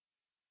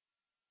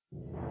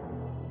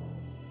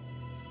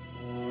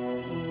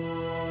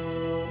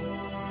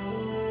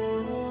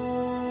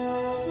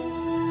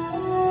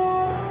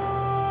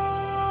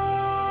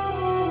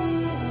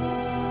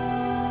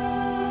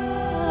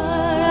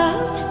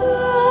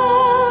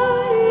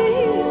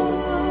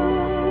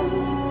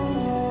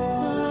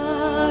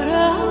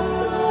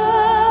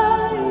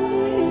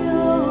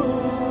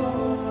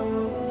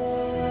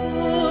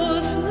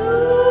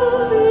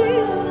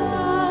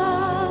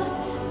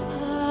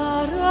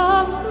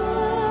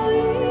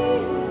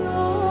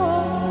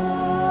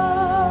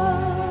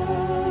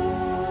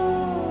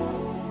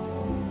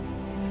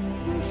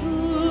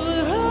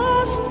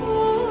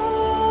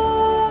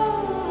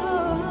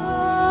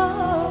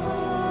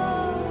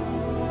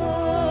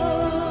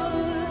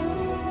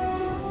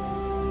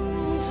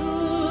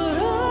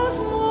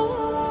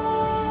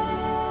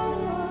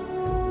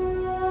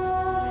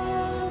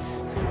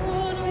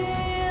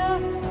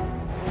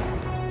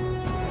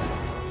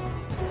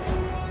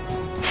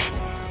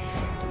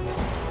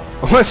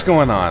What's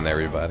going on,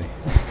 everybody?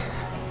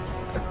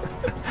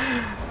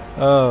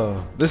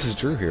 Oh, this is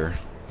Drew here.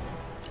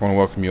 I want to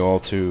welcome you all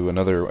to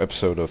another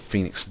episode of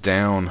Phoenix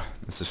Down.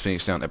 This is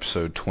Phoenix Down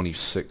episode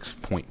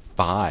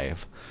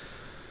 26.5.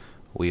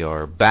 We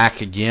are back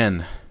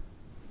again.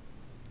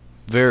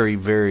 Very,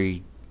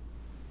 very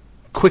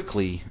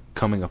quickly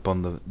coming up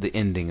on the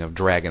ending of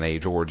Dragon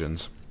Age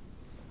Origins.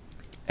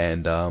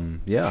 And,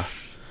 yeah.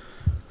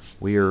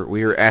 We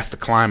are at the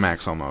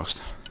climax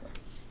almost.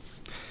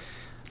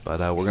 But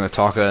we're going to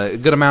talk a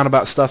good amount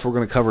about stuff we're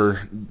going to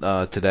cover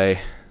today.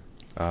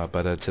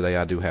 But today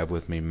I do have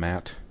with me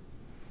Matt.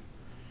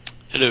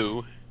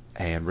 Hello.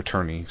 And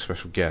returning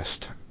special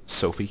guest,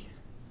 Sophie.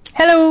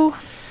 Hello.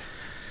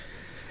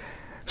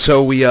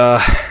 So we've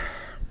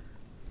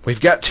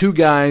got two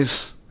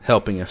guys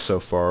helping us so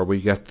far.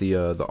 We got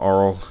the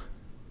Arl,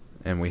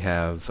 and we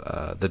have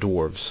the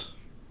dwarves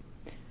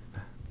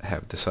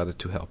have decided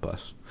to help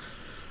us.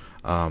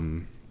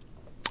 And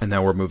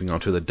now we're moving on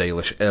to the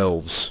Dalish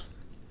elves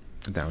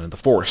down in the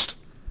forest.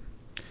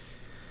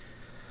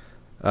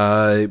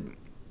 All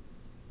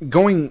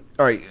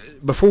right,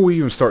 before we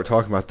even start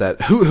talking about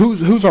that,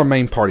 who's our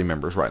main party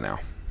members right now?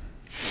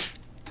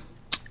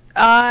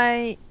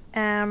 I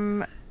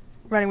am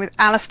running with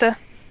Alistair,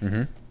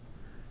 Mm-hmm.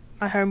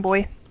 my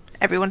homeboy,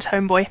 everyone's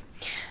homeboy,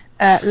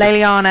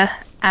 Leliana,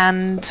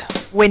 and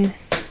Wynn.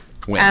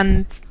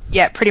 And,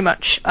 yeah, pretty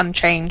much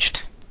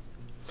unchanged.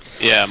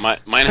 Yeah, mine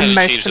from hasn't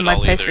most changed of at my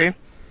all either. playthrough.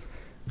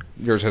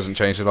 Yours hasn't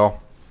changed at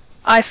all?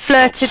 I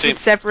flirted same. with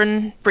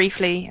Zevran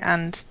briefly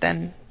and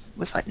then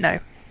was like, no.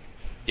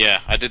 Yeah,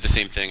 I did the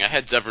same thing. I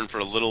had Zevran for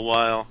a little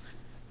while,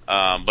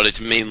 but it's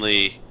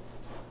mainly...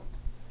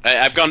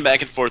 I've gone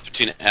back and forth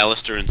between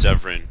Alistair and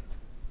Zevran,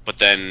 but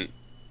then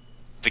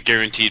the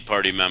guaranteed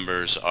party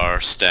members are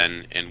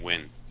Sten and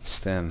Wynn.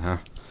 Sten, huh?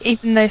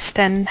 Even though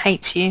Sten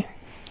hates you.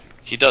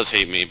 He does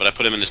hate me, but I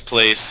put him in his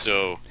place,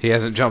 so... He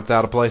hasn't jumped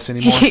out of place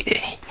anymore?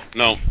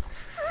 No,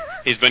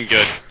 he's been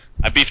good.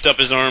 I beefed up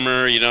his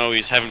armor,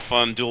 he's having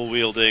fun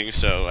dual-wielding,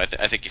 so I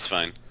think he's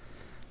fine.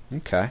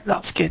 Okay.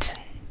 That's good.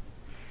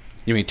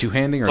 You mean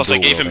two-handing or Plus, I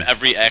gave him dual-wielding?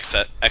 every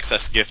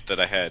excess gift that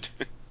I had.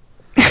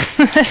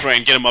 To try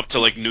and get him up to,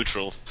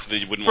 neutral, so that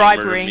he wouldn't want to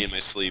murder Bribery. me in my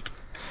sleep.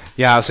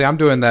 Yeah, see, I'm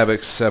doing that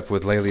except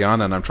with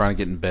Leliana, and I'm trying to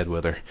get in bed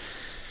with her.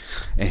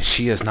 And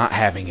she is not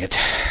having it.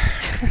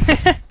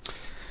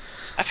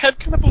 I've had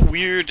kind of a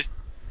weird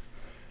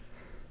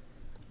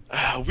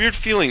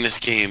feeling this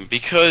game,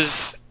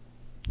 because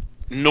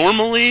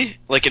normally,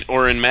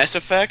 or in Mass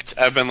Effect,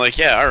 I've been like,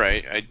 yeah,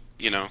 alright, I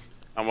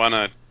want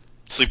to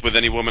sleep with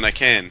any woman I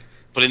can.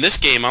 But in this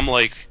game, I'm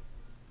like,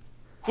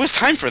 who has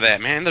time for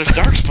that, man? There's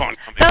Darkspawn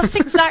coming. That's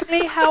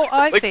exactly how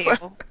I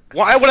feel.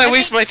 Why would I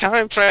waste my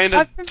time trying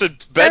to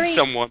bed very-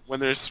 someone when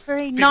there's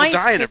very people nice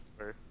dying to-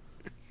 everywhere?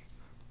 I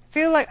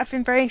feel like I've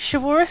been very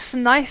chivalrous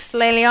and nice to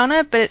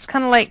Leliana, but it's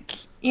kind of like,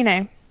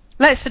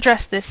 let's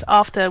address this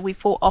after we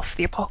fought off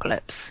the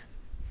apocalypse.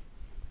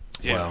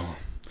 Yeah. Well,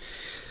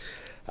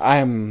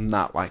 I'm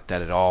not like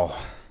that at all.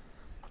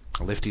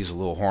 Lifty's a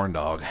little horn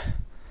dog.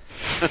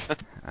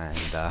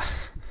 And,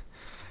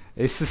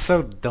 it's just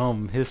so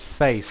dumb. His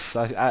face.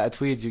 I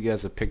tweeted you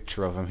guys a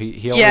picture of him.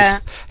 He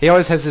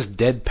always has this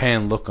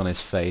deadpan look on his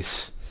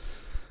face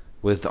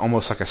with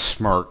almost like a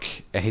smirk,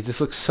 and he just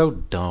looks so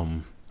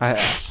dumb. I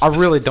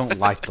really don't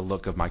like the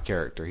look of my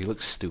character. He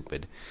looks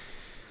stupid.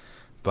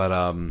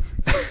 But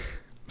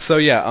so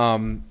yeah,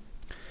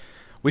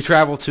 we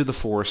travel to the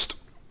forest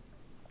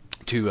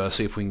to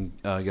see if we can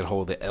get a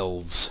hold of the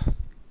elves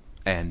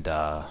and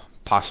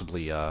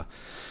possibly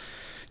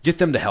get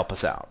them to help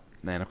us out.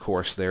 And of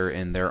course, they're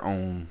having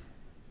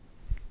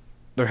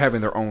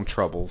their own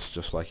troubles,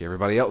 just like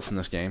everybody else in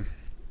this game.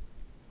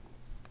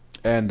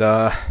 And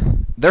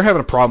they're having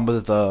a problem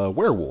with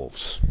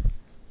werewolves.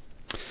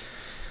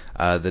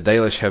 The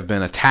Dalish have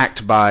been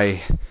attacked by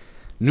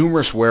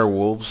numerous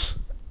werewolves.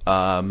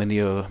 Many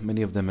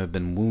of them have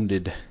been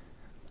wounded,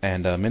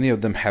 and many of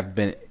them have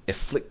been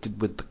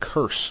afflicted with the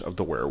curse of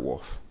the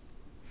werewolf.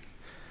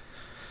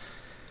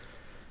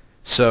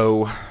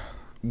 So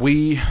I'm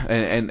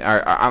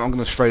going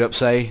to straight up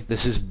say,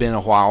 this has been a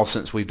while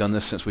since we've done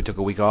this, since we took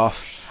a week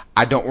off.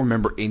 I don't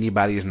remember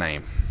anybody's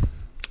name.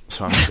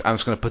 So I'm just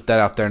going to put that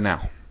out there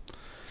now.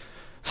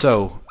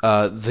 So,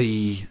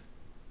 the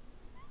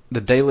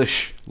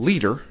Dalish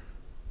leader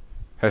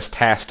has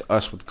tasked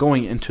us with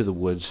going into the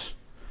woods.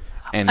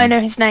 And I know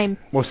his name.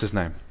 What's his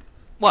name?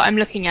 Well, I'm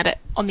looking at it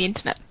on the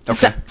internet.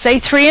 Okay.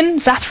 Zathrian?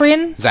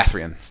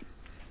 Zathrian.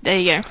 There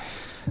you go.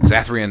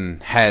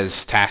 Zathrian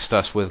has tasked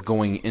us with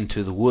going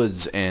into the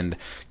woods and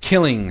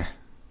killing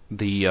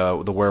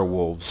the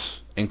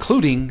werewolves,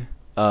 including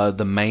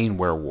the main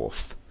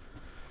werewolf,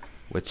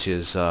 which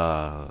is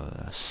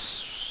something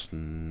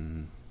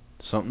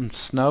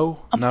Snow?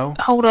 No?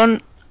 Hold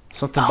on.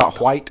 Something about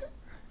white?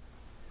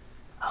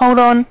 Hold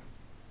on.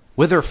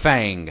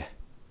 Witherfang.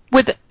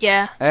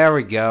 Yeah. There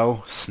we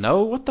go.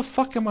 Snow? What the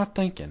fuck am I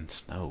thinking?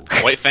 Snow.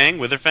 White Fang?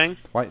 Witherfang?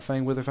 White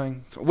Fang,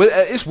 Witherfang?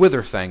 It's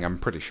Witherfang, I'm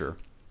pretty sure.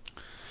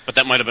 But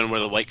that might have been where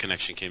the white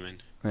connection came in.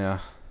 Yeah.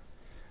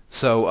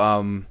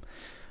 So,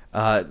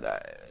 Uh,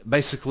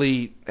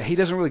 Basically, he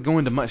doesn't really go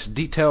into much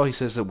detail. He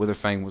says that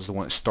Witherfang was the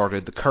one that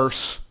started the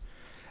curse,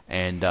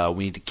 and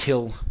we need to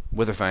kill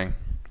Witherfang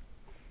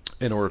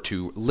in order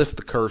to lift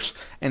the curse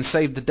and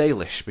save the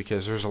Dalish,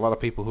 because there's a lot of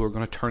people who are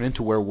going to turn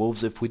into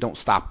werewolves if we don't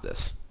stop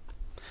this.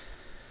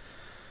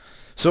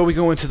 So we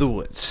go into the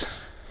woods.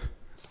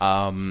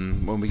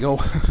 When we go,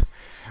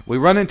 we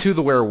run into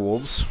the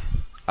werewolves.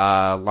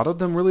 A lot of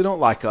them really don't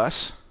like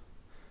us.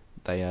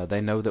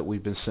 They know that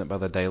we've been sent by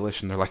the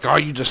Dalish, and they're like, "Oh,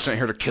 you just sent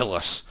here to kill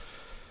us."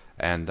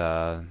 And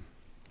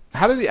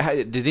how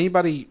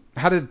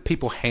did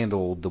people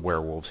handle the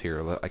werewolves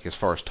here? Like, as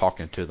far as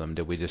talking to them,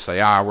 did we just say,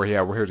 we're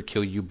here to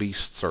kill you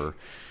beasts, or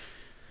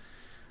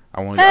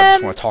I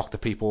just want to talk to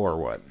people, or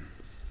what?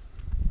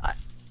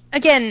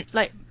 Again,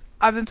 like,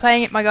 I've been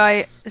playing it, my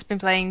guy has been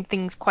playing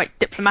things quite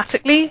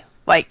diplomatically.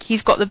 Like,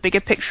 he's got the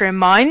bigger picture in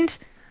mind,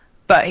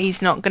 but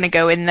he's not going to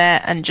go in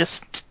there and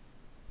just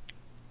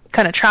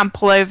kind of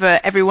trample over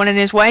everyone in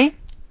his way.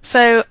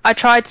 So I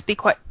tried to be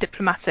quite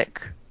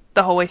diplomatic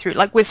the whole way through,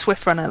 like with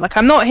Swiftrunner. Like,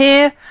 I'm not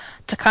here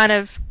to kind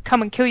of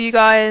come and kill you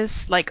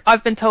guys. Like,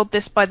 I've been told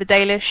this by the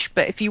Dalish,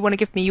 but if you want to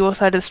give me your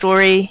side of the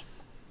story,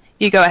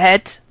 you go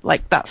ahead.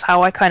 Like, that's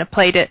how I kind of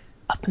played it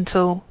up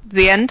until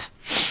the end.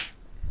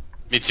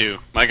 Me too.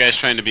 My guy's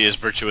trying to be as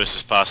virtuous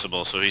as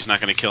possible, so he's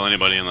not going to kill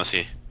anybody unless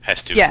he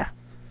has to. Yeah.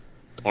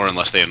 Or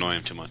unless they annoy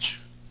him too much.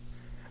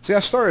 See, I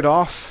started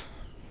off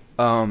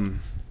being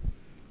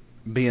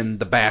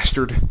the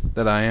bastard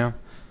that I am,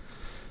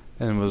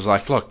 and was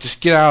like, "Look, just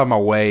get out of my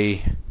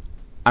way.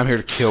 I'm here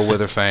to kill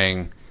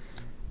Witherfang.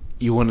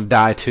 You want to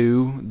die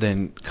too?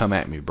 Then come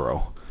at me,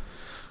 bro."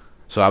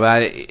 So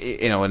they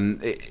gave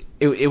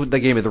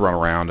me the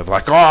runaround of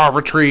like, "Oh,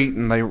 retreat,"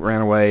 and they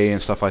ran away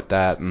and stuff like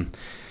that. And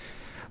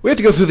we had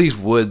to go through these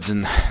woods,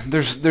 and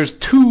there's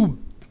two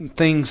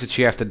things that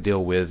you have to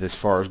deal with as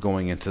far as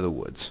going into the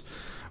woods.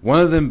 One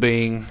of them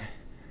being,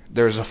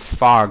 there's a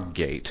fog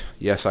gate.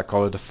 Yes, I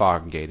call it a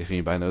fog gate. If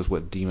anybody knows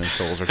what Demon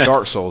Souls or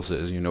Dark Souls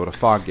is, you know what a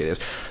fog gate is.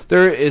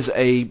 There is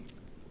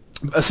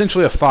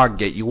essentially a fog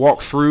gate. You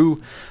walk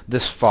through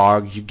this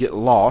fog, you get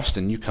lost,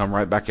 and you come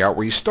right back out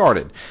where you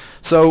started.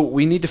 So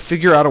we need to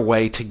figure out a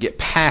way to get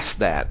past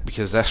that,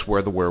 because that's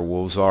where the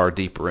werewolves are,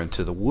 deeper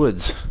into the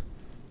woods.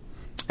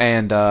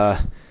 And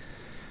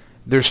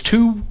there's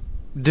two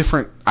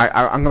different,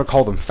 I'm going to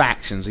call them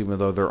factions, even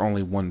though they're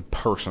only one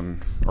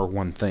person or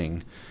one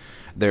thing.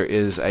 There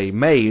is a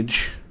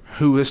mage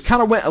who has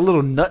kind of went a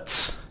little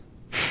nuts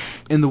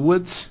in the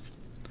woods.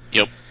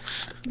 Yep.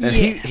 And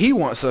he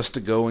wants us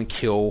to go and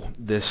kill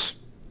this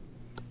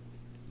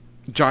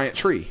giant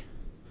tree.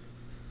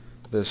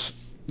 There's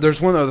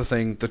one other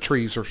thing.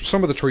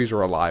 Some of the trees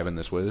are alive in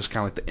this wood. It's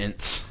kind of like the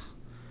Ents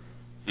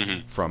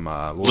from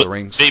Lord of the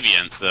Rings. Baby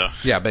Ents, though.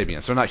 Yeah, baby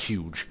Ents. They're not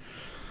huge.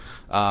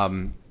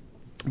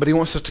 But he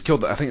wants us to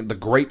kill I think the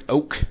Great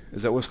Oak.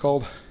 Is that what it's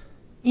called?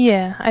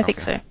 Yeah, I think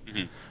so.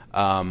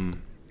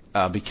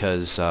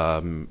 Because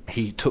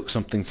he took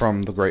something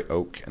from the Great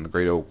Oak, and the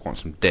Great Oak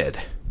wants him dead.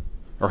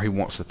 Or he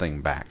wants the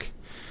thing back.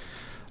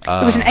 It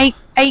was an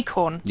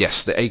acorn.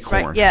 Yes, the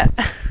acorn. Right, yeah.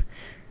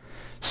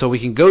 So we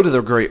can go to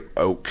the Great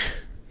Oak,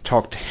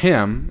 talk to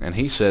him, and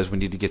he says we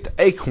need to get the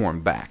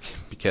acorn back,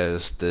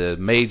 because the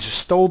mage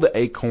stole the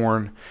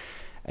acorn,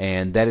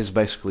 and that is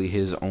basically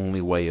his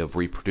only way of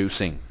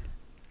reproducing.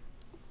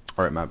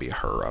 Or it might be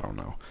her, I don't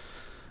know.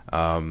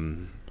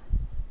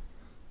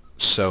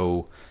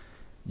 So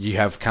you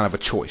have kind of a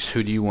choice.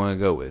 Who do you want to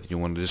go with? You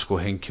want to just go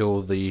ahead and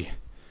kill the...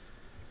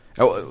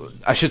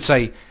 I should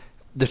say,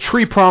 the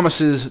tree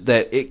promises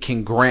that it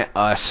can grant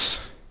us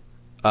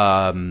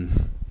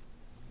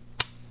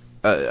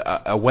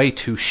a way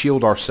to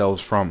shield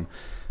ourselves from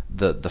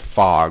the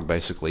fog,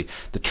 basically.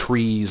 The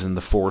trees and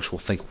the forest will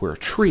think we're a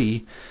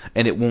tree,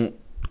 and it won't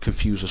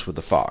confuse us with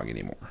the fog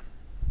anymore.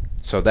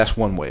 So that's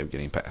one way of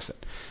getting past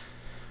it.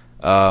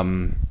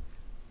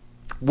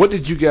 What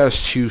did you guys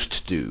choose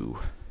to do?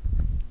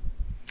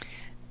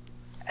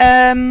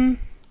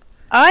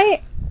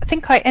 I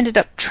think I ended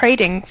up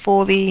trading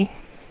for the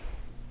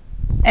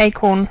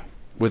acorn.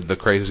 With the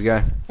crazy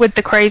guy? With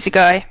the crazy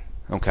guy.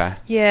 Okay.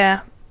 Yeah.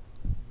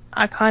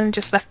 I kind of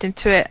just left him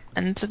to it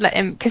and let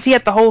him... Because he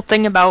had the whole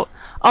thing about,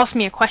 ask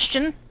me a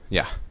question.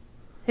 Yeah.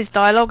 His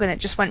dialogue, and it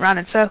just went round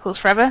in circles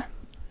forever.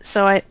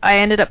 So I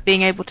ended up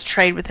being able to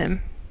trade with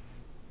him.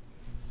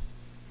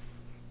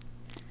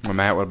 Well,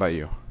 Matt, what about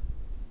you?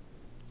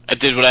 I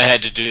did what I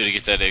had to do to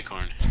get that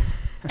acorn.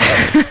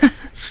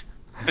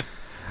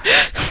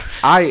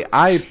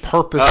 I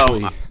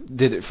purposely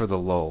did it for the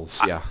lulz,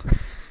 yeah.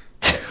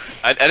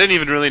 I didn't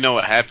even really know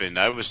what happened.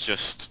 I was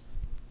just...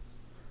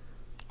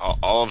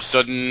 All of a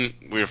sudden,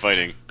 we were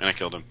fighting, and I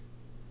killed him.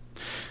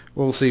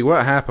 Well, see,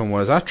 what happened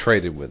was I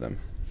traded with him.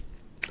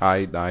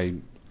 I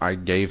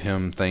gave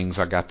him things.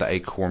 I got the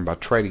acorn by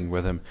trading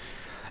with him.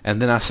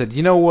 And then I said,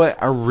 you know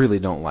what? I really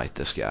don't like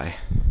this guy.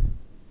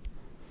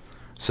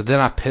 So then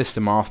I pissed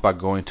him off by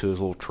going to his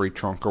little tree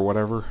trunk or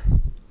whatever.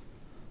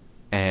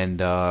 And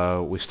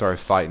we started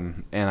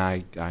fighting, and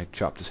I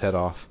chopped his head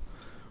off.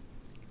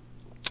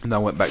 And I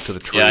went back to the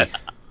tree. Yeah,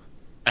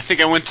 I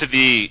think I went to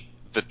the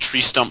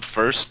tree stump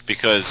first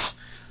because,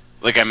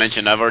 like I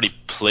mentioned, I've already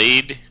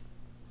played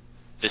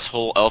this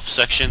whole elf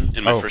section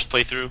in my Oh. first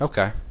playthrough,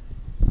 Okay.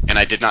 and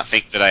I did not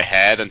think that I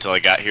had until I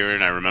got here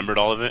and I remembered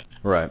all of it.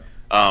 Right.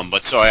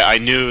 But so I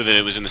knew that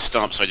it was in the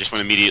stump, so I just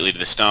went immediately to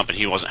the stump, and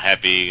he wasn't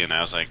happy, and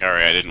I was like, all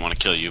right, I didn't want to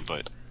kill you,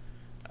 but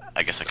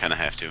I guess I kind of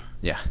have to.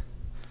 Yeah.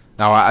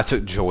 No, I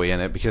took joy in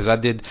it because I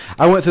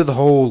went through the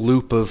whole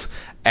loop of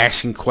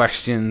asking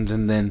questions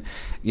and then,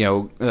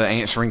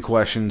 answering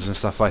questions and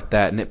stuff like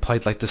that, and it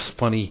played like this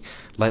funny,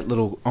 like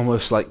little,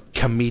 almost like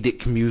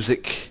comedic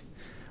music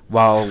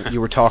while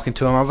you were talking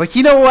to him. I was like,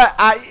 you know what?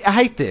 I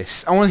hate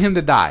this. I want him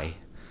to die.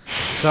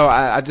 So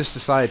I just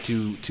decided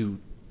to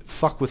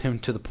fuck with him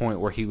to the point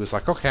where he was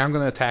like, okay, I'm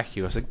going to attack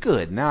you. I said,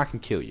 good, now I can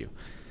kill you.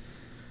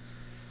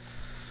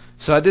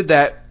 So I did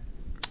that.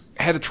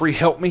 Had the tree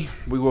help me.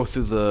 We go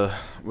through the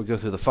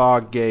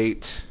fog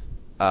gate,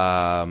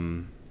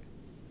 and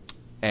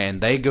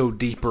they go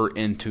deeper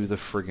into the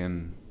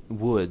friggin'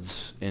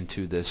 woods,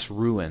 into this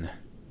ruin.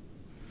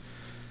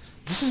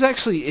 This is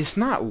actually, it's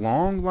not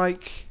long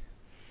like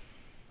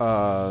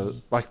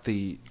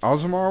the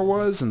Ozamar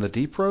was and the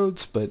Deep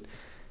Roads, but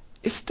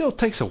it still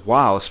takes a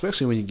while,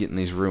 especially when you get in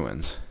these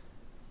ruins.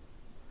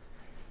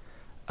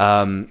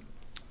 And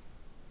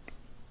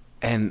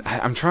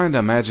I'm trying to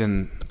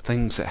imagine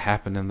things that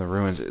happen in the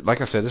ruins. Like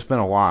I said, it's been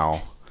a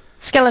while.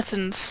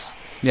 Skeletons.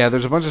 Yeah,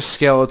 there's a bunch of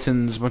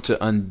skeletons, a bunch of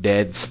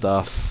undead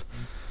stuff.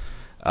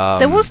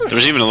 There wasn't. There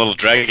was even a little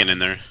dragon in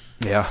there.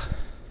 Yeah.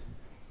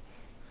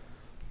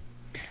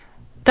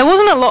 There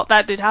wasn't a lot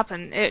that did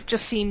happen. It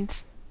just seemed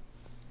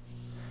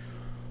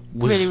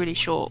really, really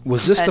short.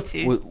 Was this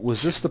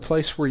was the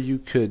place where you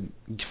could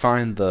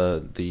find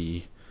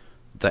the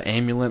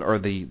amulet or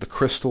the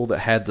crystal that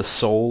had the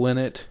soul in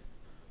it?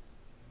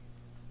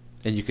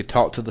 And you could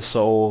talk to the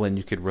soul, and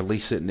you could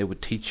release it, and it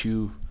would teach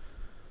you.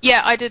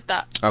 Yeah, I did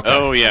that. Okay.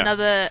 Oh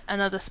yeah.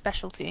 Another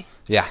specialty.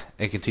 Yeah,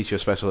 it can teach you a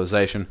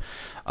specialization.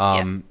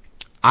 Yeah.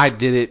 I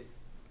did it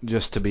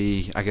just to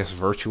be, I guess,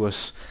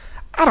 virtuous.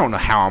 I don't know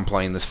how I'm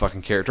playing this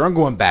fucking character. I'm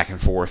going back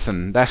and forth,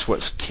 and that's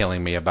what's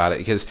killing me about it.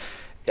 Because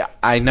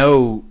I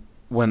know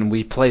when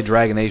we play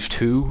Dragon Age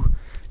 2,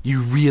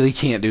 you really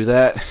can't do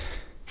that.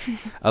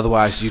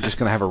 Otherwise, you're just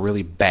going to have a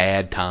really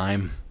bad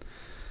time.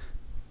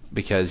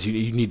 Because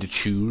you need to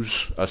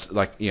choose,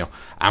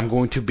 I'm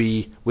going to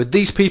be with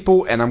these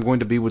people, and I'm going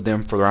to be with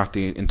them throughout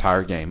the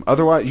entire game.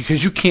 Otherwise,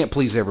 because you can't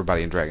please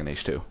everybody in Dragon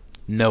Age 2.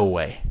 No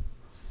way.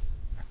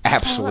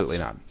 Absolutely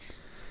not.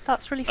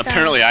 That's really sad.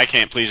 Apparently, I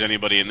can't please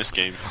anybody in this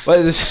game.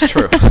 Well, this is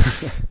true.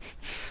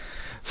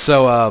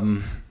 So,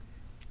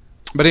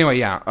 but anyway,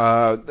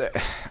 yeah.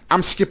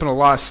 I'm skipping a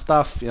lot of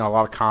stuff, a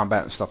lot of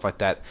combat and stuff like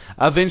that.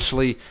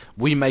 Eventually,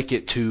 we make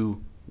it to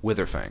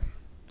Witherfang.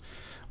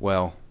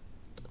 Well,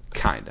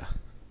 kinda.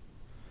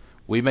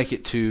 We make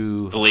it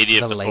to the Lady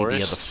of the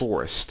the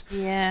Forest.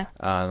 Yeah.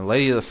 The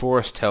Lady of the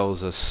Forest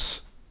tells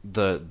us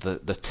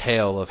the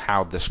tale of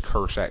how this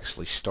curse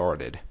actually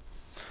started.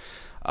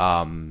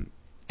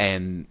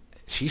 And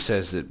she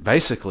says that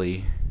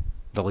basically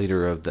the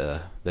leader of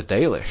the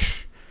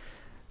Dalish,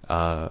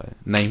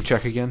 name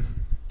check again?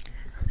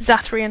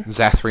 Zathrian.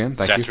 Zathrian,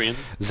 thank you.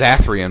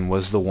 Zathrian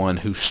was the one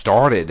who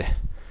started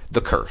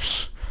the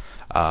curse.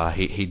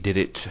 He did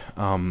it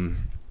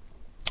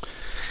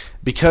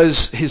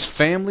because his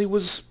family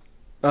was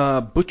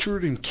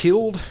butchered and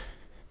killed.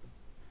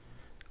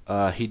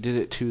 He did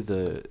it to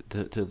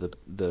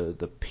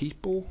the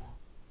people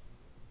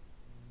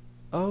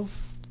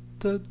of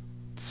the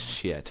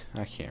shit.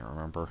 I can't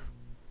remember.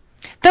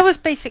 That was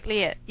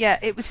basically it. Yeah,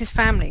 it was his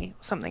family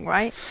or something,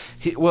 right?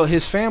 His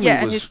family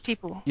was... and his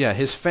people. Yeah,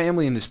 his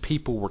family and his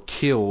people were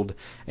killed,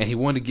 and he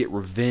wanted to get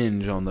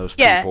revenge on those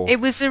people. Yeah, it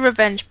was a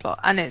revenge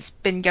plot, and it's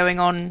been going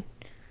on...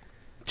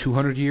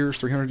 200 years,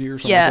 300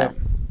 years, something like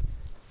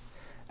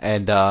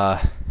that. And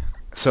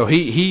so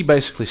he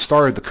basically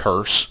started the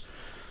curse,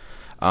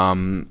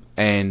 and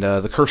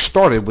the curse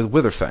started with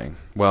Witherfang.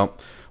 Well,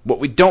 what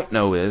we don't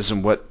know is,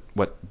 and what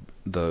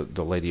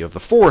the Lady of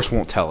the Forest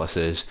won't tell us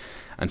is,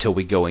 until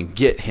we go and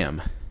get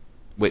him,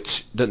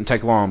 which doesn't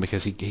take long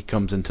because he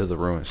comes into the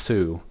ruins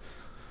too,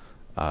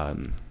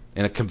 in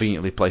a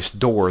conveniently placed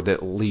door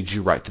that leads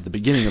you right to the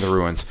beginning of the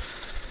ruins.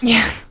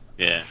 Yeah.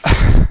 Yeah.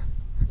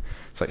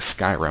 It's like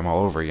Skyrim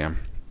all over again.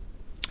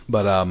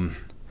 But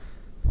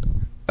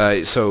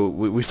so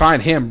we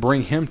find him,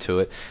 bring him to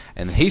it,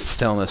 and he's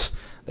telling us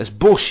that's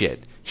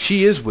bullshit.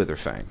 She is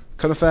Witherfang.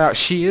 Come to find out,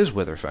 she is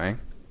Witherfang.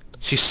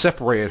 She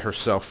separated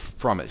herself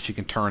from it. She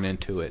can turn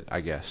into it,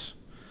 I guess.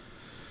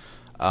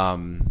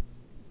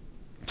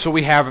 So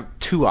we have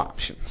two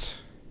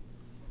options.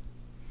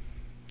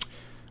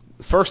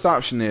 The first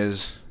option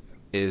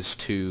is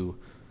to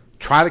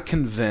try to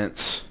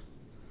convince...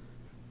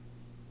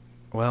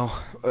 Well,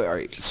 all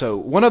right. So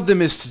one of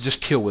them is to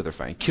just kill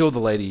Witherfang. Kill the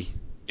lady.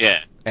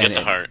 Yeah, get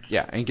the heart.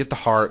 Yeah, and get the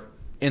heart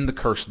in the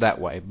curse that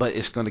way. But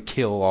it's going to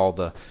kill all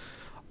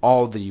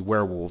the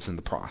werewolves in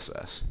the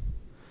process.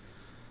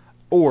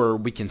 Or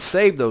we can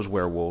save those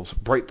werewolves,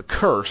 break the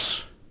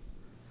curse,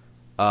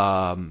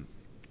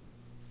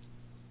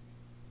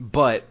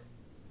 but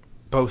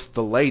both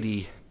the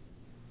lady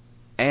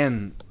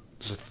and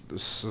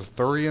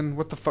Zathurian,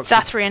 what the fuck?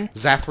 Zathrian.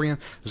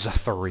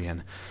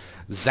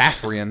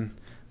 Zathrian,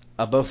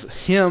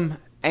 both him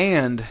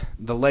and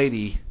the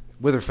lady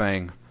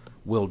Witherfang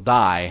will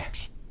die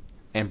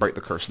and break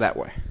the curse that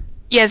way.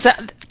 Yeah,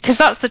 because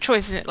that's the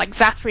choice, isn't it? Like,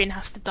 Zathrian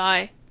has to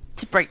die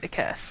to break the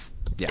curse.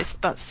 Yeah.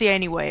 That's the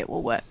only way it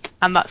will work.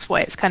 And that's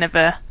why it's kind of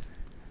a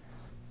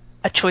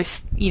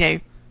choice, you know.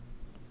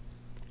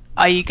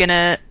 Are you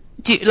gonna...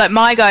 like,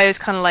 my guy is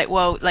kind of like,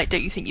 well, like,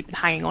 don't you think you've been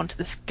hanging on to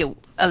this guilt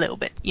a little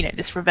bit, you know,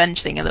 this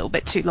revenge thing a little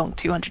bit too long,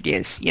 200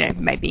 years, you know,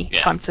 maybe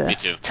time to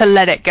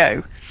let it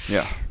go.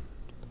 Yeah.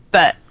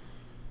 But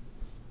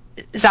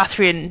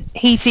Zathrian,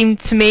 he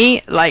seemed to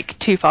me like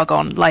too far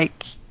gone.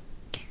 Like,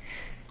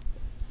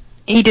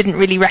 he didn't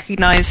really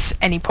recognise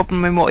any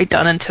problem in what he'd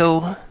done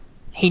until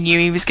he knew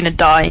he was going to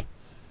die.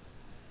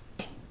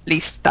 At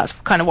least that's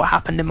kind of what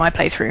happened in my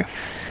playthrough.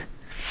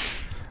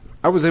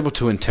 I was able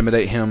to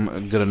intimidate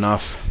him good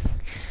enough.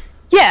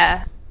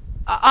 Yeah,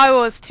 I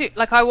was too.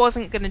 Like, I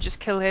wasn't going to just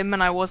kill him,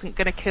 and I wasn't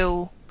going to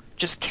kill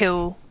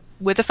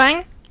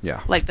Witherfang.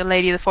 Yeah. Like the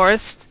Lady of the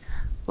Forest.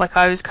 Like,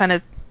 I was kind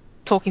of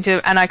talking to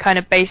him, and I kind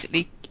of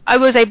basically... I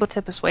was able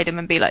to persuade him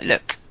and be like,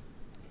 look,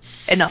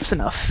 enough's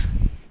enough.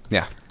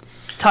 Yeah.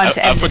 Time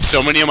to end I put this.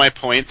 so many of my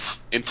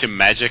points into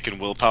magic and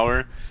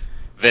willpower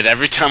that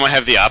every time I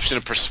have the option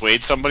to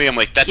persuade somebody, I'm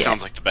like, that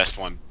sounds like the best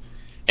one.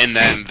 And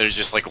then they're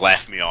just like,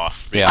 laugh me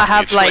off. Basically. Yeah. I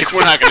have it's like,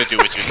 we're not going to do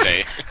what you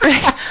say.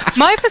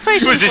 My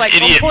persuasion Who's is this like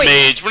on idiot point.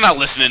 mage? We're not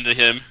listening to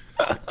him.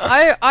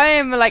 I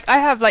am like, I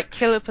have like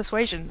killer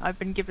persuasion. I've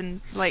been given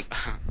like...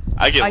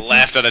 I get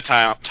laughed out of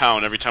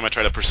town every time I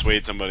try to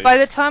persuade somebody. By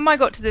the time I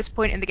got to this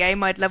point in the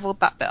game, I'd leveled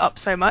that bit up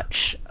so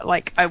much,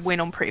 like, I win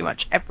on pretty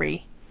much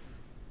every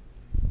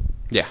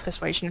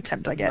persuasion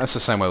attempt I get. That's the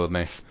same way with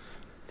me.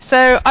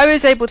 So I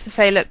was able to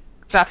say, look,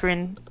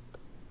 Zathrian,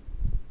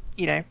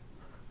 you know,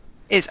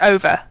 it's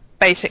over,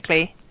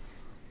 basically.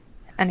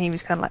 And he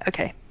was kind of like,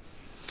 okay.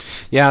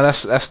 Yeah,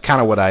 that's kind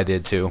of what I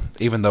did too.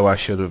 Even though I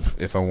should have,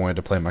 if I wanted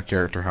to play my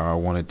character how I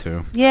wanted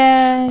to.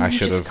 Yeah, I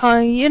should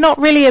have. You're not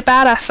really a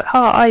badass at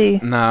heart, are you?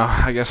 No,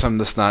 I guess I'm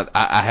just not.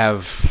 I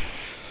have.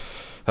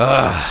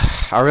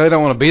 I really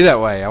don't want to be that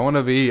way. I want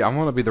to be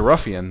the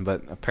ruffian,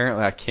 but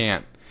apparently I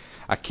can't.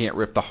 I can't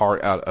rip the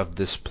heart out of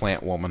this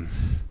plant woman.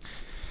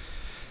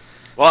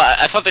 Well,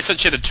 I thought they said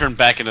she had to turn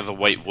back into the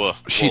white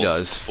wolf. She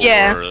does.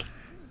 Yeah.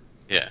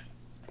 Yeah.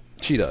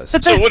 She does.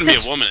 But So it wouldn't be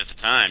a woman at the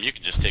time. You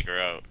could just take her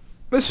out.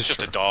 This is just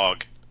true. a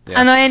dog. Yeah.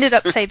 And I ended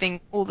up saving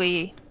all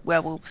the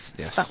werewolves.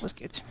 Yes. So that was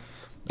good.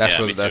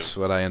 That's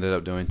what I ended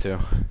up doing too.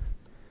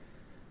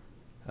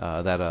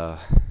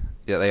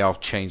 They all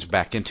changed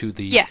back into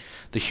the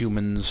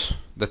humans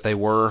that they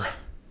were.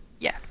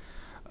 Yeah.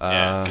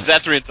 Because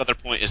Zathrian's other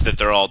point is that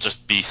they're all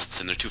just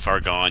beasts and they're too far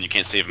gone. You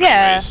can't save them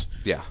anyways.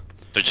 Yeah.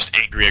 They're just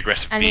angry,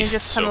 aggressive and beasts. you're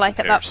just kind of like,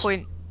 at that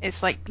point,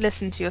 it's like,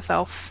 listen to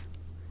yourself,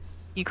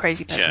 you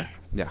crazy person.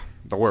 Yeah.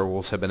 The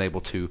werewolves have been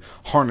able to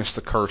harness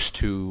the curse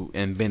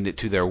and bend it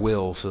to their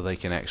will so they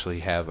can actually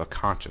have a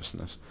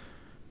consciousness.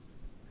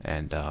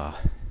 And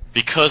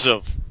because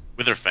of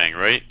Witherfang,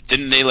 right?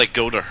 Didn't they like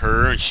go to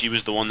her and she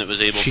was the one that was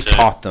able to... She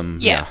taught them,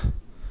 Yeah,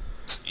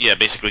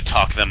 basically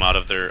talk them out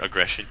of their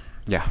aggression.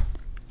 Yeah.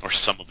 Or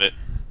some of it.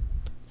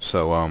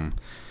 So,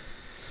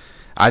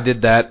 I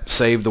did that,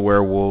 saved the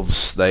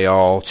werewolves. They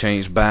all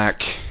changed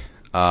back.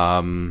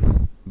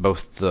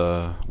 Both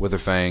the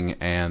Witherfang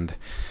and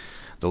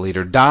the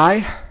leader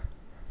die.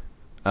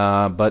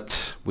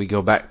 But we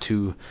go back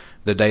to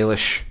the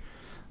Dalish,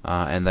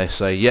 and they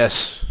say,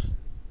 yes,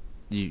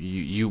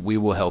 we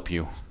will help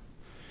you.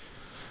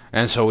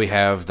 And so we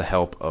have the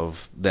help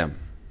of them.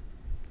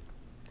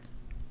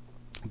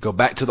 Go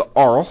back to the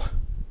Arl,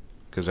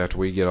 because after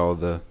we get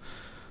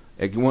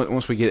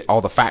once we get all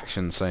the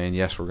factions saying,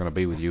 yes, we're going to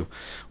be with you,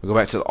 we go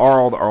back to the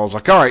Arl. The Arl's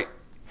like, all right,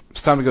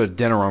 it's time to go to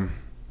Denerim.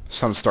 It's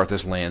time to start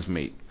this lands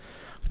meet.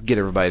 Get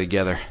everybody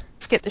together.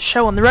 let's get the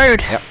show on the road.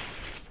 Yep.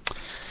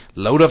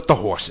 Load up the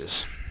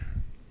horses.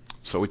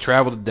 So we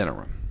travel to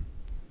Denerim.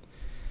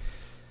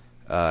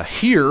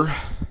 Here,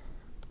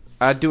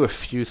 I do a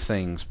few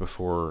things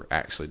before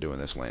actually doing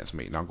this lands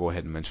meet, and I'll go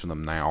ahead and mention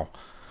them now.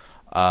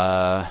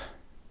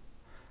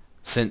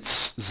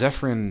 Since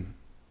Zephyrin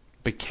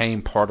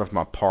became part of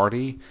my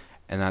party,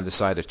 and I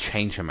decided to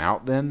change him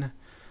out then,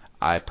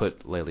 I put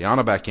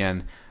Leliana back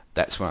in.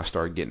 That's when I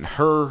started getting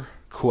her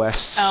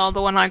quests. Oh,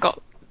 the one I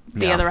got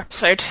the other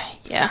episode.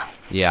 Yeah.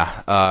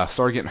 Yeah.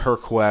 Started getting her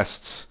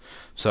quests.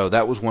 So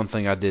that was one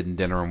thing I did in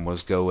Denerim,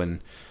 was go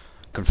and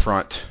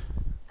confront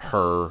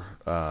her,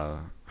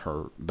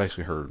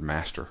 basically her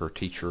master, her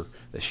teacher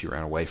that she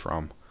ran away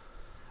from.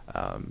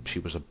 She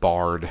was a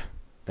bard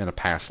in a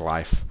past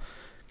life,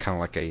 kind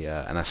of like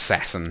an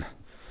assassin,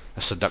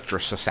 a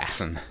seductress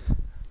assassin.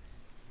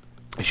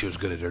 And she was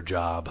good at her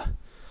job.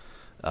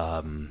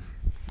 And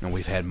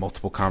we've had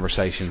multiple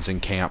conversations in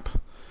camp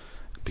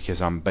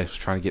because I'm basically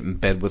trying to get in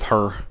bed with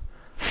her.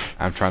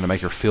 I'm trying to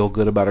make her feel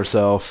good about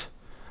herself.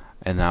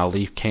 And then I'll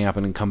leave camp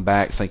and then come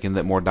back thinking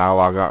that more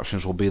dialogue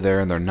options will be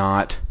there, and they're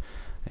not.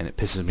 and it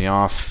pisses me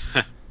off.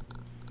 And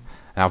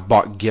I've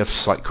bought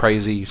gifts like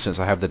crazy since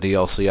I have the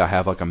DLC. I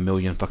have like 1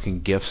 million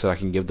fucking gifts that I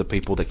can give to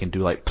people that can do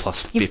like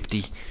plus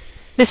 50.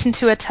 Listen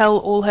to her tell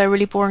all her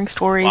really boring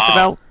stories Wow.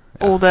 about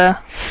all the...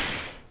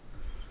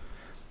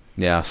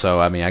 Yeah, so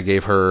I mean, I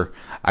gave her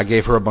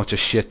a bunch of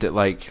shit that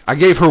like I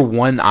gave her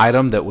one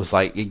item that was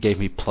like it gave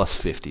me plus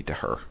 50 to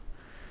her.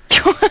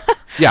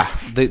 Yeah,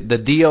 the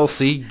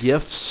DLC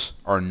gifts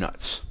are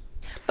nuts.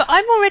 But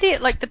I'm already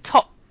at like the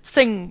top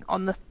thing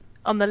on the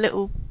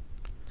little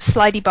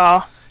slidey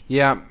bar.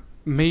 Yeah,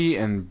 me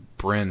and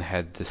Bryn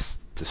had this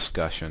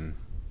discussion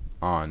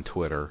on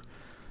Twitter,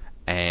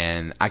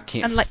 and I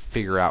can't And, like,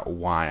 figure out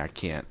why I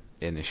can't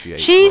initiate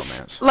She's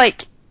romance.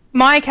 like,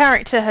 my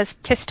character has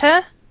kissed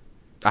her.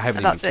 I haven't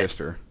and even that's it. kissed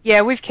her.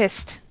 Yeah, we've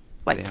kissed.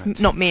 Like, Damn it.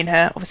 not me and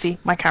her, obviously,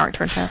 my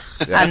character and her.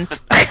 Yeah.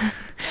 And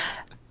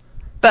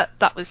but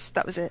that was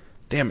it.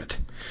 Damn it.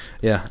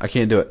 Yeah, I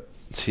can't do it.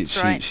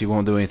 Right. She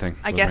won't do anything.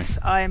 I with guess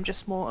me. I am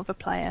just more of a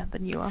player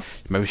than you are.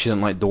 Maybe she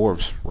doesn't like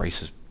dwarves.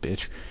 Racist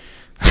bitch.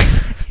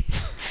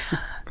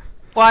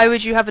 Why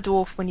would you have a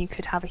dwarf when you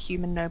could have a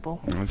human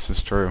noble? This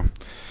is true.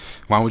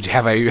 Why would you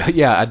have a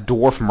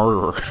dwarf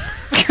murderer?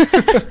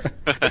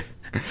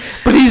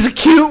 But he's a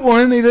cute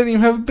one. He doesn't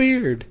even have a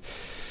beard.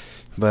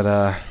 But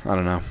I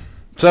don't know.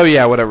 So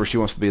yeah, whatever. She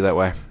wants to be that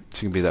way.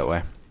 She can be that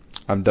way.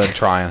 I'm done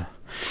trying.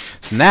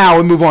 So now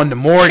we move on to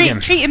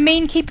Morgan. Treat him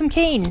mean, keep him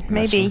keen.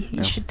 Maybe right, yeah.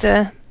 you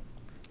should.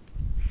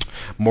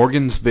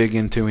 Morgan's big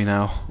into me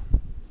now,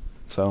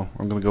 so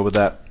I'm gonna go with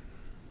that.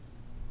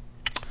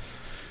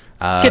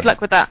 Good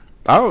luck with that.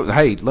 Oh,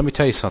 hey, let me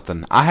tell you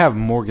something. I have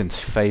Morgan's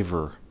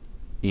favor,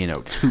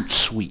 toot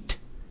sweet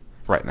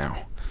right now,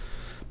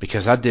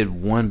 because I did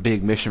one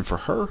big mission for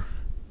her.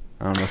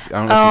 I don't know if you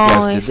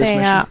guys did this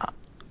mission.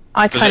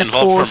 I Does kind it of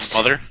involve paused. her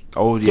mother?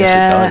 Oh, yes,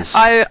 it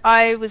does.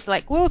 I was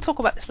like, we'll talk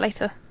about this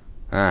later.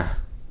 Ah,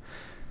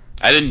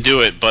 I didn't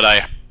do it, but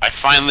I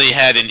finally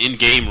had an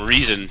in-game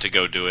reason to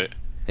go do it.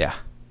 yeah.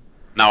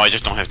 Now I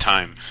just don't have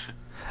time.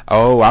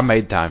 Oh, I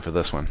made time for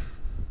this one.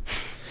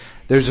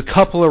 There's a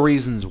couple of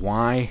reasons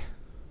why.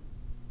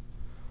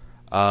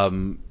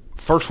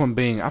 First one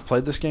being, I've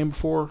played this game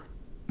before.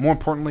 More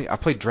importantly, I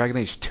played Dragon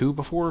Age 2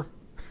 before.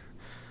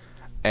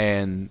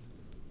 And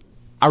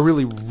I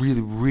really,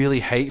 really, really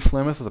hate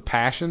Flemeth with a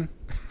passion.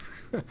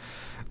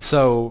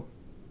 So,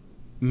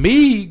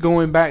 me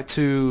going back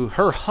to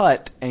her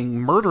hut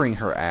and murdering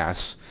her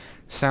ass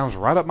sounds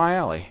right up my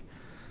alley.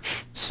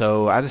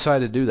 So, I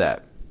decided to do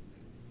that.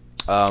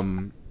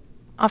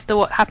 After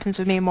what happens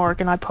with me and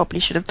Morgan, I probably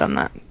should have done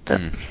that.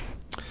 But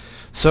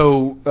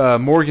So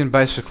Morgan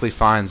basically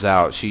finds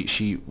out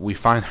we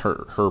find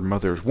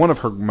one of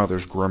her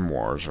mother's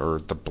grimoires,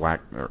 or the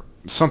black, or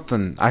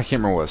something, I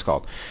can't remember what it's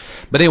called,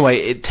 but anyway,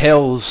 it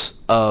tells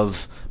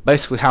of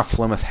basically how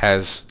Flemeth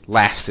has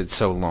lasted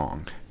so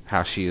long,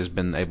 how she has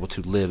been able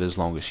to live as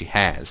long as she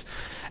has,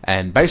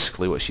 and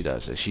basically what she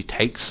does is she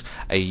takes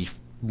a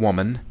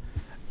woman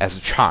as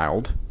a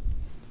child,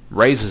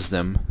 raises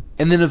them,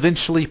 and then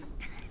eventually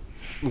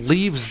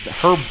leaves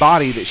her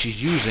body that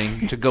she's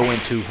using to go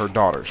into her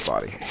daughter's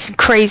body. it's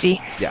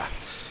crazy. Yeah.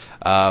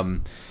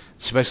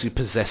 She basically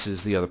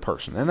possesses the other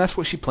person. And that's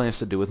what she plans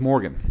to do with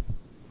Morgan.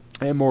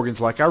 And Morgan's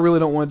like, I really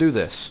don't want to do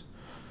this.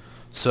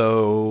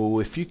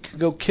 So if you could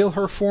go kill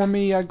her for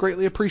me, I'd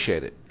greatly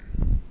appreciate it.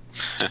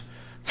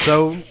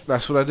 So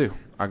that's what I do.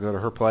 I go to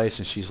her place,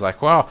 and she's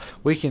like, well,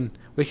 we can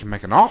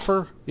make an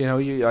offer.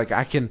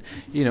 I can,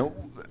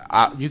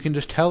 you can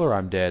just tell her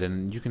I'm dead,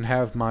 and you can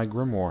have my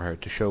grimoire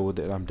to show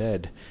that I'm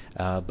dead.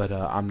 But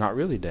I'm not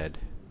really dead.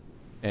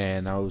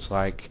 And I was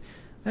like,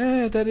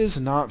 that is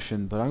an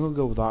option, but I'm going to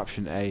go with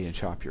option A and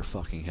chop your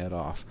fucking head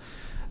off.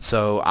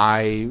 So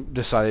I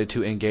decided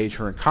to engage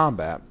her in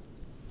combat.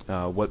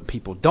 What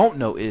people don't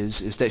know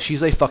is that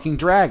she's a fucking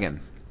dragon.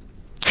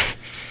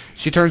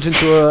 She turns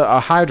into a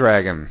high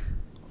dragon.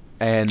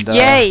 And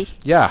Yay!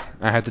 Yeah,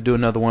 I had to do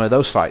another one of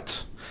those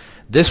fights.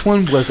 This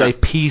one was a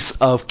piece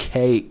of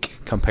cake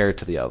compared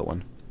to the other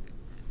one.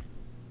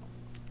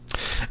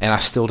 And I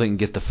still didn't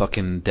get the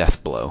fucking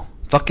death blow.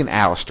 Fucking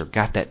Alistair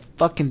got that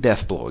fucking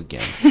death blow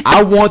again.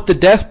 I want the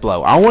death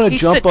blow. I want to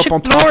jump up on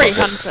top of it.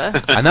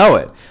 Hunter. I know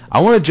it. I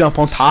want to jump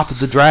on top of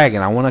the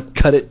dragon. I want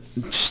to cut it,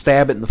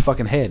 stab it in the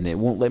fucking head, and it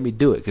won't let me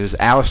do it because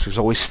Alistair's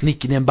always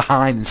sneaking in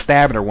behind and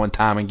stabbing her one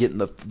time and getting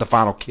the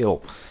final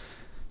kill.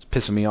 It's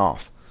pissing me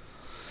off.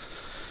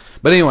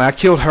 But anyway, I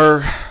killed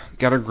her,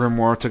 got her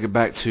grimoire, took it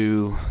back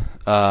to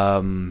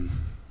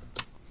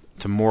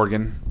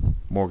Morgan.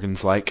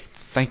 Morgan's like,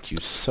 thank you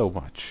so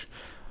much.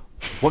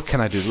 What can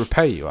I do to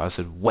repay you? I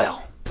said,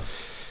 well,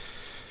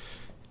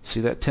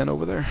 see that tent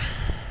over there?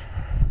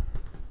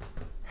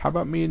 How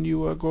about me and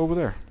you go over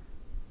there?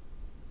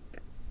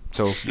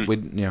 So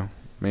me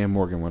and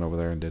Morgan went over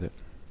there and did it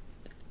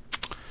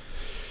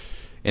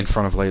in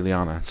front of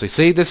Leliana. So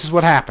see, this is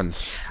what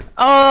happens.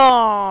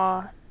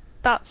 Oh,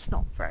 that's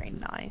not very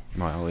nice.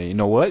 Well, you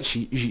know what?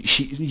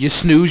 You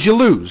snooze, you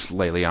lose,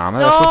 Leliana.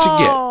 That's what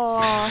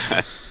you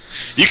get.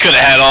 You could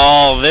have had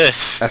all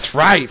this. That's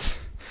right.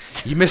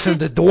 You missing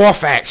the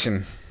dwarf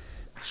action.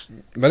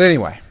 But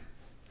anyway,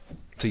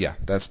 so yeah,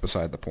 that's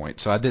beside the point.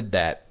 So I did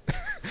that.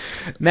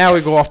 Now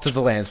we go off to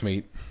the Lands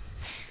meet.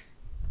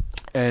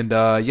 And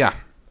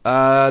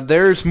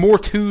there's more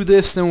to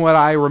this than what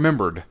I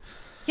remembered.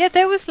 Yeah,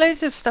 there was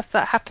loads of stuff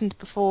that happened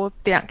before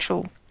the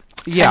actual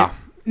Yeah.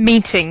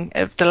 meeting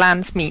of the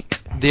Lands meet.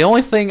 The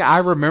only thing I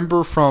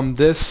remember from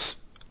this,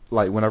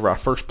 like whenever I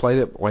first played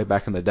it way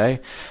back in the day,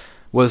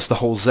 was the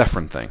whole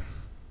Zephyrin thing.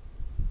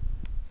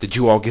 Did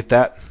you all get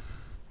that?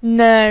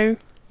 No.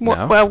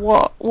 No?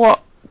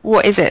 Well,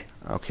 what is it?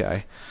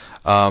 Okay.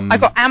 I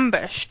got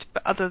ambushed,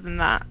 but other than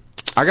that.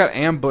 I got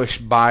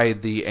ambushed by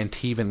the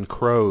Antivan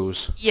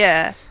crows.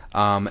 Yeah.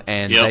 And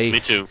me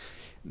too.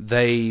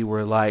 They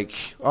were like,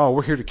 "Oh,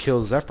 we're here to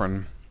kill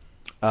Zephyrin."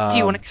 Do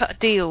you want to cut a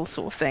deal,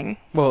 sort of thing?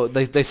 Well,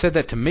 they said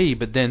that to me,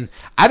 but then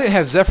I didn't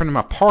have Zephyrin in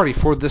my party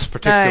for this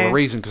particular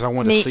reason because I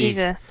wanted to see.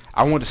 Either.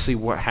 I wanted to see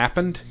what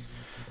happened,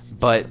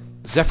 but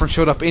Zephyrin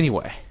showed up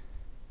anyway.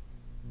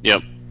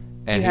 Yep.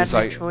 And you he's had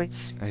no like,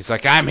 choice. he's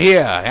like, "I'm here,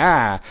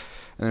 yeah."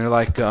 And they're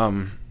like,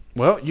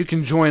 "Well, you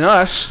can join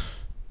us.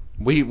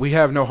 We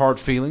have no hard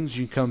feelings.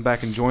 You can come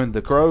back and join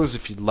the crows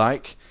if you'd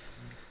like."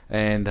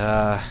 And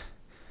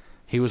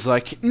he was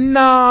like,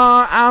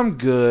 "No, I'm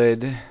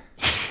good."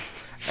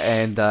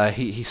 And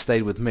he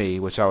stayed with me,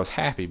 which I was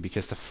happy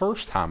because the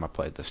first time I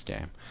played this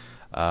game,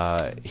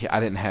 I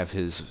didn't have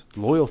his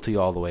loyalty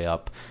all the way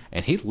up,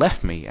 and he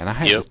left me, and I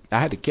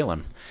had to kill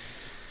him.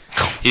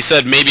 He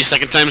said maybe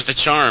second time's the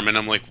charm, and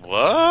I'm like,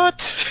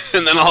 what?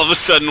 And then all of a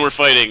sudden we're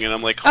fighting, and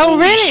I'm like, holy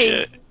really?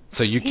 shit.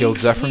 So you killed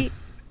Zephyrin?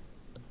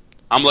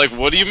 I'm like,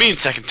 what do you mean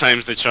second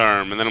time's the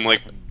charm? And then I'm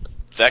like,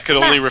 that could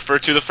only refer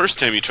to the first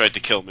time you tried to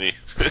kill me.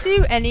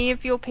 Do any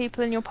of your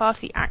people in your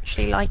party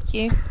actually like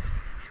you?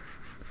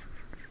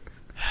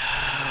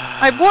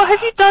 Like, what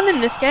have you done in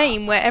this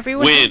game where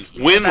everyone hates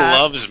you so Win bad?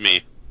 loves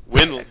me.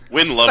 Win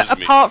loves But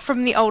me. apart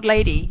from the old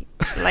lady,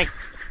 like,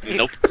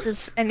 Nope.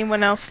 does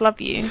anyone else love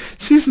you?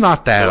 She's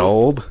not that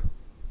old.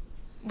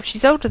 Well,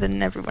 she's older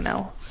than everyone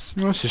else.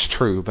 No, this is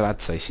true, but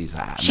I'd say she's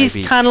She's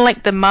maybe kind of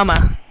like the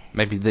mama.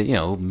 maybe the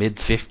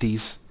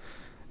mid-50s.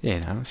 You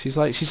know, she's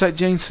like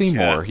Jane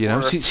Seymour. Yeah,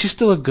 or- she's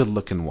still a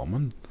good-looking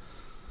woman.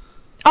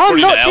 Oh, I'm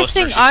According not to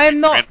Alistair, dissing. she's I am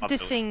not grandmother.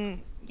 dissing.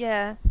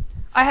 Yeah,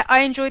 I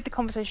enjoyed the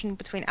conversation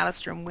between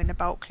Alistair and Win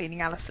about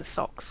cleaning Alistair's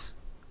socks.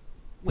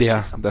 Which Yeah,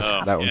 is something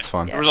that one's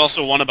fun. There was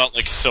also one about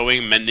like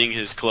mending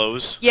his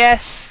clothes.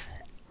 Yes.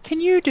 Can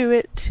you do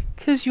it?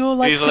 Because you're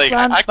like He's the like,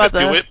 I could grandmother.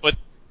 do it,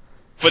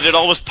 but it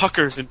always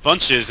puckers and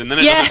bunches, and then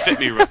it Yeah. doesn't fit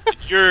me right.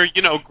 You're,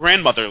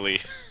 grandmotherly.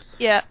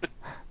 Yeah.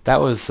 That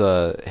was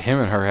him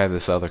and her had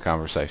this other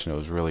conversation. It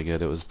was really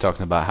good. It was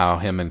talking about how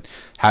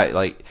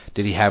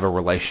did he have a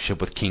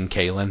relationship with King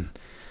Kalen?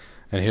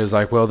 And he was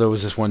like, well, there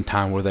was this one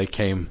time where they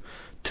came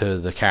to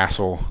the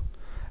castle,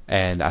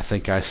 and I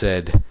think I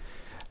said,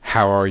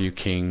 "How are you,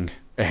 King?"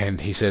 And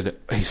he said,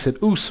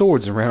 "Ooh,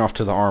 swords," and ran off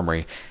to the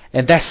armory.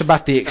 And that's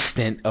about the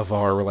extent of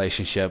our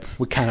relationship.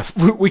 We kind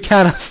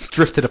of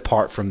drifted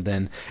apart from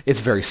then. It's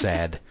very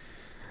sad.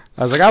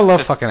 I was like, I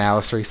love fucking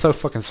Alistair. He's so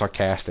fucking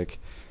sarcastic.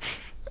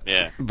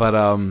 Yeah.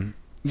 But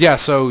yeah.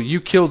 So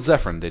you killed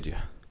Zephyrin, did you?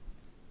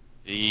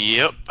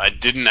 Yep. I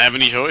didn't have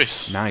any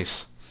choice.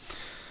 Nice.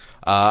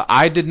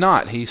 I did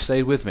not. He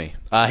stayed with me.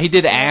 He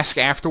did ask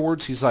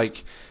afterwards. He's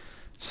like,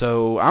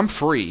 "So I'm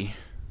free.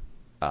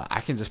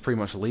 I can just pretty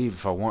much leave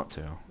if I want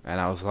to." And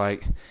I was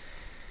like,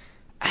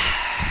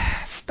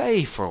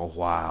 "Stay for a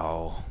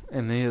while."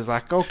 And he was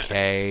like,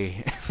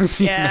 "Okay."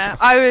 Yeah,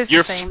 I was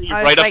You're the same. free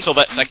I was right up like, till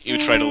that second you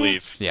try to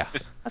leave. Yeah. I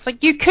was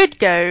like, you could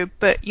go,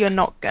 but you're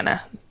not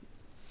gonna.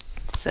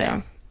 So.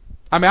 Yeah.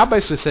 I mean, I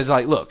basically said,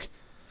 like, look,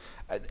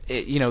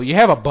 you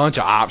have a bunch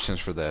of options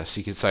for this.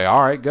 You could say,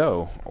 all right,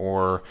 go,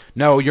 or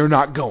no, you're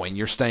not going.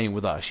 You're staying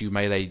with us. You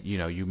made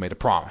a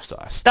promise to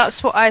us.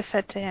 That's what I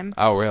said to him.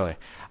 Oh, really?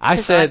 I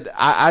said,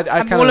 I'm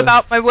I'm all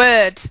about my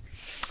word.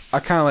 I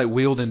kind of like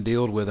wheeled and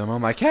dealed with him.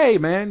 I'm like, hey,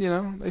 man,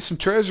 there's some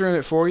treasure in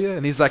it for you.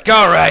 And he's like,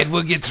 all right,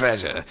 we'll get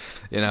treasure.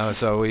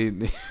 So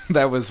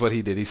that was what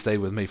he did. He stayed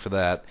with me for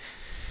that.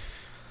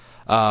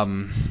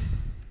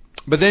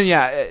 But then,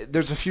 yeah,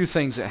 there's a few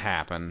things that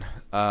happen.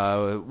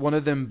 One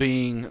of them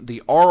being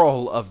the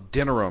Arl of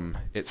Denerim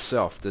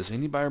itself. Does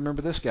anybody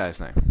remember this guy's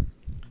name?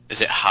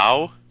 Is it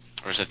How?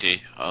 Or is it the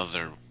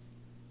other?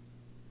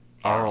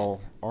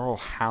 Arl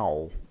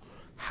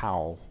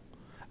Howe.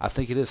 I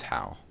think it is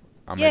Howe.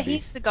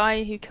 He's the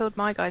guy who killed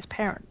my guy's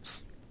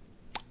parents.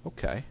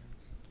 Okay.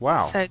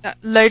 Wow. So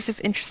loads of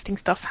interesting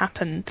stuff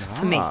happened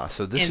for me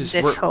So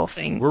this whole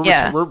thing.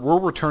 We're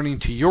returning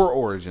to your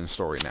origin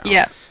story now.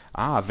 Yeah.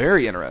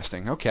 Very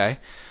interesting. Okay.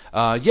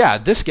 Yeah,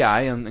 this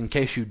guy, in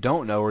case you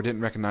don't know or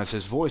didn't recognize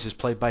his voice, is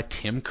played by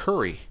Tim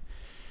Curry.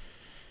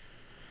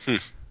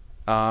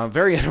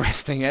 Very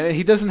interesting.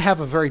 He doesn't have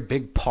a very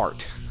big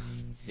part,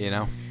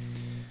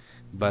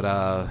 But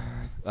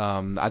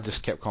I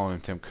just kept calling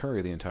him Tim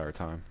Curry the entire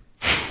time.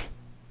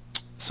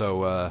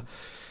 So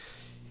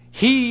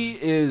he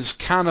is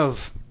kind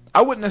of,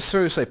 I wouldn't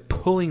necessarily say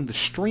pulling the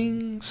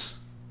strings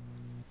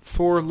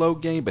for Low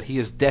Game, but he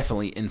is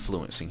definitely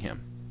influencing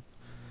him.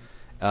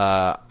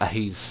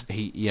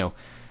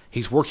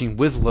 He's working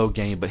with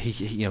Logain, but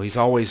he's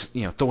always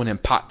throwing in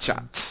pot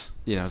shots.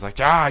 It's like,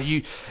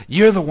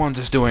 you're the ones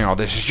that's doing all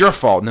this. It's your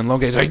fault. And then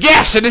Logain's like,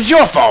 yes, it is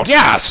your fault.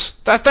 Yes,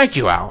 thank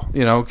you, Al.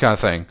 Kind of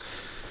thing.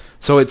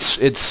 So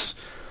it's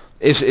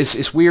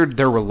weird,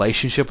 their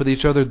relationship with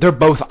each other. They're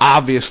both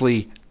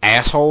obviously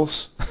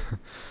assholes.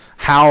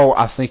 Hal,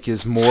 I think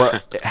is more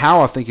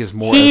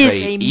He as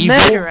is a evil.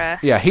 murderer.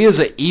 Yeah, he is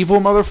an evil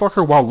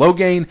motherfucker. While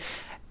Logain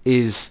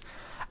is,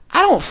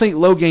 I don't think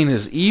Logain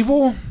is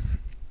evil.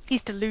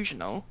 He's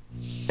delusional.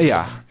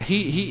 Yeah,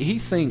 he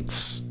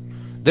thinks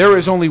there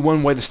is only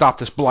one way to stop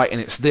this blight,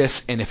 and it's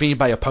this. And if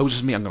anybody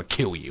opposes me, I'm gonna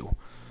kill you.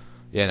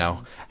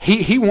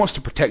 He wants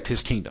to protect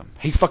his kingdom.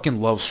 He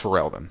fucking loves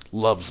Ferelden,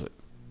 loves it.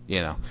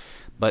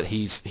 But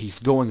he's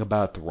going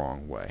about it the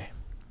wrong way.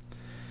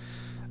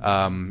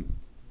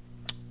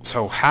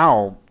 So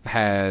Hal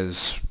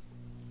has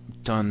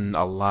done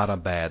a lot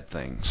of bad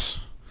things.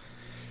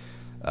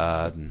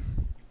 And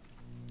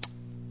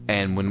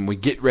when we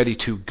get ready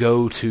to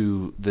go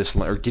to this,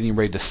 or getting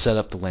ready to set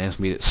up the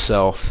Landsmeet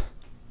itself,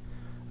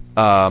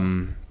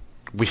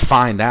 we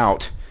find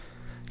out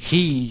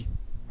he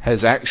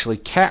has actually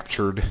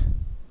captured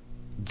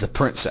the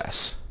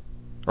princess.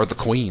 Or the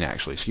queen,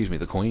 actually. Excuse me,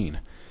 the queen.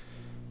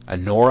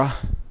 Anora.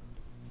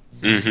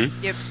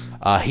 Mm-hmm. Yep.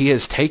 He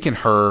has taken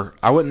her,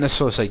 I wouldn't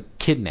necessarily say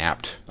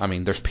kidnapped. I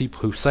mean, there's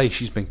people who say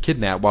she's been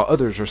kidnapped, while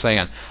others are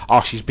saying,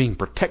 she's being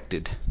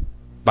protected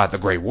by the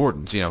Grey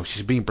Wardens.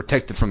 She's being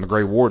protected from the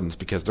Grey Wardens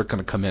because they're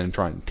going to come in and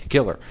try to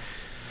kill her.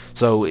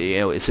 So,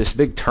 it's this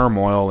big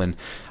turmoil, and,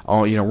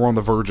 we're on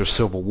the verge of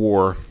civil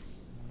war,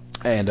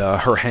 and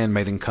her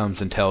handmaiden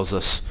comes and tells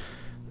us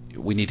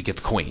we need to get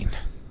the queen.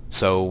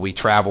 So we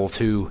travel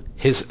to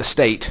his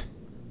estate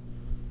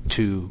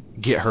to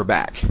get her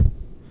back.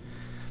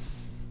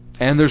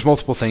 And there's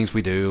multiple things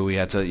we do. We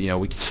have to,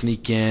 we can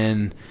sneak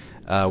in.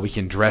 We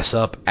can dress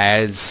up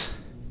as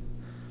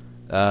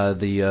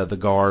the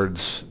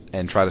guards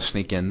and try to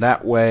sneak in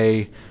that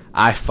way.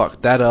 I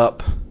fucked that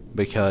up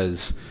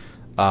because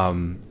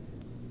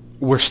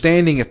we're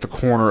standing at the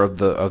corner of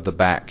the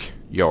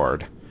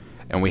backyard,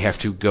 and we have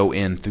to go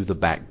in through the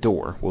back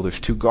door. Well, there's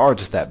two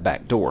guards at that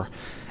back door,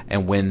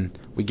 and when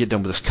we get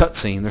done with this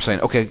cutscene, they're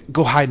saying, "Okay,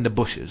 go hide in the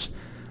bushes."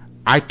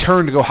 I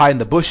turn to go hide in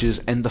the bushes,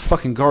 and the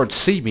fucking guards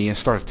see me and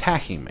start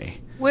attacking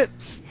me.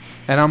 Whoops.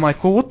 And I'm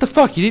like, well, what the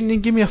fuck? You didn't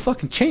even give me a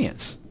fucking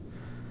chance.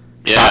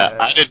 Yeah,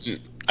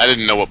 I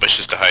didn't know what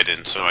bushes to hide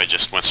in, so I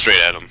just went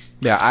straight at them.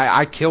 Yeah,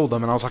 I killed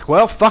them, and I was like,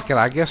 well, fuck it.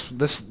 I guess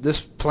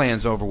this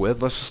plan's over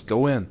with. Let's just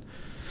go in.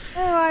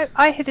 No,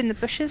 I hid in the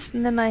bushes,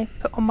 and then I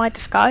put on my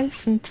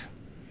disguise, and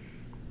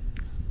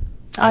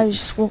I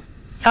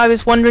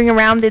was wandering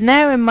around in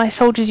there in my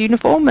soldier's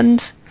uniform,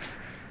 and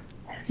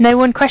no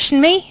one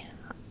questioned me.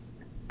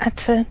 I had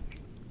to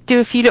do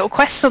a few little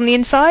quests on the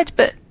inside,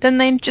 but then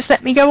they just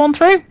let me go on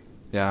through.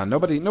 Yeah,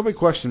 nobody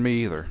questioned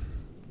me either,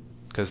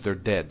 because they're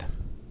dead.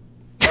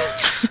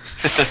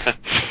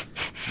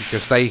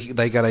 Because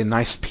they got a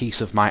nice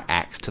piece of my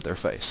axe to their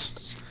face.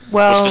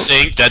 Well, what's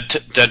the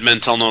saying? Dead men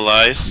tell no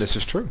lies. This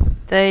is true.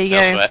 There you They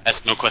also go.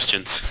 ask no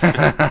questions.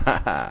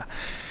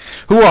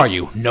 Who are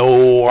you?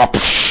 No.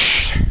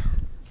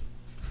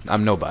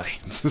 I'm nobody.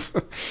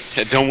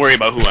 Don't worry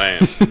about who I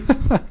am.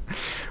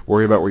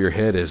 Worry about where your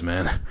head is,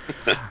 man.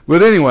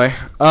 But anyway,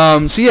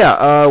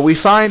 we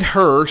find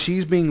her.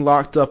 She's being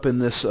locked up in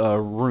this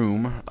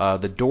room.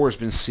 The door has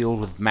been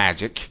sealed with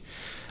magic.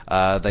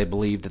 They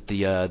believe that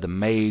the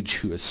mage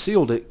who has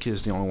sealed it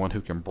is the only one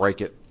who can break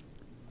it.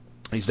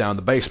 He's down in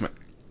the basement.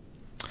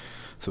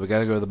 So we got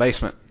to go to the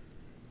basement.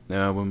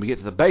 When we get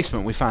to the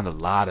basement, we find a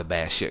lot of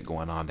bad shit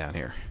going on down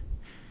here.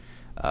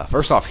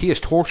 First off, he is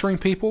torturing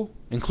people,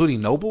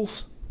 including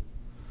nobles.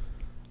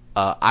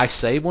 I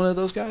saved one of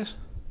those guys.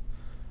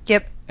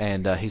 Yep.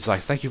 And he's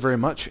like, thank you very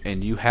much,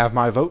 and you have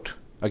my vote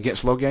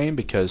against Logain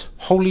because,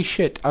 holy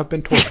shit, I've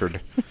been tortured.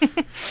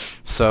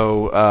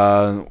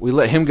 So we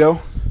let him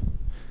go.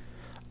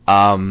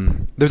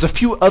 There's a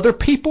few other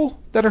people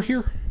that are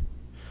here.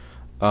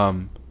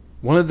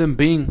 One of them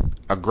being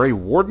a Grey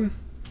Warden.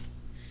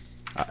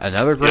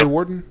 Another Grey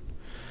Warden.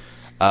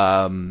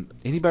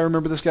 Anybody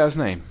remember this guy's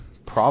name?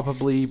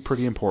 Probably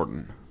pretty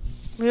important.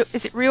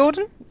 Is it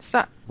Riordan? Is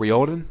that?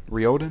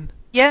 Riordan?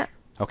 Yeah.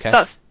 Okay.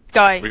 That's the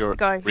guy who's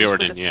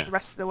Riordan, with us yeah. the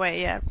rest of the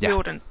way. Yeah. Yeah.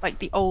 Riordan, like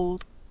the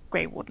old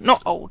Grey Warden.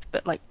 Not old,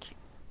 but like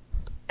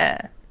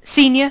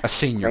senior. A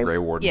senior Grey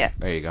Warden. Yeah.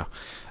 There you go.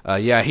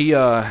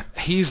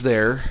 He's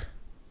there.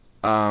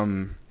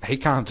 He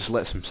kind of just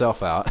lets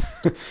himself out.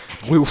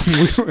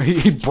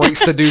 He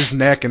breaks the dude's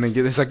neck and then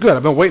he's like, good,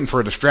 I've been waiting for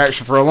a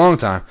distraction for a long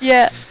time.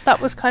 Yeah, that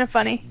was kind of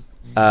funny.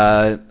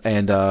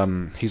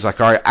 And he's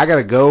like, all right, I got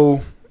to go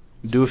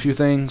do a few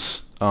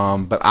things,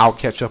 but I'll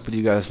catch up with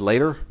you guys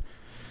later.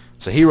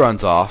 So he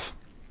runs off.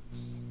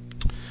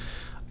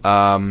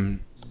 And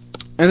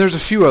there's a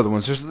few other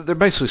ones. They're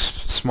basically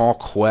small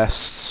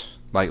quests,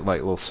 like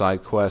little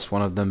side quests.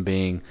 One of them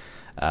being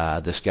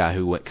this guy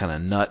who went kind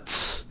of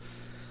nuts.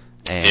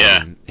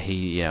 And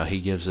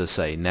he gives us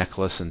a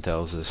necklace and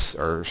tells us,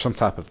 or some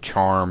type of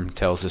charm,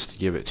 tells us to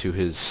give it to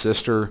his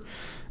sister,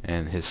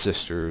 and his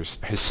sister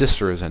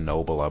is a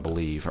noble, I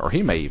believe, or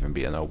he may even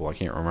be a noble, I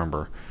can't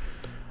remember.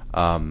 He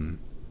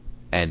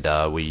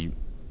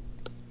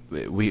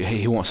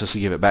wants us to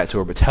give it back to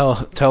her, but tell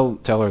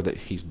her that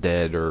he's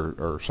dead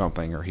or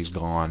something, or he's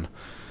gone.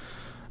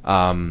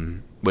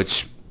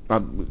 Which I'll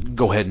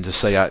go ahead and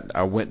just say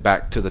I went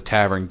back to the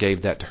tavern,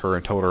 gave that to her,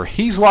 and told her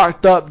he's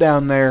locked up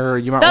down there.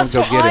 You might want to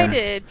go get him. That's what I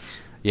did.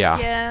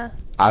 Yeah.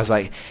 I was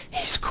like,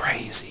 he's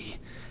crazy.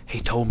 He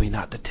told me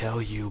not to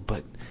tell you,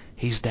 but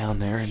he's down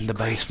there in the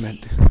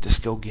basement.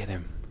 Just go get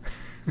him.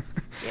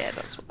 Yeah,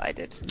 that's what I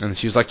did. And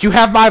she was like, you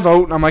have my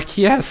vote. And I'm like,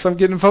 yes, I'm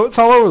getting votes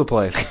all over the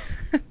place.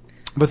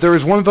 But there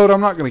is one vote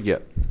I'm not going to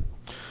get.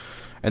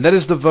 And that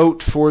is the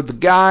vote for the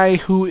guy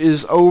who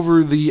is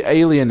over the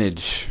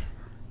alienage.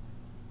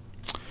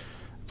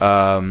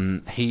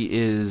 He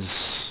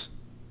is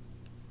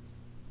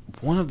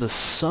one of the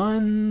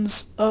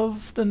sons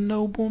of the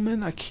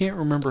nobleman. I can't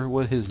remember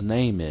what his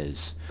name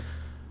is.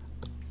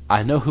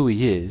 I know who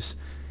he is.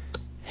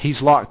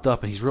 He's locked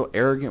up, and he's real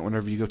arrogant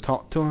whenever you go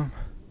talk to him.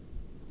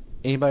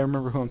 Anybody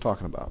remember who I'm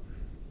talking about?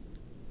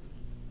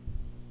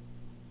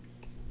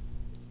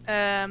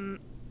 No.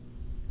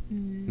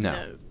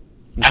 Okay.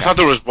 I thought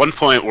there was one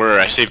point where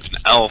I saved an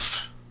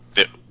elf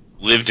that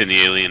lived in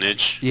the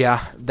alienage.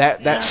 Yeah,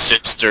 that's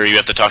Sister you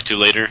have to talk to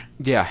later.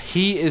 Yeah,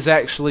 he is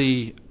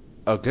actually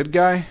a good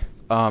guy.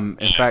 In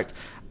fact,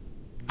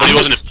 but he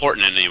wasn't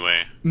important in any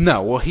way.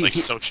 No, well,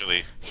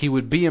 socially, he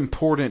would be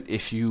important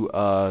if you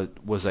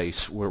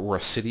were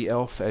a city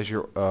elf as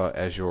your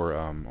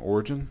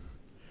origin.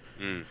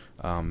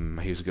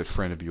 He was a good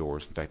friend of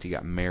yours. In fact, he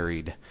got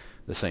married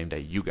the same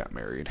day you got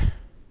married,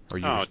 or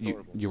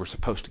you were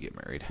supposed to get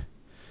married.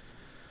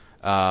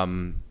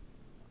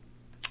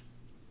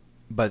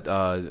 But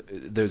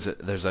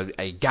there's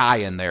a guy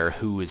in there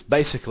who is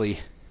basically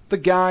the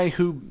guy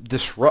who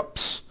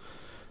disrupts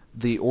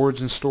the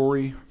origin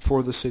story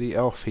for the city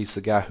elf. He's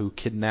the guy who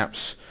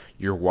kidnaps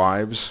your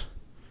wives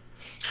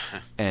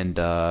and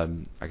I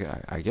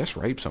guess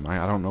rapes them.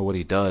 I don't know what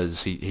he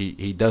does.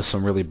 He does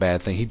some really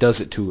bad thing. He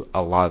does it to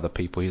a lot of the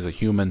people. He's a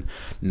human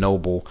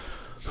noble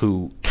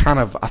who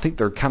I think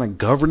they're kind of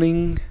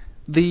governing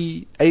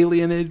the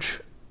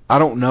alienage. I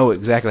don't know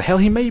exactly. Hell,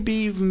 he may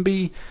even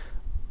be.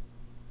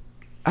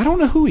 I don't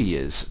know who he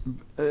is.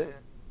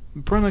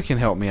 Brenna can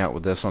help me out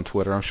with this on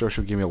Twitter. I'm sure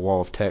she'll give me a wall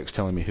of text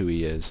telling me who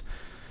he is.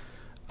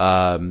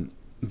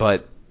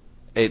 But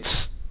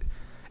it's...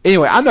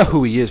 Anyway, I know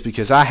who he is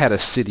because I had a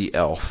city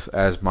elf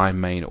as my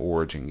main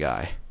origin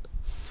guy.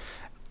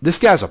 This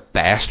guy's a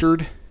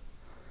bastard,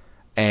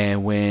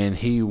 and when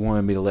he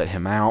wanted me to let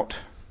him out,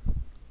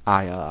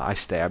 I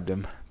stabbed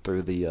him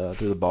through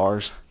the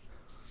bars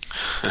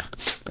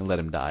and let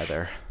him die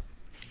there.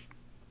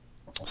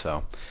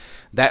 So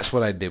that's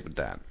what I did with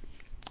that.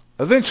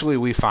 Eventually,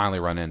 we finally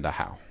run into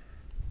Hal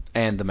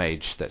and the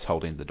mage that's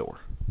holding the door.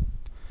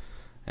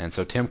 And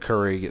so Tim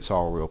Curry gets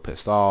all real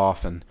pissed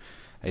off, and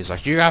he's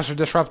like, "You guys are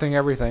disrupting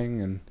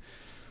everything." And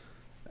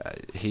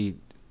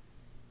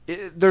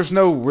there's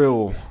no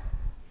real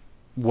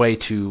way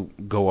to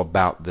go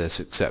about this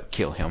except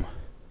kill him.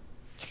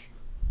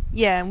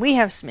 Yeah, and we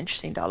have some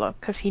interesting dialogue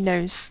because he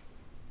knows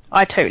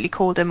I totally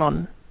called him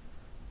on,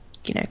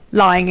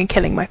 lying and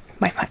killing my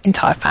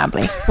entire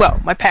family. Well,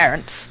 my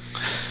parents.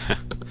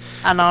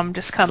 And I'm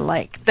just kind of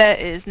like, there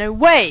is no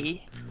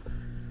way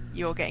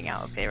you're getting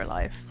out of here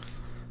alive.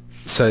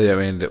 So, I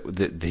mean,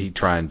 did he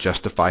try and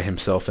justify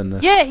himself in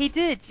this? Yeah, he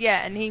did,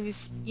 yeah, and he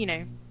was,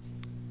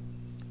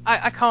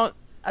 I can't,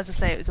 as I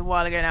say, it was a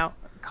while ago now,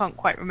 I can't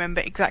quite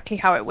remember exactly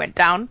how it went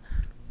down,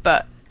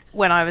 but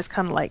when I was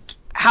kind of like,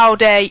 how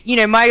dare,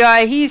 my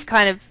guy, he's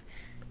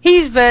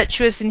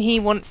virtuous and he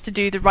wants to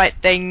do the right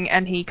thing,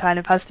 and he kind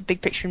of has the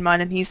big picture in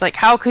mind, and he's like,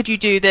 how could you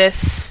do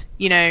this,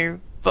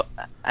 but,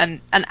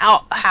 and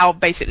Hal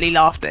basically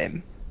laughed at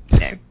him,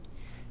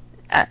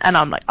 and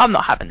I'm like, I'm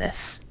not having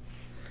this.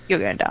 You're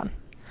going down.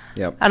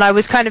 Yep. And I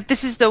was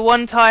this is the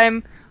one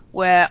time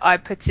where I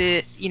put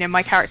it,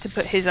 my character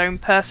put his own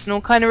personal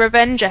kind of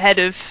revenge ahead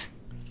of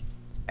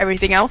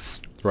everything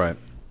else. Right.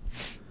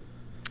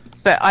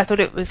 But I thought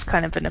it was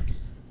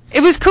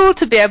it was cool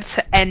to be able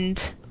to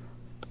end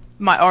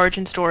my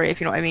origin story,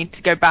 if you know what I mean,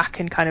 to go back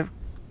and kind of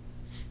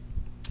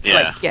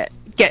get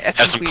a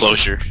have some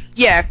closure.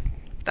 Yeah,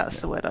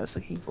 that's the word I was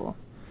looking for.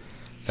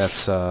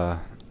 That's yeah.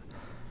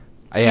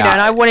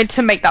 And I wanted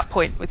to make that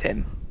point with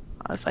him.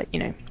 I was like,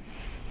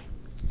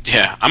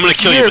 yeah, I'm gonna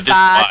kill you, but this is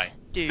why,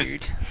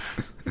 dude.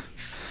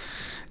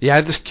 Yeah,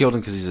 I just killed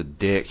him because he's a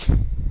dick.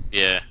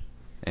 Yeah.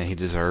 And he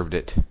deserved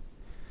it.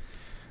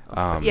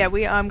 Yeah,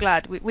 I'm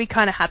glad we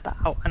kind of had that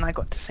out, and I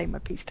got to say my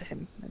piece to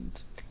him.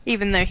 And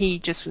even though he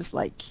just was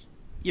like,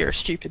 "You're a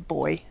stupid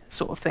boy,"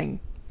 sort of thing,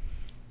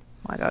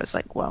 my guy was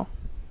like, "Well,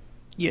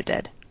 you're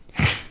dead."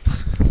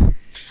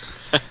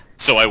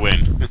 So I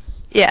win.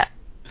 Yeah.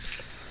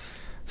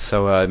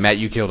 So Matt,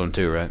 you killed him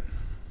too, right?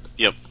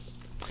 Yep.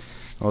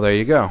 Well, there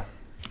you go.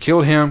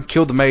 Killed him.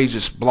 Killed the mage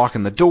that's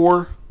blocking the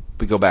door.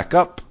 We go back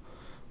up.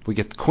 We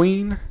get the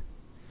queen.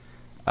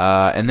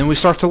 And then we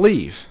start to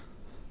leave.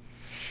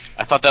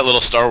 I thought that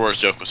little Star Wars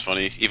joke was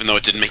funny, even though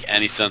it didn't make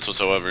any sense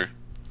whatsoever.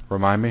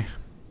 Remind me?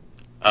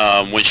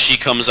 When she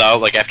comes out,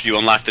 like after you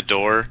unlock the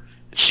door,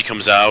 and she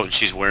comes out and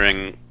she's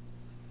wearing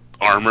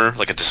armor,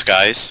 like a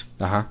disguise.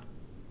 Uh-huh.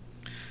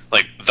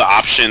 Like the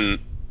option,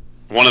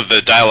 one of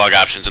the dialogue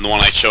options, and the one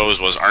I chose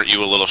was, "Aren't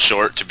you a little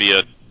short to be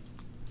a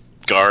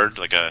guard,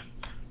 like a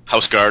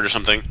house guard or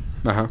something?"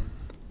 Uh-huh.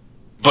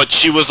 But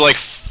she was like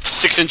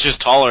 6 inches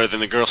taller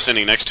than the girl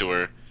sitting next to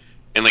her,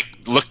 and like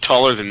looked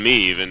taller than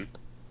me even.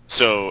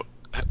 So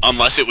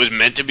unless it was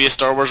meant to be a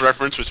Star Wars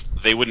reference, which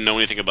they wouldn't know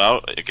anything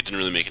about, it didn't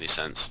really make any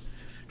sense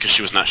because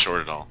she was not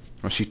short at all.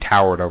 Well, she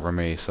towered over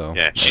me, so...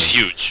 Yeah, she's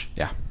huge.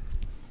 Yeah.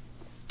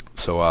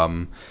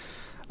 So,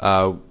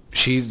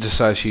 she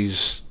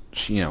decides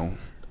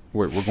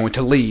we're going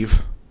to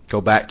leave,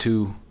 go back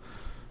to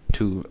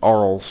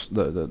Arl's,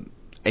 the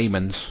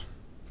Aemon's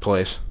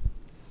place.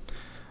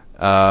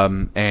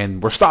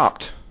 And we're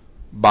stopped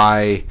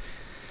by...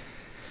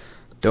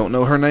 Don't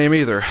know her name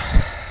either.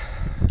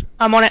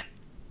 I'm on it.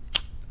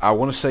 I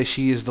want to say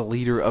she is the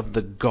leader of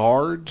the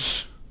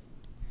guards.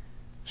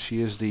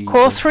 She is the...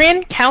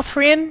 Cawthrian?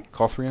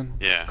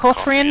 Yeah.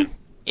 Cawthrian?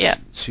 Yeah.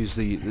 She's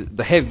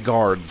the head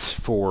guards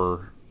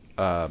for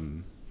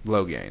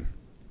Loghain.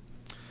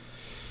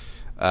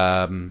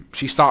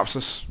 She stops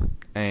us,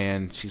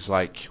 and she's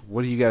like,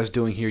 "What are you guys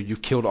doing here?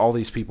 You've killed all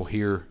these people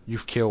here.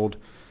 You've killed,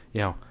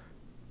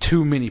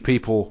 too many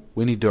people.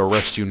 We need to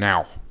arrest you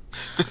now."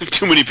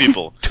 Too many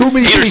people. Too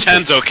many 8 people. or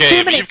 10's okay, Too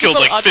but many you've killed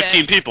people like are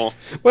 15 dead. people.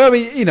 Well, I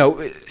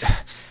mean,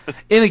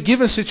 in a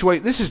given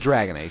situation, this is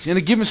Dragon Age. In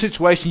a given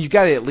situation, you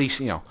got to at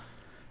least,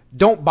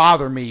 don't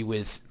bother me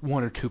with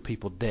 1 or 2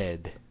 people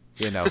dead.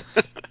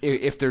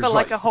 If there's But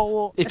like a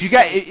whole... if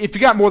you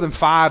got more than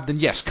 5, then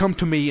yes, come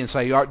to me and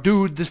say,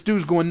 "Dude, this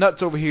dude's going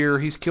nuts over here.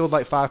 He's killed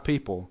like 5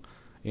 people."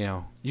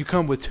 You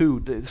come with 2.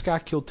 This guy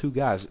killed 2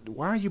 guys.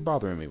 Why are you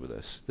bothering me with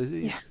this?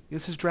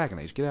 This is Dragon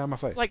Age. Get out of my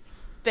face. Like,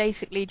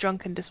 basically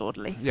drunk and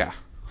disorderly. Yeah.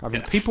 I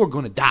mean, people are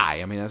going to die.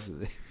 I mean, that's,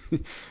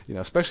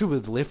 especially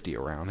with Lifty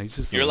around. He's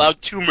just... You're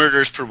allowed 2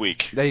 murders per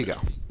week. There you go.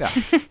 Yeah.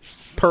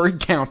 Per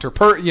encounter.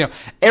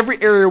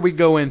 Every area we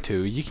go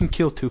into, you can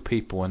kill 2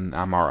 people and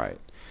I'm all right.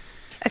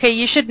 Okay,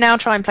 you should now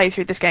try and play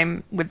through this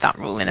game with that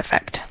rule in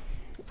effect.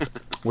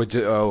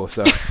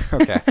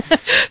 Okay.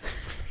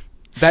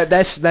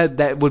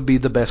 That would be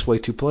the best way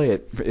to play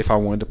it if I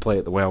wanted to play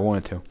it the way I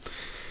wanted to.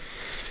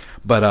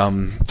 But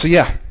so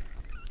yeah,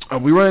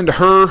 we run into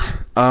her,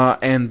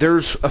 and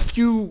there's a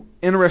few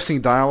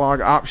interesting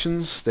dialogue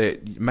options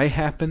that may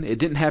happen. It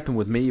didn't happen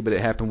with me, but it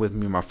happened with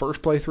me in my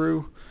first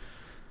playthrough.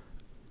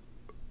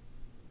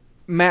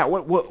 Matt,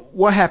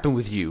 what happened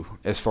with you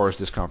as far as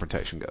this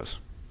confrontation goes?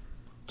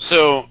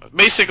 So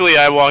basically,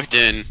 I walked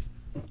in,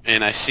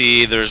 and I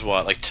see there's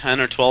like 10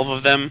 or 12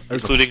 of them,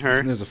 including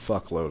her. There's a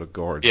fuckload of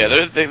guards. Yeah,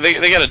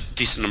 they got a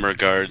decent number of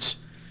guards,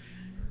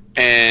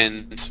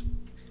 and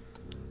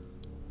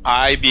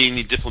I, being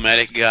the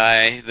diplomatic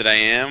guy that I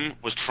am,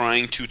 was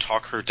trying to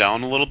talk her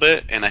down a little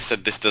bit, and I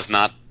said this does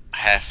not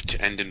have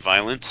to end in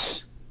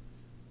violence.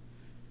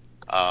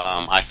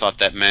 I thought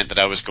that meant that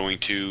I was going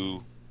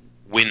to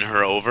win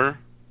her over,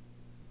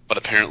 but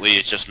apparently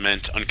it just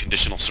meant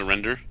unconditional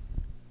surrender.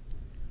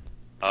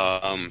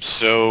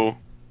 So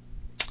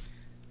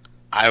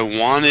I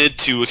wanted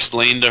to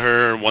explain to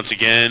her once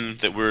again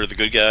that we're the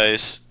good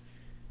guys,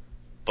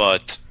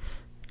 but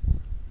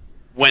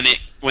when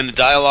the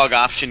dialogue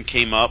option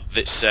came up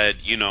that said,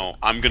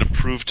 I'm going to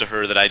prove to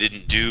her that I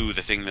didn't do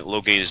the thing that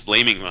Loghain is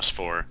blaming us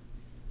for,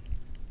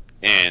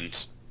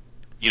 and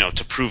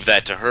to prove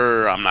that to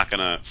her, I'm not going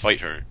to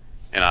fight her,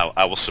 and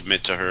I will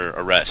submit to her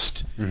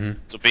arrest. Mm-hmm.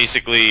 So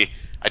basically,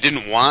 I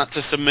didn't want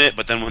to submit,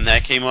 but then when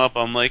that came up,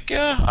 I'm like,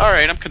 yeah, all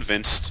right, I'm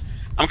convinced.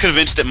 I'm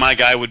convinced that my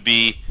guy would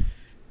be,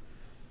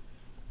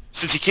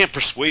 since he can't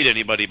persuade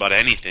anybody about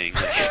anything,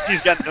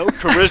 he's got no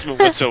charisma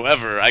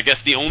whatsoever. I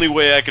guess the only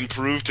way I can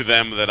prove to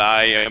them that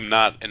I am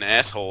not an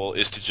asshole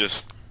is to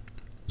just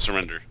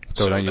surrender.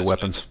 Throw down your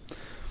weapons.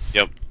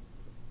 Yep.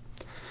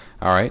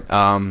 All right.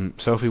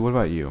 Sophie, what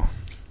about you?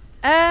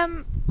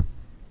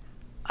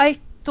 I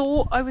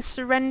thought I was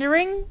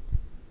surrendering,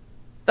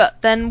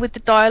 but then with the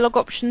dialogue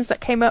options that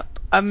came up,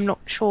 I'm not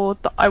sure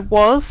that I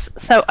was,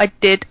 so I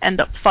did end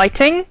up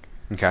fighting.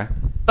 Okay.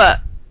 But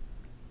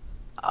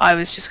I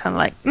was just kind of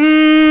like,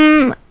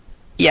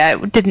 yeah,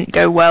 it didn't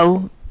go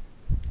well,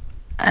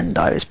 and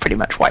I was pretty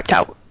much wiped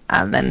out,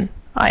 and then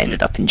I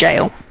ended up in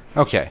jail.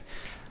 Okay.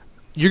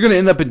 You're going to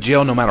end up in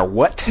jail no matter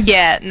what?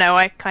 Yeah, no,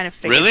 I kind of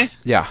figured Really?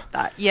 Yeah.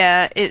 that.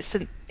 Yeah, it's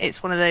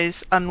one of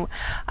those, and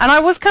I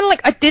was kind of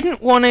like, I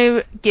didn't want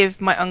to give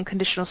my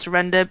unconditional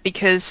surrender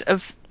because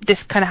of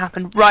this kind of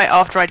happened right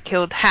after I'd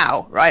killed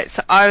Hal, right?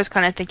 So I was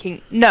kind of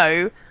thinking,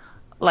 no,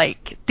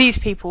 like, these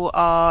people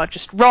are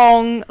just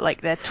wrong, like,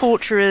 they're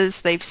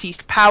torturers, they've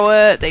seized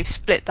power, they've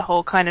split the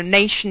whole kind of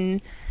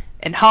nation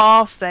in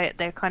half, they're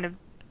kind of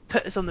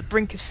put us on the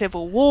brink of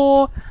civil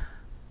war,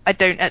 I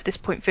don't at this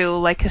point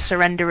feel like a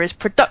surrender is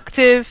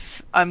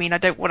productive. I mean, I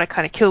don't want to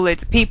kind of kill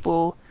loads of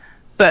people,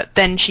 but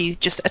then she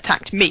just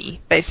attacked me,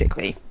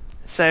 basically.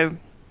 So,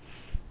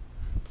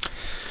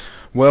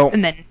 Well,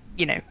 and then,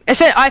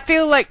 I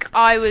feel like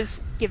I was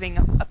giving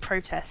a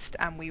protest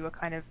and we were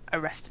kind of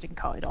arrested and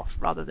carted off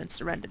rather than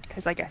surrendered,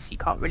 because I guess you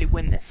can't really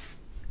win this.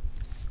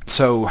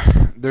 so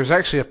there's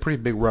actually a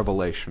pretty big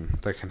revelation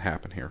that can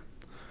happen here.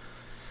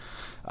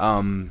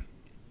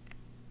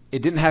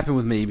 It didn't happen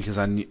with me because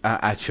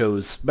I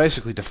chose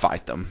basically to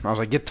fight them. I was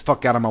like, get the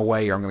fuck out of my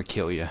way or I'm going to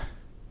kill you.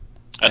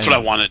 That's what I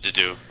wanted to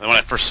do when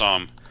I first saw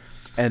him.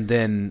 And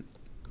then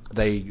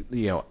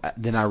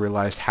then I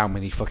realized how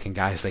many fucking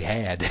guys they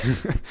had.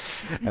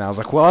 And I was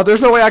like, well,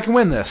 there's no way I can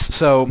win this.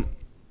 So,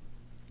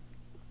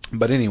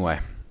 but anyway,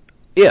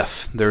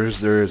 if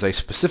there's a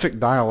specific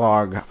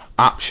dialogue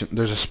option,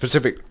 there's a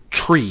specific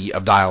tree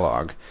of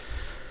dialogue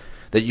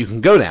that you can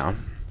go down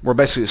where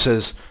basically it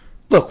says,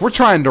 look, we're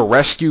trying to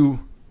rescue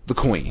the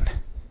queen.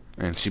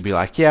 And she'd be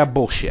like, yeah,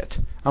 bullshit.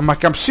 I'm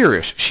like, I'm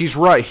serious. She's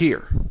right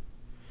here.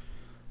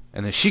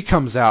 And then she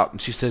comes out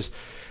and she says,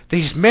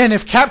 these men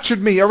have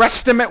captured me.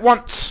 Arrest them at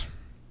once.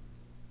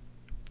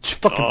 She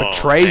fucking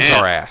betrays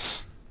our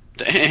ass.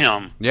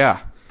 Damn. Yeah.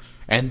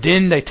 And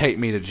then they take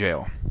me to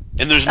jail.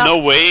 And there's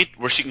no way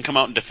where she can come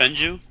out and defend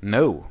you?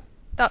 No.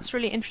 That's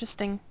really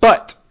interesting.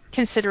 But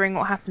considering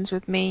what happens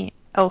with me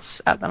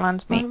else at the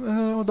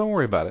Landsmeet. Don't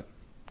worry about it.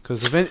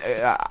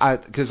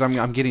 Because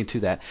I'm getting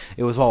to that.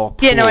 It was all a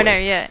ploy. Yeah, no, I know,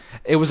 yeah.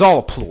 It was all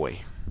a ploy.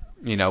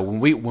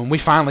 When we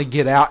finally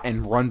get out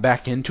and run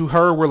back into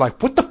her, we're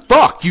like, what the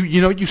fuck?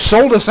 You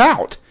sold us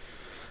out.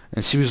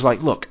 And she was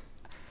like, look,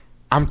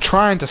 I'm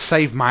trying to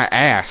save my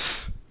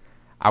ass.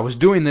 I was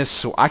doing this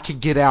so I could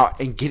get out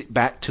and get it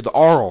back to the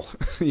Arl.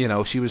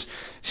 She was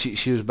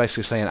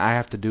basically saying I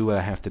have to do what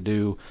I have to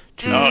do.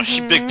 No,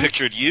 she big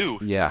pictured you.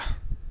 Yeah.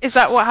 Is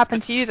that what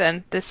happened to you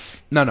then?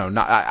 No,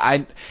 not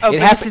I.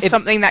 This is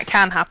something that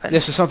can happen.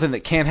 This is something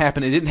that can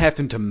happen. It didn't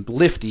happen to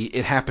Lifty.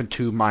 It happened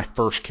to my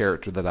first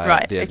character that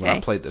I did when I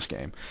played this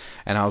game.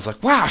 And I was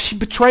like, wow, she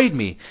betrayed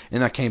me.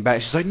 And I came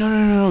back. She's like,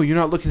 no, you're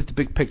not looking at the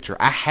big picture.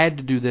 I had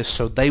to do this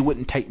so they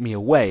wouldn't take me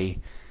away,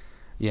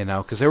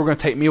 because they were going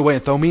to take me away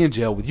and throw me in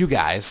jail with you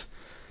guys.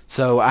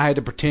 So I had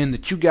to pretend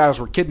that you guys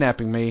were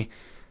kidnapping me.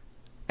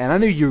 And I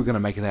knew you were going to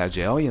make it out of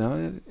jail.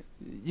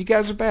 You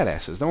guys are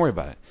badasses. Don't worry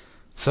about it.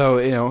 So,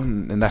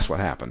 and that's what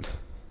happened.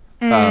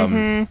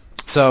 Mm-hmm.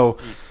 So,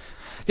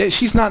 yeah,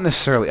 she's not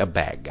necessarily a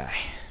bad guy.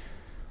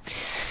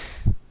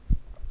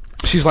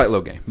 She's like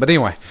low game. But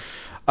anyway,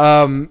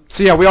 so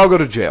yeah, we all go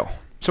to jail.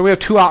 So we have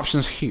two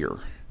options here.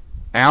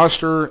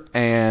 Alistair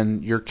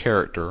and your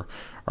character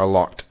are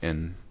locked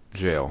in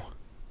jail.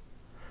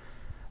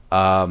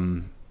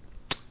 And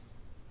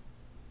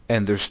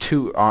there's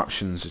two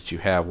options that you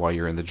have while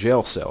you're in the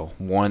jail cell.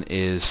 One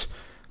is,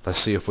 let's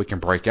see if we can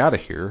break out of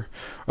here.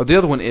 Or the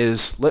other one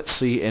is, let's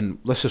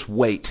just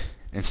wait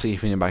and see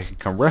if anybody can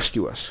come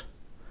rescue us.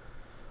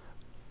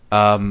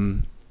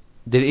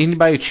 Did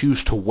anybody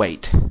choose to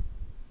wait?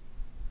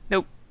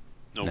 Nope.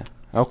 No.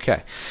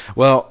 Okay.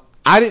 Well,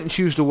 I didn't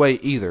choose to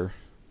wait either.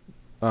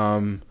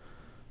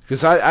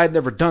 Because I'd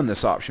never done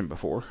this option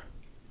before.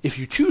 If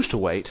you choose to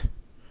wait,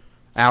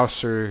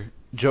 Alistair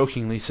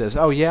jokingly says,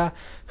 oh yeah,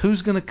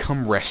 who's going to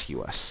come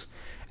rescue us?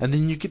 And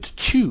then you get to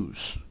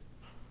choose.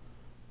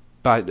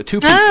 By the two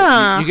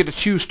people. You get to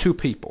choose two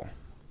people.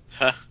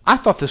 Huh. I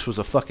thought this was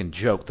a fucking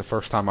joke the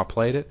first time I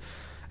played it.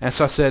 And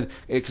so I said,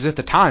 because at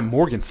the time,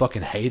 Morgan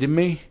fucking hated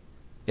me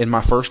in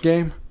my first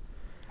game.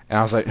 And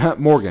I was like, huh,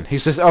 Morgan. He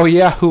says, oh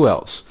yeah, who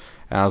else?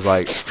 And I was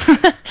like,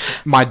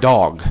 my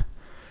dog.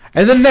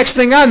 And then next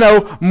thing I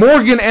know,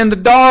 Morgan and the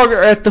dog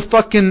are at the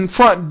fucking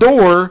front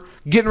door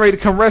getting ready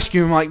to come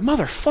rescue him. I'm like,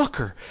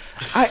 motherfucker.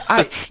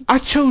 I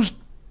chose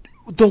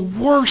the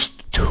worst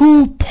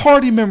two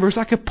party members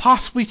I could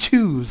possibly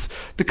choose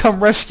to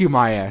come rescue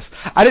my ass.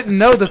 I didn't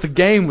know that the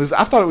game was...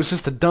 I thought it was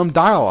just a dumb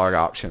dialogue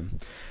option.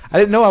 I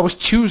didn't know I was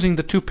choosing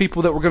the two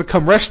people that were going to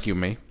come rescue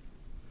me.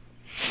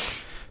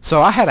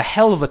 So I had a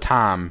hell of a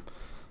time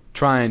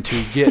trying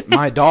to get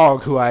my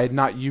dog, who I had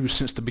not used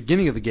since the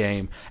beginning of the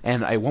game,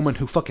 and a woman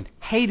who fucking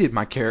hated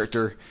my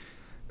character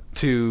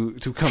to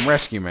come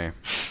rescue me.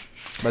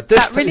 But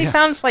this that really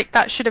sounds like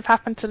that should have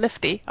happened to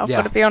Lifty, I've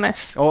got to be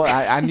honest. Well,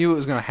 I knew it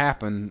was going to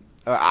happen.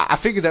 I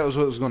figured that was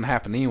what was going to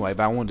happen anyway,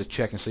 but I wanted to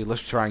check and see,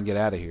 let's try and get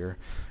out of here.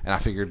 And I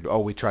figured,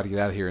 we try to get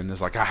out of here, and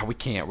it's like, we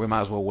can't. We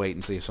might as well wait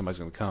and see if somebody's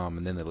going to come,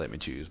 and then they let me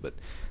choose. But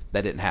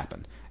that didn't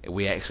happen.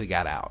 We actually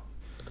got out.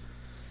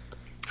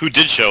 Who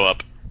did show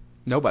up?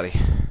 Nobody.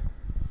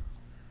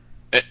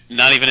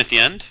 Not even at the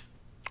end?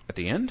 At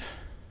the end?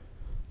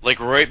 Like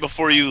right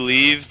before you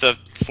leave the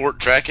Fort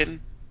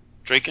Draken?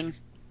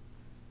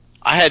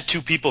 I had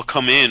two people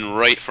come in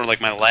right for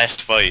like my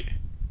last fight.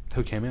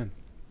 Who came in?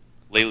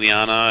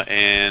 Leliana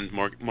and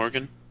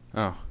Morgan.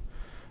 Oh.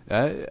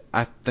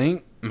 I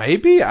think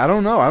maybe. I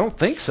don't know. I don't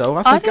think so.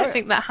 I don't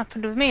think that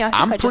happened with me.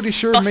 I'm pretty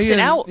sure me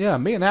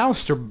and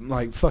Alistair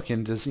like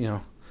fucking just,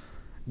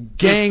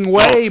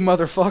 gangway,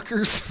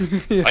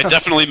 motherfuckers. I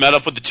definitely met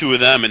up with the two of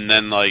them, and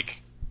then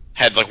like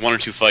had like 1 or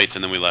 2 fights,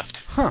 and then we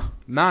left. Huh?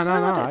 No. I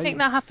don't think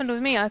that happened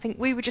with me. I think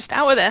we were just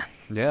out of there.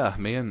 Yeah,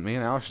 me and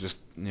Alex just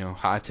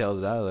hightailed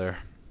it out of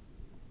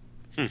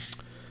there.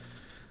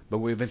 But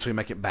we eventually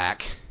make it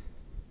back.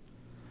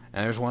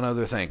 And there's one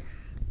other thing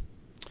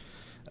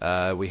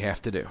we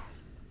have to do.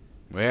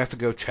 We have to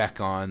go check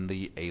on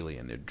the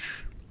alienage,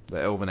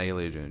 the elven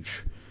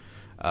alienage.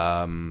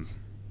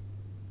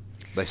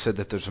 They said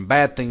that there's some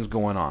bad things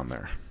going on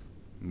there.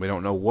 We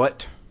don't know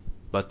what,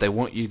 but they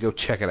want you to go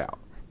check it out.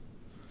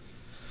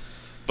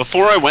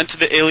 Before I went to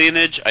the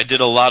alienage, I did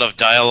a lot of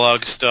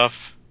dialogue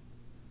stuff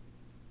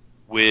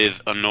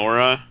with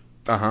Honora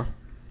Uh-huh.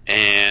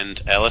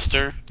 and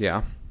Alistair,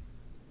 Yeah.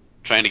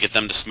 trying to get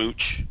them to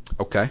smooch.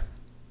 Okay.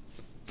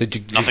 Did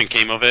you? Nothing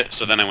came of it,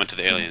 so then I went to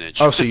the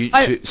alienage. Oh, so you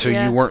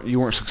yeah. you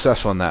weren't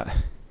successful in that.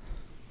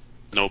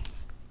 Nope.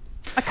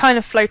 I kind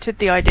of floated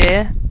the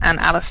idea, and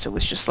Alistair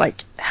was just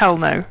like, hell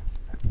no.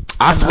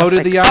 I was floated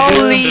like, the "I'll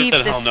idea. leave I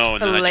said hell this no, and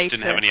for then I just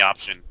didn't have later." any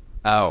option.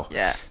 Oh.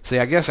 Yeah. See,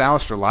 I guess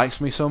Alistair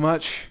likes me so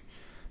much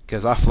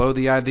because I floated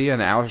the idea,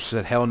 and Alistair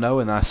said hell no,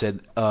 and I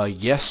said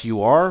yes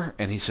you are,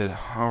 and he said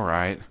all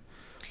right.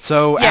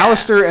 So Yeah.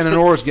 Alistair and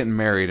Honora's getting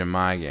married in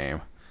my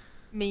game.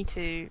 Me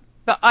too.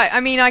 But I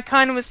mean, I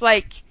kind of was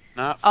like,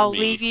 Not for I'll me.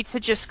 leave you to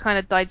just kind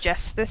of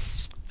digest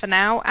this for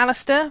now,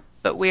 Alistair,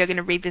 but we are going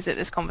to revisit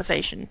this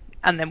conversation.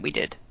 And then we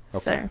did.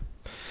 Okay.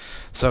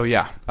 So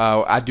yeah,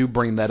 I do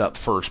bring that up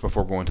first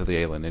before going to the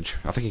alienage.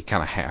 I think you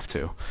kind of have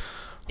to.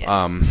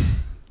 Yeah.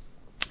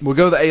 We'll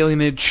go to the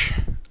alienage,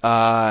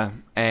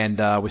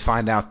 and we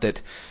find out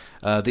that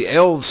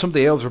some of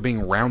the elves are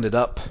being rounded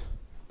up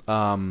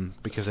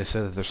because they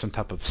said that there's some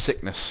type of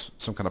sickness,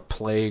 some kind of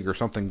plague or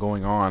something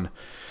going on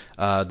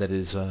that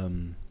is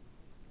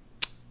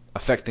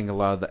affecting a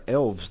lot of the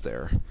elves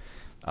there,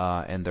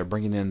 and they're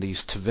bringing in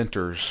these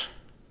Tevinters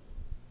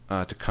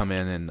to come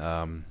in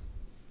and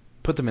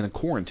put them in a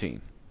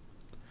quarantine.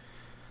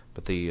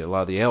 But a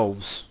lot of the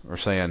elves are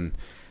saying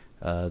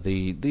our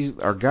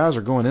guys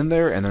are going in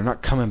there and they're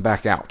not coming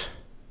back out,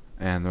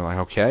 and they're like,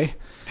 okay,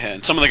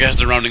 And some of the guys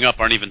they're rounding up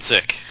aren't even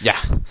sick. yeah.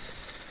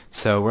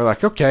 So we're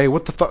like, okay,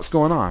 what the fuck's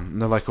going on?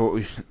 And they're like, well,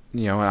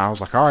 and I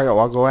was like, all right, well,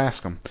 I'll go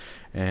ask them.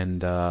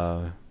 And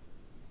they're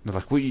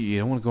like, well, you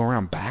don't want to go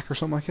around back or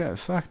something like that?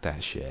 Fuck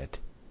that shit.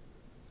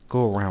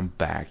 Go around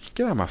back.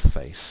 Get out of my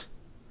face,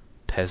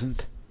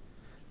 peasant.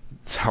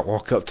 So I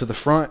walk up to the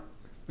front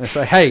and I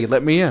say, hey,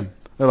 let me in.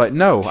 They're like,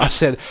 no. I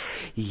said,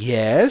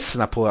 yes,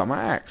 and I pull out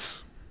my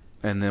axe.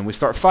 And then we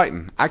start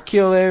fighting. I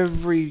kill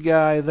every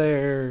guy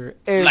there.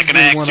 I'm not gonna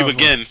axe you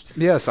again.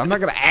 Yes, I'm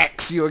not going to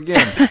axe you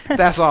again.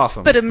 That's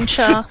awesome. But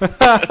cha.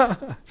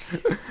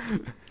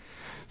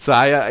 So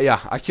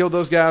I killed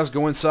those guys.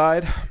 Go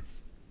inside.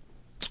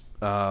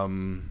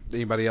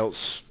 Anybody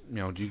else?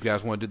 Do you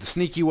guys want to do the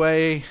sneaky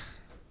way?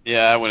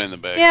 Yeah, I went in the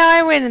back. Yeah,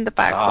 I went in the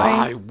back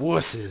way.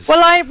 Wusses.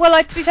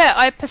 Well, to be fair,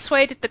 I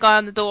persuaded the guy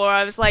on the door.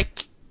 I was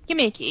like, give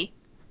me a key.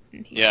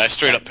 Yeah, I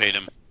straight up paid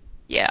him.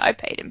 Yeah, I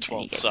paid him. and he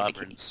 12 gave me the key.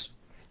 sovereigns.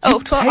 Oh,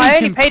 You 12. paid I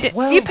only him paid it.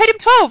 12? You paid him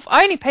 12.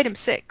 I only paid him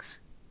 6.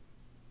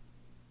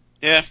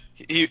 Yeah,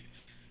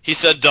 he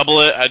said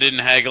double it. I didn't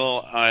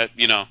haggle. I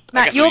got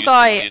Matt, no your use for money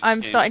guy, in this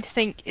I'm game. starting to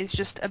think is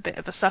just a bit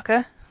of a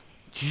sucker.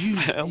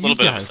 A little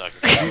bit of a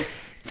sucker.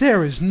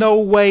 There is no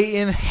way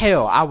in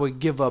hell I would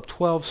give up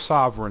 12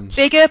 sovereigns.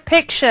 Bigger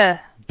picture.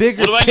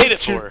 Bigger What do I need it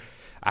picture. for?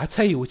 I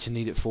tell you what you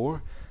need it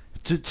for.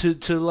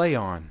 To lay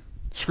on.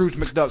 Scrooge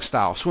McDuck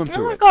style. Swim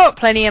through I've it. got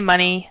plenty of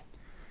money.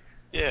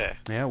 Yeah.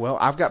 Yeah, well,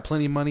 I've got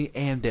plenty of money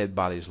and dead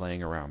bodies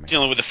laying around me.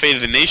 Dealing with the fate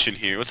of the nation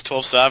here. What's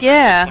 12 sovereigns?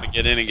 Yeah. I just want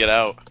to get in and get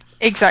out.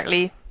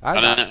 Exactly.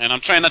 And I'm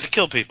trying not to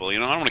kill people. I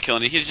don't want to kill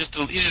any. He's just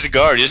a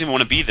guard. He doesn't even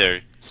want to be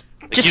there.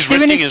 Like, Just he's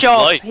doing risking his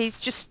job. life. He's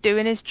just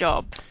doing his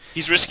job.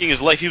 He's risking his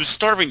life. He was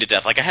starving to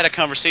death. Like, I had a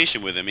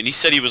conversation with him, and he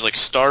said he was, like,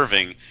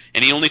 starving,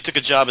 and he only took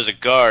a job as a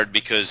guard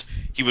because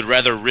he would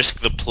rather risk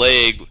the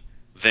plague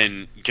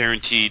than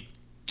guaranteed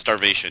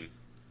starvation.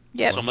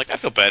 Yep. So I'm like, I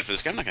feel bad for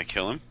this guy. I'm not going to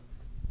kill him.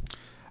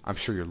 I'm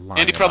sure you're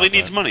lying. And he probably about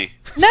needs that. money.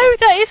 No,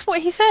 that is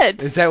what he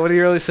said. Is that what he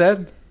really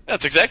said?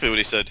 That's exactly what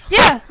he said.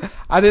 Yeah.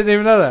 I didn't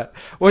even know that.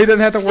 Well, he doesn't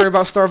have to worry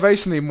about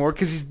starvation anymore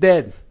because he's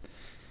dead.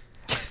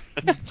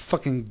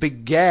 Fucking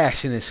big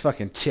gash in his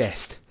fucking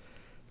chest.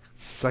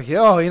 It's like,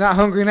 oh, you're not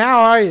hungry now,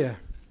 are you?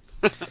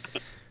 I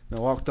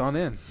walked on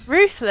in.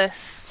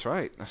 Ruthless. That's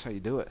right. That's how you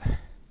do it.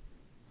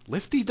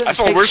 Lifty doesn't I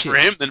felt take worse shit. for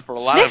him than for a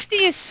lot Lifty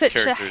of is such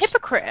a characters.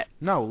 hypocrite.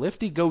 No,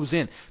 Lifty goes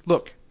in.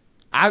 Look,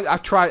 I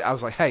tried. I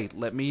was like, hey,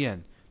 let me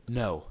in.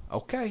 No.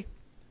 Okay.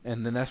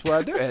 And then that's what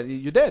I do.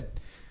 You're dead.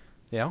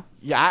 Yeah,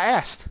 I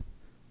asked.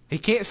 He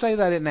can't say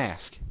that I didn't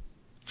ask.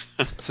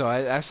 So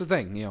that's the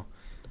thing,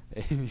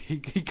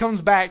 He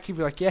comes back, he'll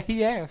be like, yeah,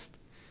 he asked.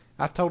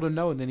 I told him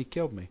no, and then he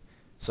killed me.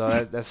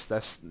 So that's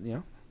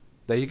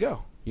there you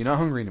go. You're not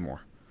hungry anymore.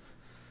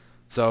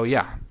 So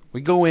yeah,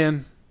 we go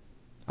in.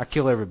 I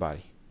kill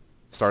everybody.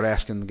 Start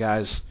asking the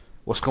guys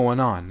what's going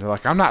on. They're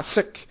like, I'm not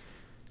sick.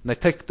 And they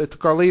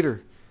took our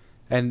leader,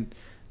 and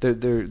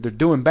they're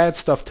doing bad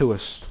stuff to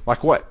us.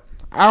 Like what?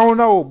 I don't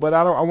know, but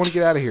I want to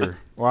get out of here.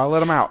 Well, I let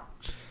them out.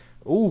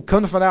 Ooh,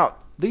 come to find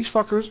out, these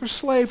fuckers are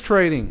slave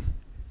trading.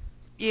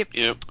 Yep.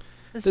 Yep.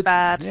 It's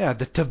bad. Yeah,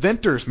 the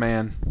Teventers,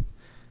 man.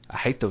 I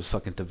hate those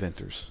fucking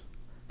Teventers.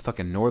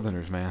 Fucking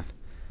Northerners, man.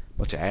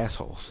 Bunch of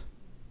assholes.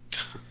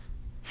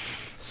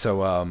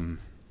 So,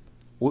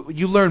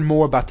 you learn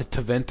more about the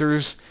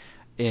Teventers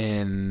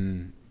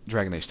in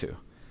Dragon Age 2.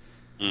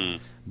 Mm.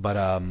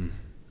 But,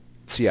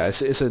 so yeah,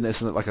 it's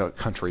like a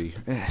country.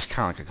 It's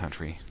kind of like a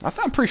country.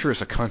 I'm pretty sure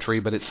it's a country,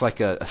 but it's like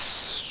I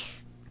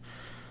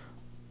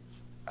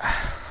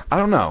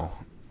don't know.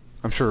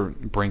 I'm sure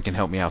Brink can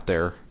help me out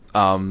there.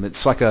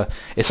 It's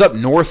up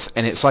north,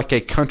 and it's like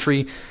a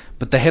country,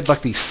 but they had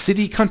like these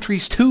city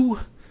countries too.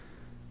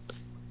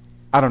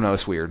 I don't know.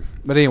 It's weird.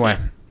 But anyway,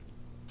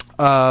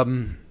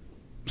 so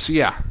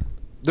yeah,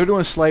 they're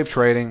doing slave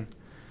trading,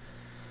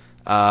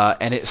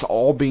 and it's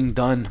all being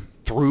done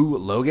through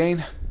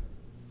Loghain.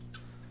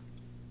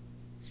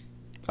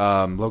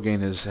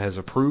 Loghain has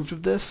approved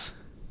of this.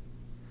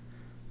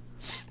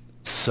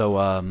 So,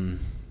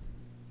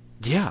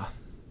 yeah.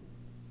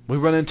 We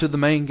run into the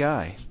main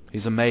guy.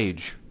 He's a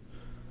mage.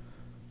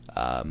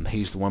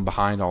 He's the one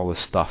behind all this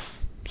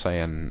stuff,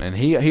 and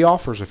he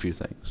offers a few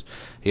things.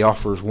 He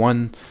offers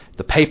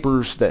the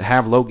papers that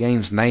have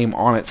Loghain's name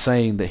on it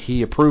saying that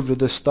he approved of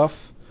this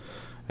stuff.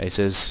 He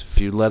says,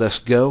 if you let us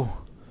go,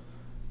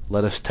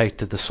 let us take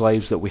to the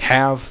slaves that we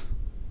have,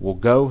 we'll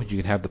go. You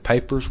can have the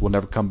papers. We'll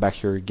never come back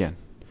here again.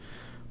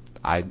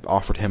 I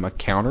offered him a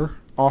counter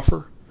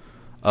offer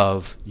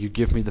of, you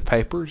give me the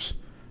papers,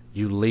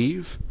 you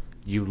leave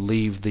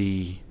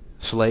the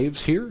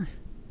slaves here,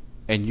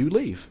 and you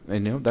leave.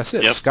 And, that's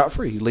it. Yep.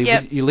 Scot-free. You leave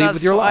with your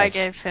That's what lives.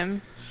 I gave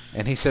him.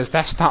 And he says,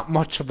 that's not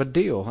much of a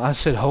deal. I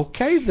said,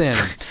 okay then.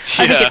 I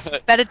think it's a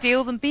better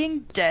deal than being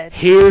dead.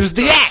 Here's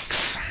the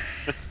axe.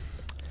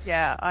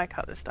 Yeah, I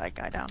cut this guy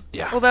down.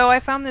 Yeah. Although I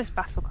found this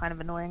battle kind of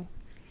annoying.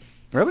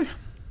 Really?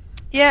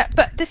 Yeah,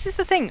 but this is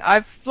the thing.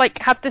 I've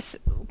had this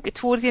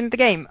towards the end of the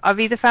game. I've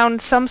either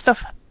found some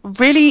stuff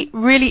really,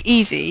 really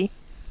easy,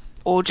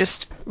 or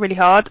just really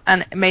hard,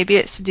 and maybe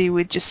it's to do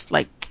with just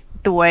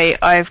the way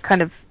I've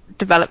kind of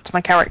developed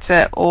my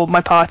character or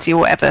my party or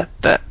whatever.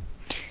 But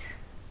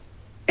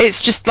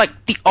it's just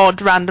the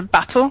odd random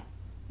battle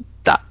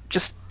that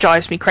just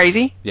drives me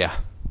crazy. Yeah.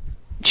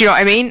 Do you know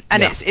what I mean?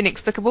 And Yeah. it's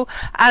inexplicable.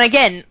 And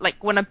again,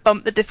 when I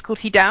bump the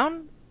difficulty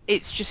down,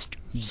 it's just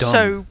Dumb.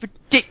 so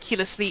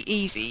ridiculously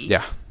easy.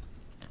 Yeah.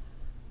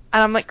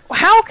 And I'm like,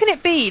 how can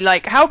it be?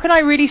 How can I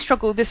really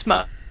struggle this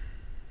much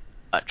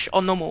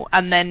on normal,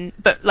 and then,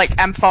 but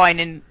I'm fine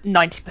in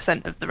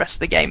 90% of the rest of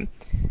the game,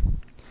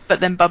 but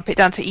then bump it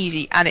down to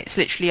easy, and it's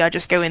literally I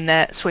just go in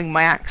there, swing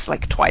my axe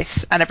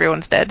twice, and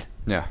everyone's dead.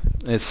 Yeah.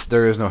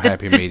 There is no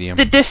happy medium.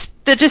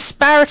 The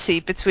disparity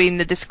between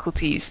the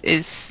difficulties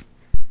is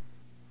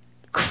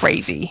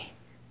crazy.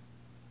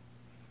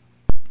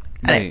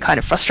 And it kind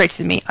of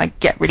frustrated me. I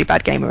get really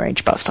bad gamer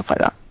rage about stuff like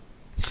that.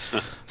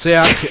 So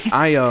yeah,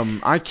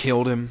 I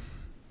killed him.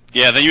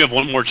 Yeah, then you have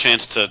one more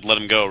chance to let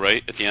him go,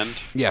 right, at the end?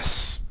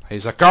 Yes.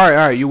 He's like, all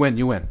right, you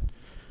win.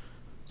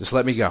 Just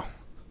let me go.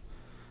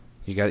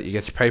 You got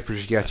your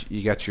papers, you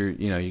got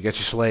your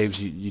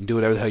slaves, you can do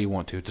whatever the hell you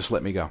want to. Just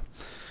let me go.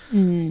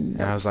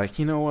 And I was like,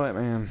 you know what,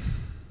 man?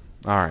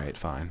 All right,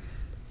 fine.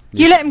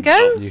 You let him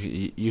go?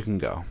 You can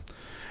go.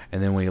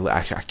 And then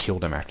I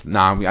killed him after.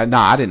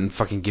 I didn't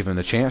fucking give him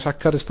the chance. I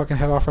cut his fucking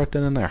head off right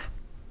then and there.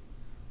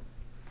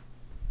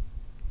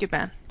 Good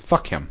man.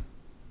 Fuck him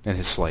and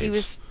his slaves. He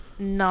was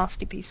a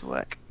nasty piece of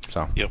work.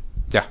 So Yep.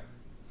 Yeah.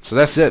 So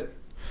that's it.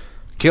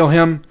 Kill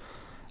him.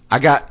 I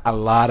got a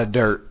lot of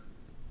dirt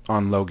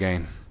on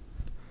Loghain.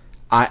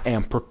 I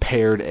am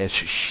prepared as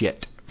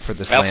shit for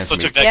this I lance also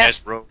meet. took that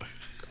guy's robe.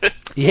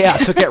 Yeah,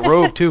 I took that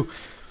robe too.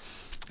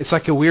 It's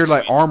like a weird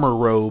armor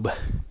robe.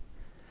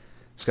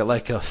 It's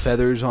got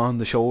feathers on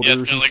the Yeah,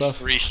 shoulders it's and got stuff.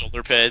 3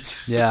 shoulder pads.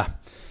 Yeah.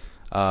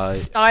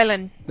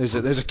 Styling. There's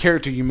a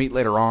character you meet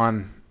later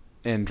on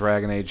in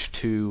Dragon Age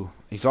 2.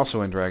 He's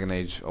also in Dragon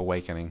Age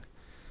Awakening.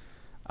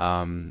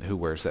 Who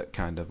wears that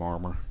kind of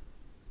armor?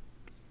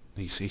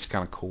 He's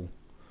kind of cool.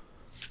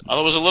 I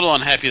was a little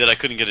unhappy that I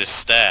couldn't get his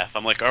staff.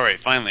 I'm like, all right,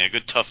 finally, a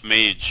good tough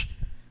mage.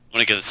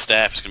 When I get his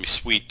staff, it's gonna be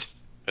sweet.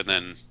 And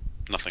then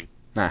nothing.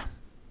 Nah.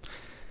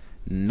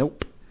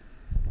 Nope.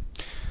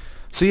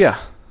 So yeah,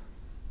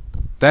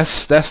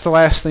 that's the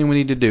last thing we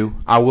need to do.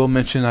 I will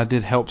mention I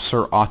did help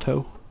Sir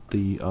Otto,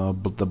 the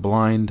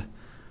blind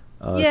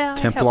Yeah,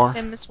 Templar. I helped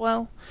him as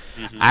well.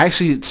 Mm-hmm. I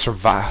actually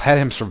had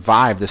him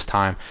survive this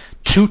time.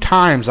 2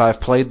 times I've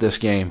played this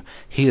game,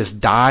 he has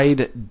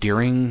died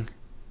during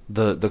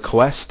the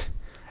quest,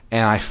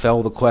 and I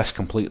failed the quest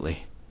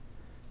completely.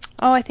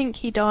 Oh, I think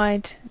he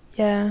died.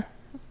 Yeah.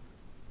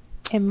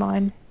 In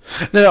mine.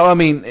 No, I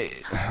mean,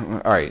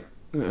 all right.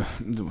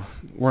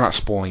 We're not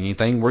spoiling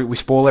anything. We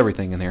spoil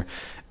everything in here.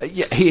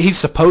 Yeah, he's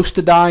supposed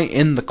to die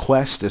in the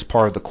quest as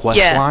part of the quest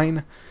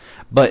line,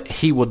 but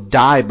he will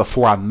die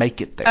before I make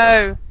it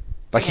there.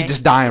 Oh. He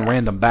just die in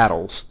random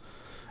battles.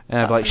 And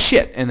I'd be like,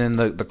 shit. And then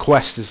the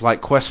quest is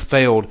quest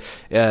failed.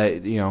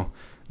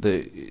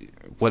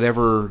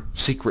 Whatever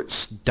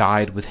secrets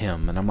died with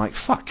him. And I'm like,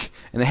 fuck.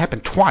 And it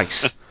happened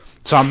twice.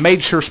 So I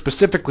made sure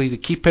specifically to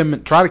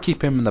try to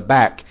keep him in the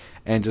back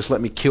and just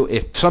let me kill.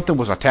 If something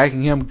was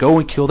attacking him, go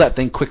and kill that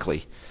thing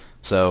quickly.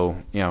 So,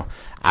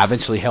 I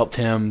eventually helped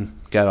him,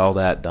 got all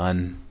that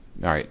done.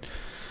 All right.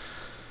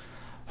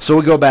 So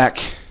we go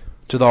back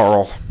to the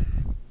Earl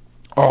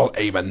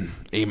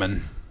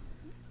Eamon,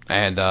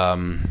 and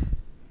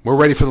we're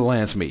ready for the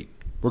lance meet.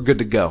 We're good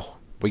to go.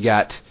 We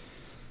got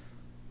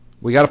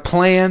a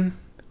plan.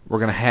 We're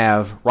gonna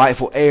have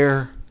rightful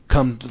heir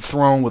come to the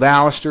throne with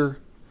Alistair.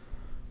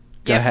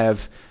 Gonna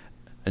have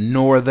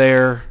Nora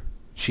there.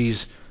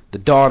 She's the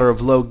daughter of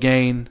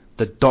Logain.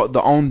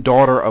 The own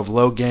daughter of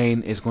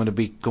Logain is going to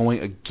be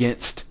going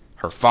against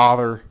her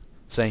father,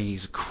 saying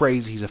he's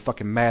crazy, he's a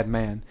fucking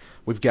madman.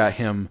 We've got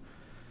him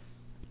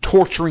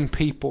torturing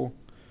people.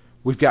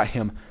 We've got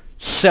him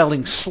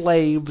selling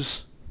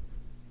slaves.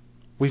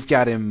 We've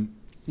got him,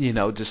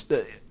 just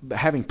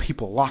having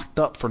people locked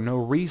up for no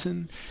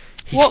reason.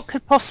 What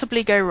could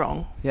possibly go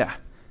wrong? Yeah,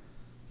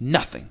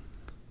 nothing.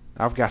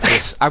 I've got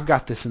this. I've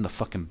got this in the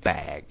fucking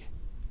bag.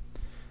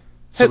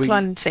 Hook,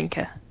 line, and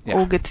sinker. Yeah.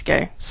 All good to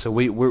go. So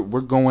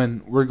we're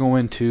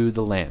going to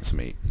the lance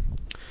meet.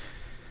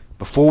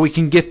 Before we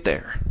can get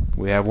there,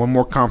 we have one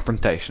more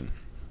confrontation.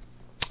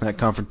 That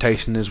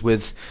confrontation is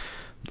with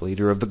the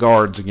leader of the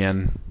guards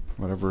again,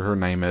 whatever her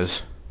name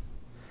is.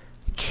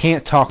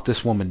 Can't talk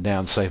this woman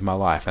down to save my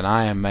life, and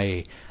I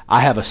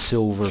have a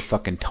silver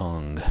fucking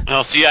tongue.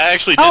 Oh, see, I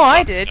actually did. Oh,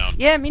 I did.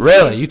 Yeah, me too.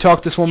 Really? You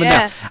talked this woman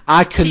down?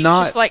 I could She's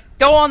not. Just like,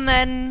 go on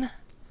then.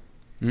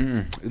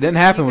 It didn't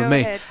happen with me.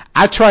 Ahead.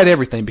 I tried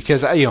everything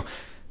because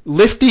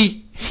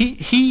Lifty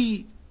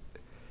he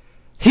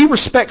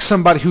respects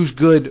somebody who's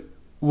good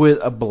with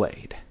a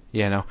blade.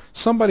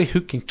 Somebody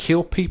who can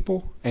kill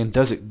people and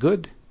does it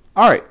good.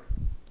 All right,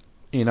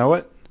 you know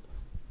what?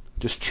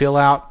 Just chill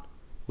out.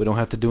 We don't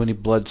have to do any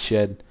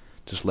bloodshed.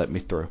 Just let me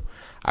through.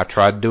 I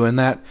tried doing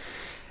that,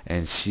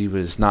 and she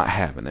was not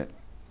having it.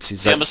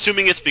 I'm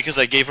assuming it's because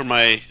I gave her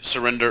my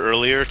surrender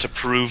earlier to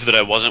prove that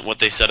I wasn't what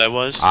they said I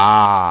was.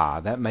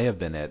 That may have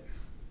been it.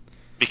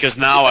 Because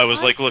now I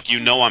was like, look,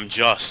 I'm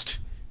just.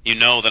 You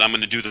know that I'm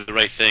going to do the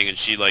right thing, and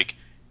she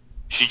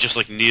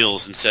just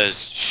kneels and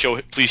says,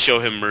 please show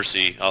him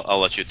mercy. I'll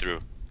let you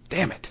through.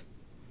 Damn it.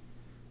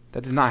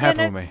 That did not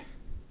happen with me.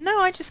 No,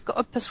 I just got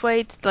to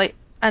persuade,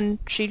 and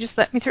she just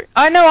let me through.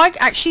 I know, I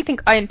actually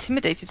think I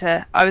intimidated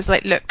her. I was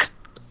like, look,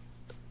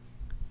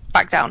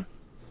 back down.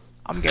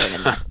 I'm going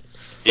in there.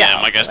 Yeah,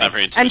 my guy's not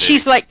very intimidating. And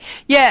she's like,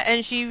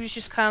 and she was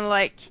just kind of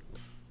like,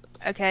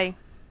 okay,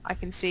 I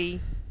can see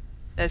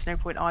there's no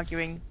point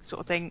arguing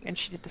sort of thing. And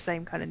she did the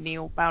same kind of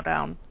kneel, bow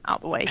down,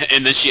 out the way.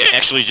 And then she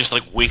actually just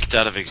winked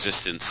out of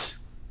existence.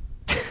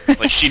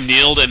 She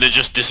kneeled and then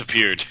just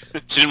disappeared.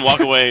 She didn't walk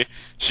away.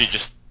 She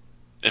just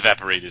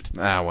evaporated.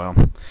 Well.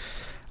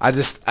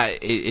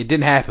 It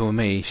didn't happen with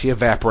me. She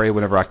evaporated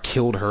whenever I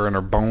killed her and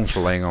her bones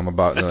were laying on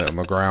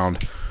the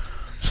ground.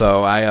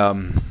 So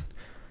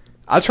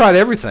I tried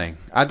everything.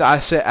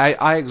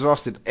 I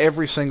exhausted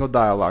every single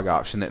dialogue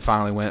option that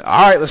finally went,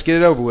 all right, let's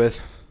get it over with.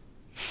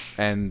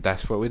 And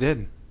that's what we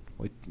did.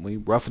 We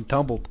rough and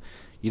tumbled.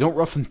 You don't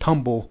rough and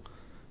tumble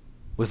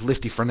with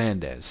Lifty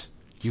Fernandez.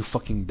 You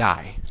fucking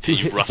die.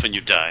 You rough and you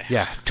die.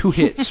 Yeah, 2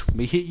 hits.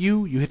 Me hit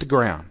you, you hit the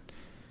ground.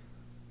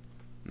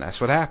 And that's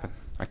what happened.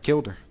 I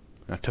killed her.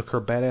 I took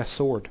her badass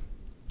sword.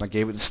 I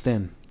gave it to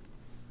Sten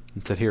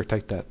and said, here,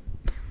 take that.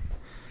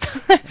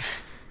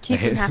 Keep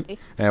him happy.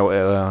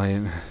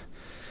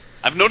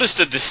 I've noticed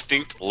a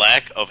distinct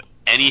lack of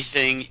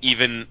anything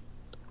even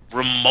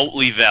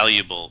remotely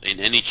valuable in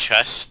any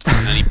chest,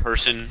 in any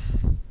person,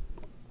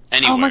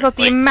 anywhere. Oh my god,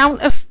 the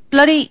amount of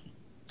bloody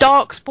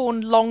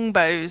darkspawn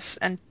longbows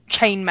and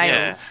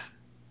chainmails.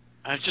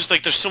 Yeah. I'm just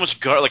there's so much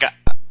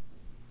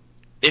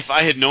if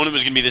I had known it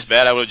was going to be this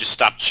bad, I would have just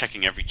stopped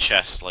checking every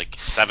chest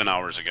 7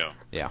 hours ago.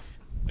 Yeah.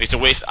 It's a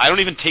waste. I don't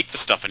even take the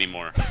stuff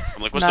anymore.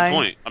 I'm like, what's the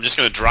point? I'm just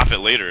going to drop it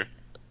later.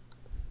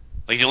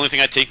 The only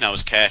thing I take now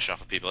is cash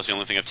off of people. That's the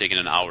only thing I've taken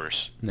in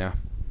hours. Yeah.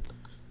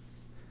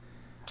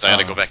 So I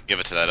got to go back and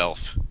give it to that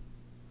elf.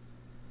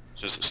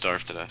 So doesn't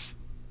starve to death.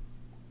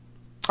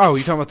 Oh,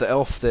 you talking about the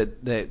elf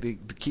that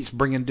keeps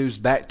bringing dudes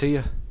back to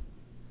you?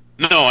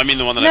 No, I mean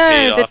the one that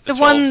I paid off. The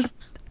one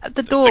at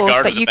the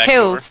door that you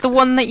killed. The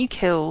one that you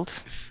killed.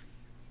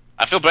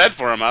 I feel bad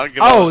for him. I'll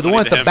give all this the one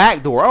money at to the him.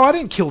 back door. Oh, I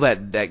didn't kill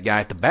that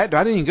guy at the back door.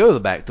 I didn't even go to the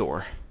back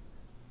door.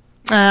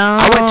 Oh.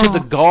 I went to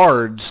the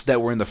guards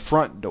that were in the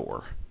front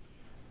door.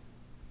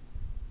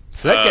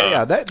 So that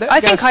guy, that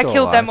I guy's think I still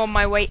killed alive. them on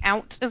my way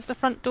out of the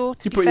front door.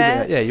 To be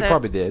fair, you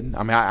probably did.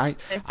 I mean,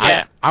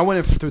 I went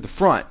in through the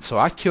front, so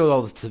I killed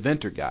all the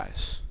Teventer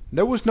guys.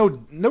 There was no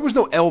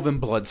elven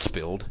blood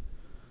spilled.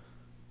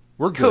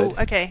 We're good.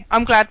 Cool. Okay,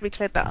 I'm glad we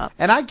cleared that up.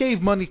 And I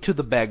gave money to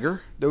the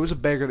beggar. There was a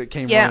beggar that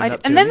came Yeah, running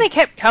up to and then me. they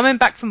kept coming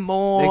back for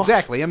more.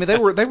 Exactly. I mean, they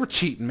were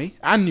cheating me.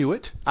 I knew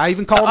it. I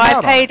even called them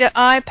out on it.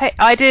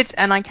 I did,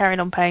 and I carried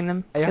on paying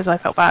them because I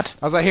felt bad.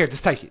 I was like, here,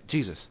 just take it,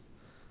 Jesus.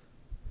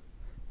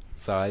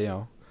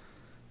 So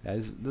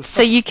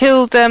So you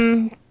killed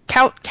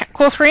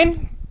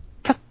Catherine?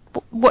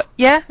 What?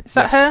 Yeah, is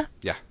that her?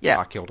 Yeah. Yeah.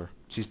 I killed her.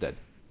 She's dead.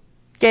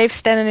 Gave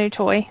Sten a new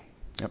toy.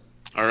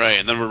 All right,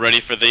 and then we're ready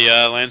for the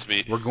lands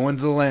meet. We're going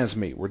to the lands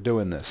meet. We're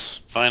doing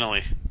this.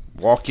 Finally.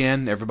 Walk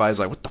in, everybody's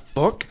like, what the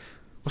fuck?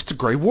 What's the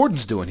Grey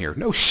Wardens doing here?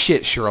 No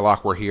shit,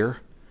 Sherlock, we're here.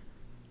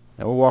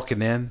 And we're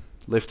walking in.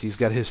 Lifty's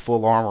got his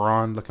full armor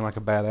on, looking like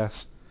a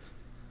badass.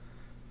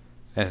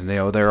 And,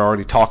 they're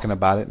already talking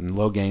about it, and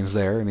Loghain's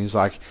there, and he's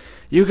like,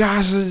 these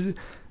guys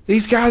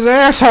are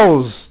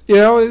assholes.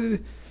 They're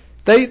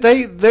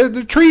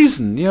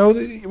treason.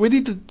 We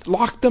need to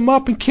lock them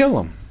up and kill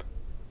them.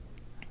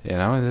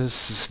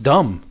 It's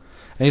dumb.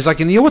 And he's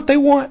like, and you know what they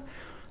want?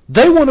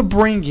 They want to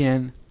bring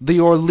in the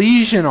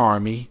Orlesian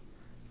army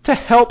to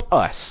help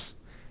us.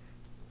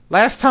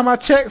 Last time I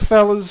checked,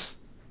 fellas,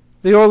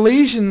 the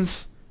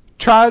Orlesians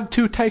tried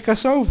to take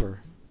us over.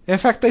 In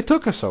fact, they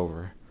took us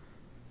over.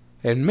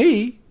 And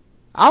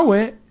I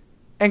went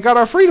and got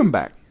our freedom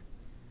back.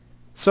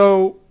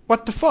 So,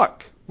 what the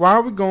fuck? Why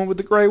are we going with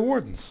the Grey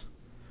Wardens?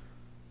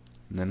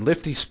 And then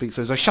Lifty speaks.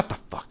 He's like, shut the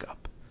fuck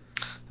up.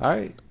 All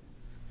right?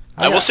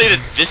 I will say that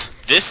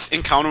this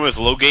encounter with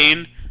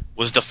Loghain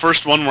was the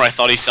first one where I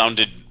thought he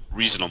sounded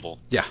reasonable.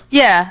 Yeah.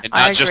 Yeah, And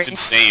I not just agree.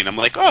 insane. I'm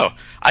like, oh,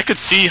 I could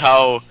see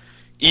how,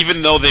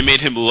 even though they made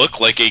him look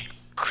like a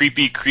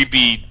creepy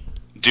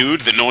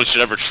dude that no one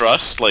should ever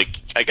trust,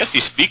 like, I guess he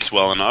speaks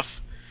well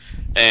enough.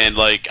 And,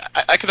 like,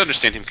 I could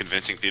understand him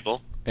convincing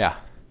people. Yeah.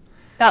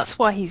 That's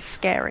why he's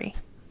scary.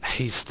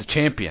 He's the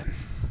champion.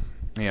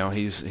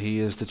 He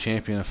is the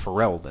champion of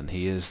Ferelden.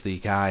 He is the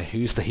guy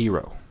who's the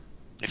hero.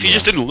 If he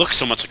just didn't look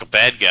so much like a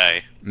bad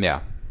guy.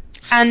 Yeah.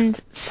 And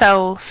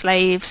sell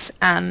slaves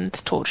and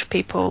torture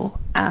people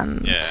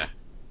and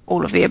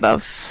all of the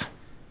above.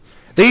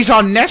 These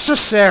are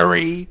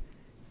necessary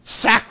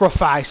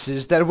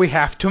sacrifices that we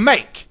have to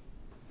make.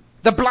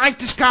 The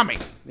blight is coming.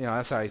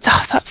 That's how he Oh,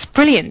 talks. that's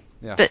brilliant.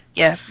 Yeah. But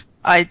yeah,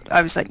 I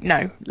was like,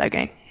 no,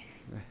 Loghain.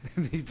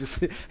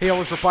 He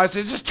always replies,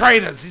 it's just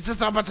traitors. He's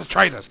just a bunch of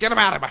traitors. Get them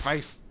out of my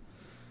face.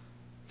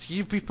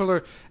 You people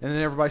are... And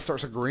then everybody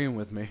starts agreeing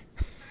with me.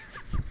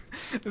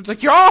 It's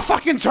like, you're all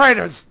fucking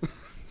traitors.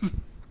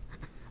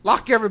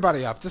 Lock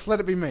everybody up. Just let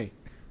it be me.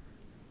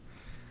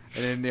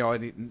 And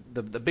then,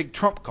 the big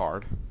trump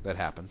card that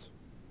happens,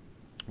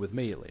 with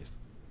me at least,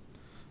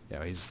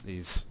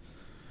 he's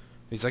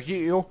like,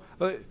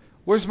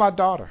 where's my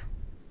daughter?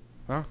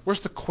 Huh? Where's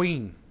the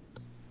queen?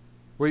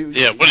 What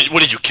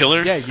did you kill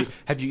her? Yeah,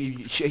 I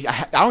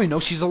don't even know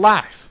she's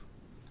alive.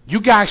 You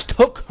guys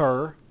took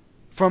her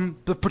from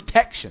the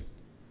protection.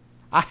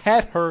 I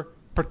had her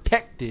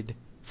protected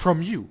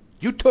from you.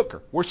 You took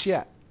her. Where's she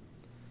at?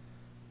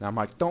 Now I'm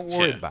like, don't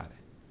worry about it.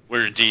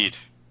 Where indeed.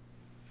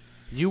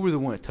 You were the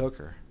one that took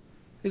her.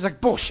 He's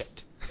like,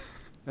 bullshit.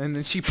 And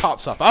then she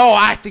pops up. Oh,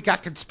 I think I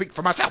can speak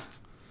for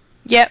myself.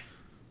 Yep.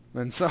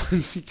 And so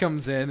she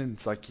comes in, and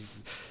it's like,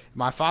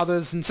 my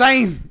father's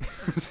insane.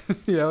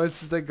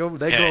 They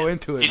go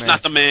into it. He's man.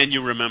 not the man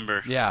you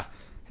remember. Yeah.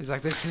 He's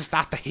like, this is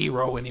not the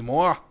hero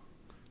anymore.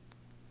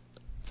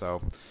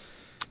 So,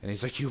 and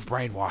he's like, you've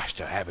brainwashed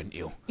her, haven't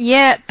you?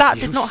 Yeah, that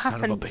You did not son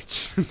happen. of a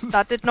bitch.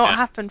 That did not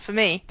happen for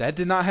me. That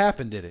did not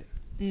happen, did it?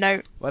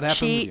 No. What happened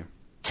she with you?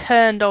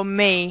 Turned on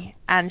me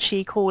and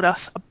she called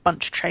us a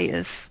bunch of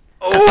traitors.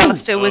 Oh! And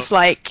Alistair was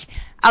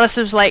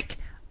like,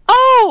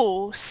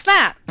 oh,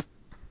 snap.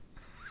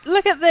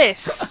 Look at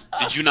this.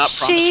 Did you not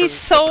promise her She the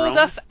sold throne?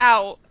 us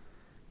out.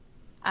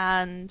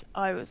 And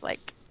I was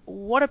like,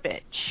 what a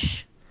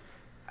bitch.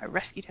 I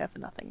rescued her for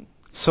nothing.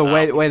 So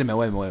wait a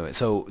minute.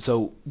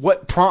 So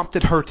what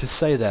prompted her to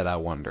say that, I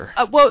wonder?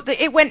 Well,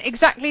 it went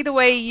exactly the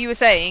way you were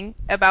saying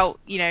about,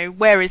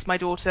 where is my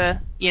daughter?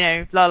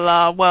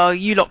 Well,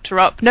 you locked her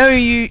up. No,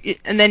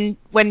 and then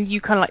when you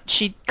kind of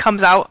she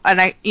comes out,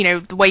 and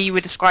the way you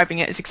were describing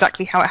it is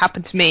exactly how it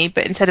happened to me,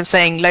 but instead of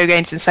saying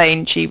Loghain's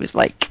insane, she was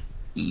like,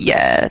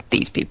 yeah,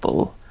 these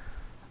people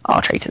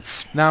are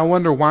traitors. Now I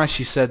wonder why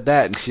she said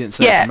that and she didn't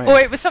say it to me. Or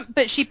it was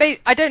but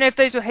I don't know if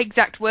those were her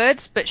exact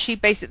words, but she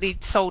basically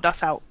sold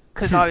us out.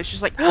 Because I was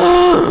just like,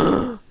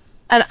 and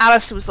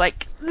Alistair was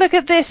like, look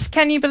at this,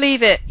 can you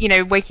believe it?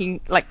 Making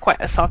quite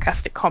a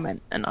sarcastic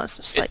comment, and I was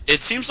just like, it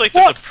seems like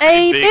there's what a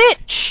pretty big,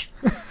 bitch!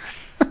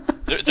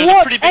 there's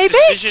a pretty big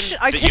decision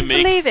I that you couldn't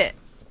make believe it.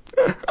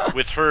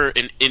 with her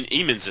in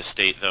Eamon's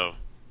estate, though.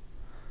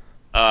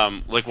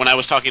 When I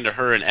was talking to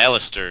her and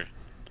Alistair,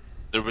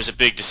 there was a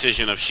big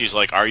decision of she's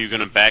like, are you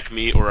going to back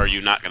me or are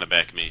you not going to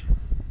back me?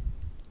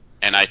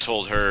 And I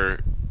told her,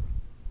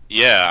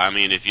 yeah, I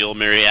mean, if you'll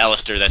marry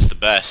Alistair, that's the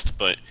best,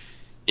 but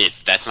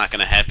if that's not going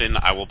to happen,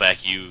 I will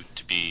back you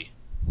to be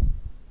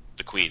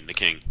the queen, the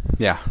king.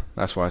 Yeah,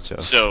 that's why I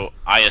chose. So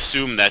I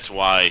assume that's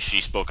why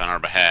she spoke on our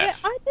behalf.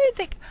 Yeah, I don't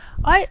think...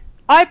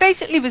 I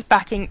basically was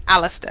backing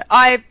Alistair.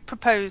 I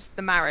proposed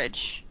the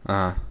marriage,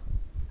 Uh-huh.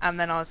 and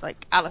then I was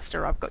like,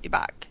 Alistair, I've got your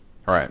back.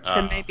 All right.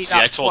 So maybe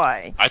that's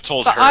why. I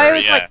told But her, I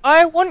was yeah. like,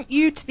 I want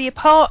you to be a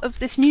part of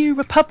this new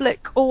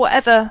republic or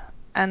whatever.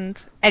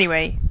 And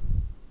anyway,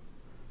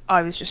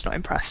 I was just not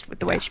impressed with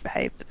the way she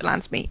behaved at the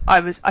lands meet.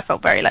 I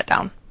felt very let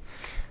down.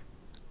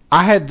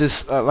 I had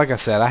this, like I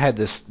said, I had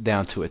this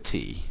down to a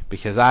T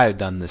because I had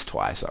done this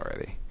twice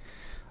already.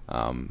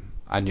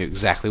 I knew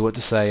exactly what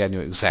to say. I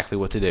knew exactly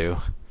what to do.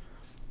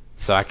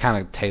 So I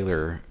kind of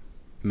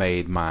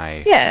tailor-made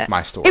my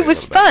story. It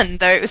was fun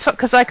though. It was fun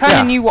because I kind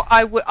of knew what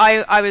I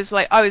was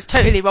like. I was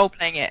totally role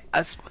playing it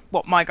as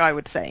what my guy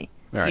would say.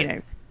 Right. You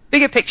know,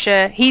 bigger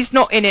picture. He's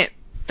not in it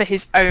for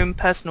his own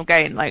personal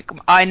gain. Like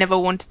I never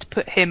wanted to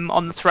put him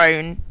on the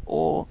throne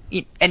or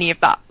any of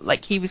that.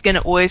 Like he was going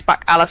to always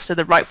back Alistair,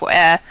 the rightful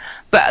heir,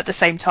 but at the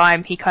same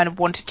time he kind of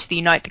wanted to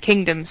unite the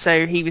kingdom.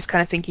 So he was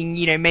kind of thinking,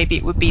 maybe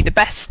it would be the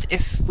best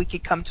if we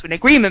could come to an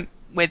agreement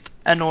with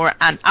Honora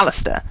and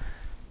Alistair.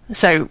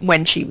 So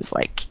when she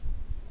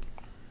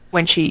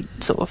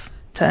sort of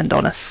turned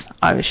on us,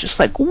 I was just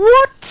like,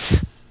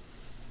 what?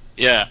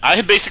 Yeah, I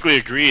had basically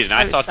agreed, and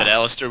I thought sad. that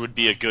Alistair would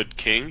be a good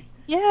king.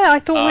 Yeah, I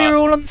thought we were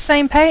all on the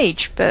same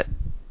page, but...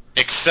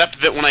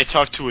 Except that when I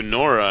talked to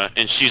Honora,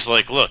 and she's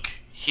like, look,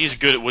 he's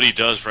good at what he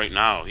does right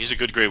now. He's a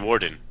good Grey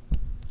Warden.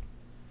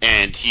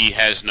 And he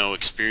has no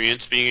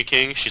experience being a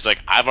king. She's like,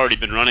 I've already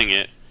been running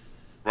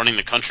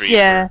the country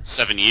for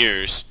 7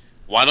 years.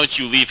 Why don't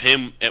you leave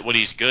him at what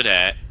he's good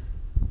at,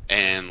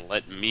 and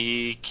let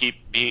me keep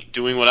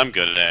doing what I'm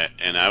good at?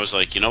 And I was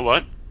like, you know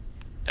what?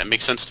 That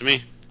makes sense to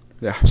me.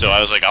 Yeah. So I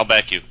was like, I'll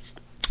back you.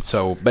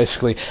 So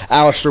basically,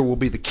 Alistair will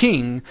be the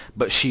king,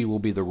 but she will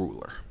be the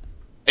ruler.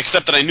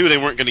 Except that I knew they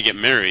weren't going to get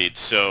married,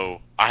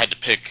 so I had to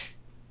pick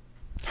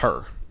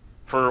her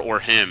or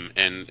him,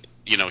 and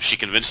she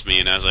convinced me,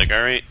 and I was like,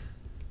 all right,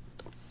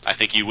 I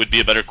think you would be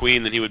a better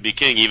queen than he would be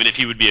king. Even if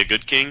he would be a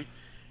good king,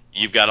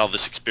 you've got all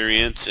this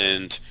experience,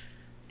 and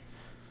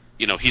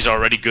he's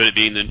already good at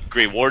being the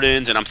Grey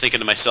Wardens. And I'm thinking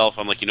to myself,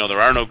 I'm like, there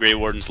are no Grey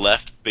Wardens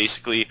left.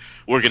 Basically,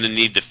 we're going to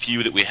need the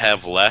few that we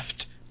have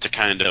left to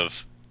kind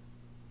of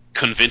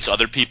convince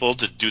other people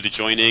to do the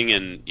joining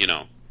and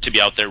to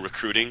be out there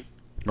recruiting.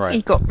 Right.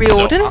 He got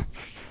reordered. So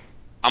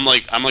I'm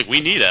like,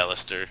 we need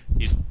Alistair.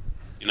 He's,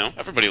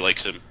 everybody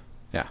likes him.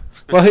 Yeah.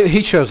 Well,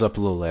 he shows up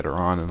a little later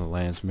on in the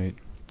Landsmeet.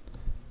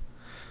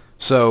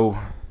 So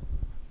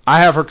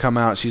I have her come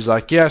out. She's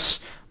like, yes,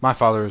 my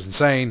father is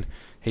insane.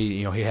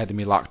 He had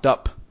me locked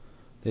up.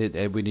 We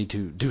need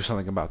to do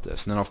something about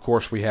this. And then, of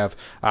course, we have,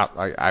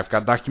 I've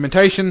got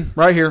documentation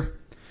right here.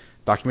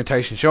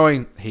 Documentation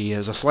showing he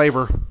is a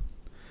slaver.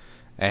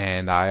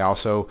 And I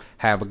also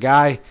have a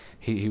guy,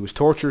 he was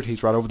tortured.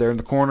 He's right over there in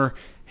the corner.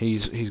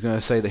 He's going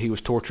to say that he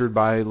was tortured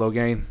by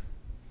Logain.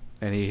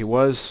 And he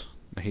was.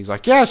 And he's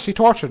like, yes, he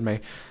tortured me.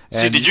 And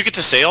see, did you get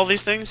to say all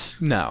these things?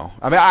 No.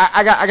 I mean,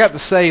 I got to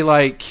say,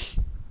 like,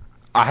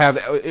 I have,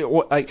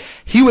 like,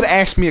 he would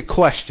ask me a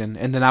question,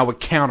 and then I would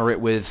counter it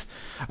with,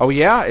 oh,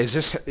 yeah, is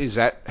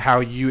that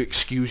how you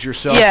excuse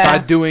yourself by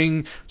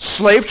doing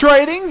slave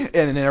trading? And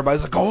then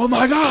everybody's like, oh,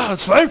 my God,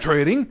 slave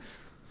trading.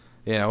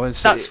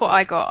 That's what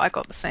I got. I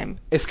got the same.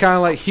 It's kind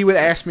of like he would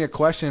ask me a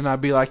question, and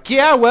I'd be like,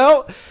 yeah,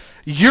 well,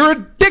 you're a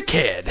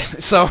dickhead.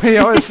 So,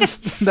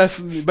 that's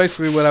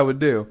basically what I would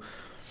do.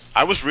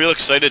 I was real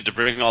excited to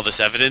bring all this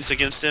evidence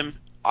against him.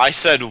 I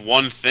said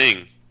one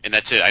thing, and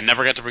that's it. I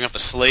never got to bring up the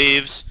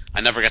slaves.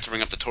 I never got to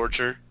bring up the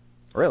torture.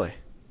 Really?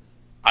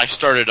 I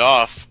started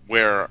off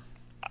where,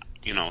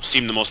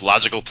 seemed the most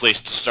logical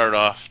place to start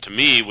off to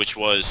me, which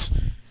was,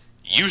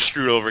 you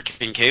screwed over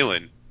King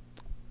Kalen.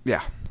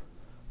 Yeah.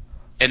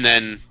 And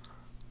then,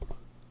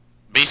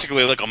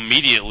 basically, like,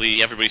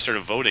 immediately, everybody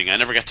started voting. I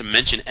never got to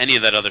mention any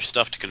of that other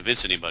stuff to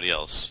convince anybody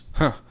else.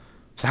 Huh.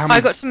 So how many...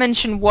 I got to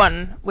mention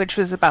one, which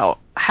was about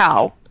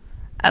Hal,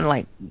 and,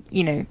 like,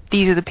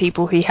 these are the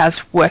people he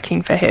has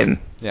working for him.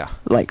 Yeah.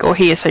 Like, or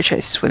he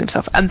associates with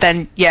himself. And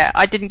then,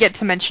 I didn't get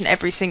to mention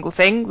every single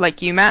thing,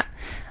 like you, Matt.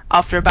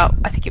 After about,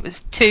 I think it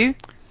was 2,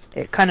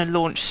 it kind of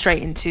launched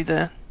straight into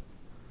the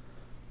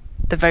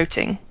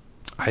voting.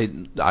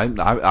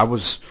 I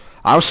was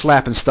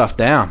slapping stuff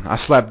down. I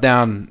slapped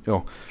down,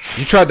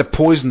 you tried to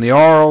poison the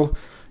Arl.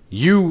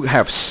 You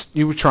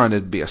were trying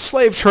to be a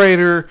slave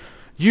trader.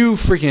 You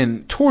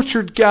freaking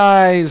tortured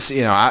guys.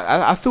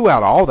 I threw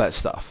out all that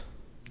stuff.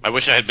 I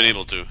wish I had been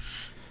able to.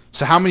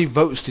 So how many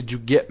votes did you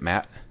get,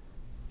 Matt?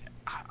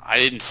 I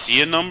didn't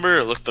see a number.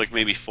 It looked like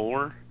maybe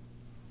 4.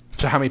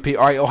 So how many people?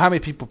 All right, how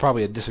many people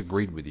probably had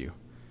disagreed with you?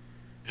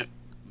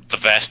 The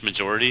vast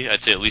majority.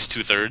 I'd say at least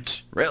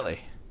 2/3. Really?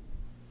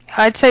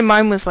 I'd say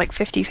mine was like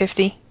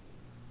 50-50.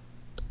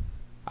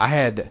 I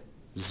had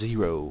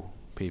 0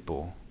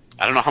 people.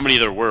 I don't know how many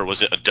there were.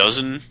 Was it a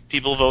dozen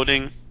people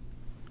voting?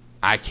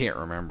 I can't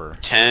remember.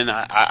 10.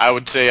 I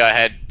would say I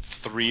had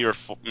 3 or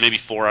 4, maybe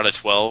 4 out of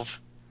 12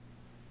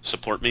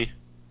 support me.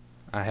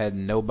 I had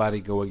nobody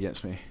go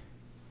against me.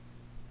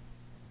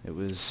 It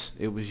was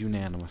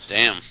unanimous.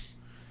 Damn.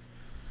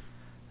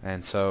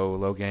 And so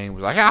Logain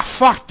was like,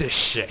 fuck this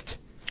shit.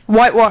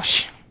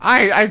 Whitewash.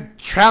 I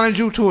challenge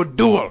you to a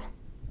duel.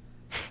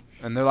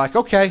 And they're like,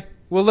 okay,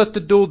 we'll let the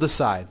duel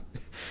decide.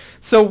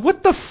 So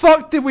what the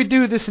fuck did we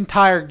do this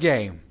entire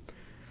game?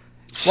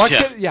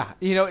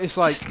 It's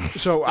like,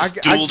 so I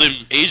dueled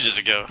him ages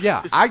ago.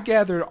 Yeah, I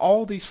gathered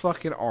all these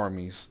fucking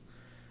armies.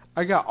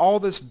 I got all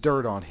this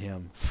dirt on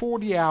him,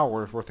 40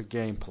 hours worth of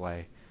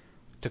gameplay,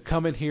 to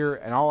come in here,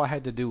 and all I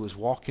had to do was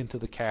walk into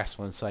the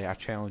castle and say, I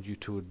challenge you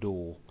to a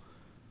duel.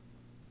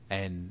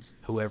 and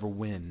whoever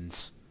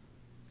wins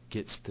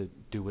gets to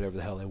do whatever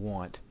the hell they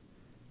want.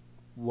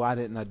 Why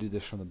didn't I do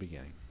this from the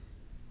beginning?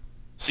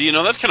 So,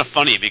 that's kind of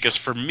funny, because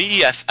for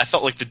me, I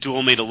felt like the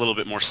duel made a little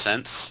bit more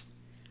sense,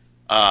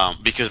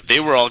 because they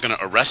were all going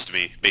to arrest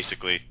me,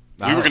 basically.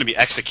 We were going to be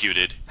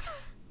executed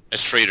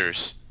as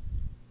traitors.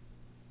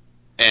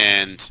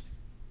 And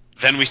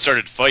then we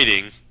started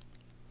fighting,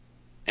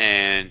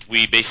 and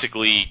we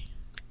basically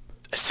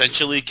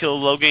essentially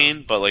killed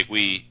Logain, but, like,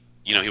 he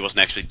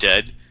wasn't actually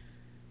dead.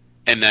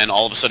 And then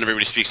all of a sudden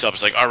everybody speaks up.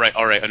 It's like, all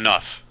right,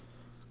 enough.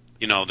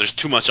 There's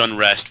too much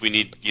unrest. We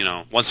need,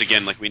 once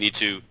again, like, we need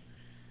to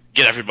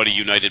get everybody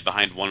united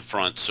behind one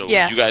front, so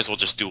you guys will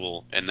just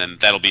duel, and then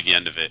that'll be the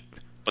end of it.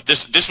 But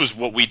this was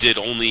what we did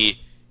only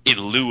in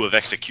lieu of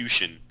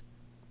execution.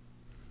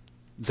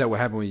 Is that what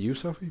happened with you,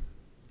 Sophie?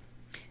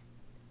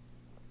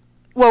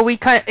 Well,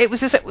 it was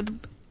just,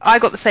 I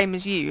got the same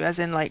as you, as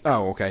in, like...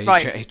 Oh, okay.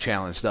 Right. He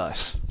challenged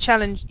us.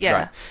 Yeah.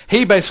 Right.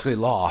 He basically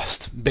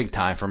lost, big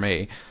time for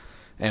me,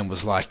 and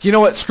was like, you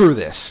know what, screw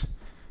this.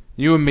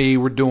 You and me,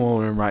 we're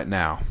dueling him right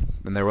now.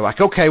 And they were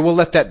like, okay, we'll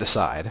let that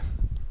decide.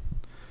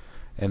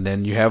 And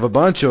then you have a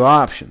bunch of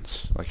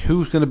options, like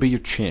who's going to be your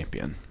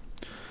champion.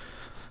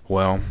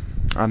 Well,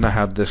 I know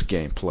how this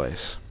game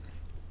plays,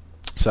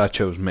 so I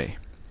chose me.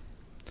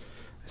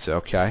 I said,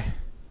 okay,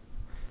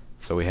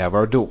 so we have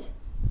our duel.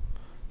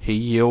 He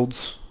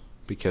yields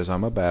because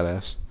I'm a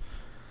badass,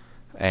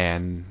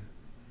 and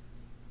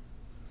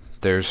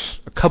there's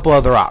a couple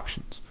other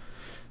options.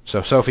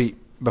 So, Sophie,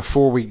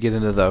 before we get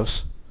into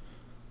those,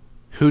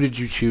 who did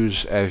you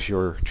choose as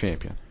your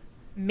champion?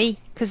 Me,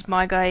 because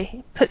my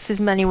guy puts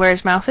his money where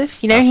his mouth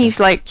is. Okay. He's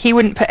like, he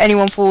wouldn't put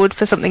anyone forward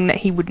for something that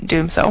he wouldn't do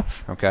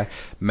himself. Okay.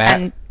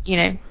 Matt,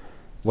 and,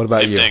 what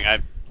about you? Same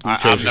thing. I'm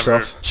never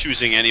yourself?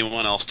 choosing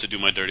anyone else to do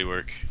my dirty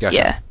work. Gotcha.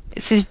 Yeah,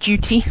 it's his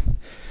duty.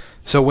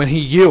 So when he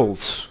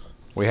yields,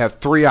 we have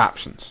three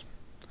options.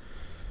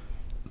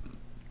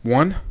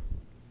 1,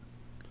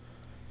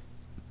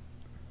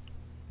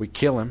 we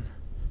kill him,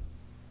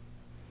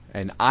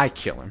 and I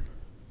kill him.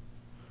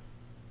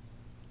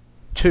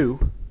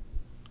 2,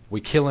 we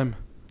kill him,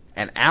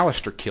 and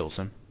Alistair kills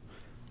him.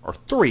 Or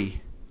 3,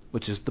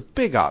 which is the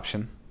big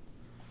option,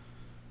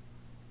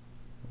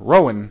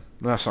 Rowan,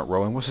 no, that's not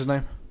Rowan, what's his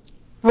name?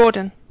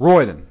 Royden,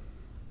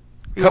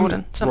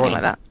 something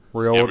like that.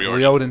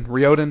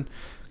 Riordan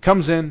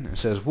comes in and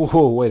says,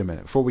 whoa, wait a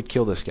minute, before we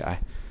kill this guy,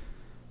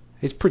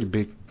 he's pretty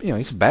big,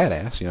 he's a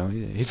badass,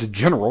 he's a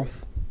general.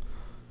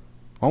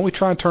 Why don't we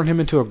try and turn him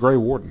into a Grey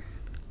Warden?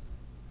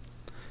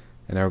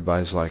 And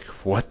everybody's like,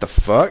 what the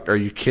fuck? Are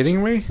you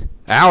kidding me?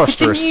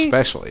 Alistair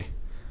especially.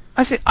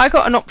 I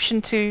got an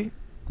option to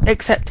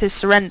accept his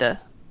surrender.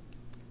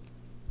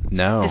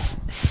 No. It's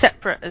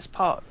separate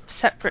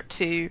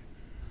to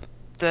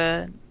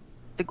the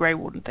Grey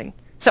Warden thing.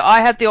 So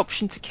I had the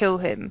option to kill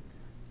him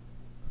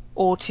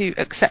or to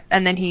accept,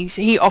 and then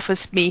he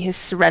offers me his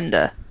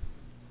surrender.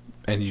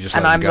 And you just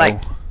let him go?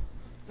 Like,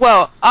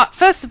 well,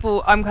 first of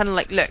all, I'm kind of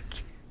like, look,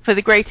 for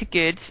the greater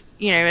good,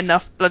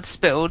 enough blood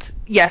spilled,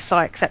 yes,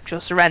 I accept your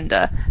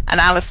surrender.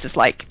 And Alistair's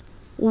like,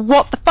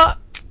 what the fuck?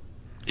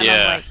 And yeah.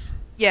 I'm like,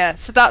 yeah,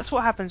 so that's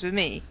what happens with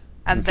me.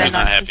 And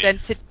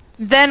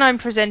then I'm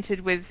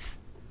presented with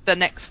the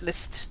next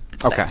list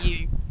that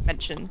you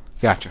mentioned.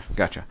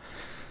 Gotcha.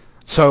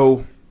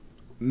 So,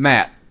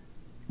 Matt,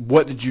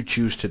 what did you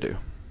choose to do?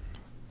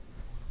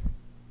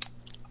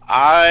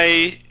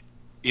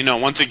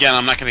 Once again,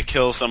 I'm not going to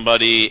kill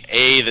somebody,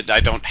 A, that I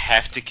don't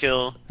have to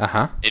kill,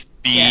 Uh-huh. and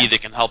B, that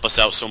can help us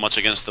out so much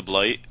against the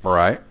Blight.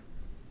 Right.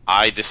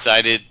 I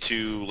decided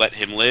to let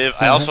him live.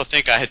 I also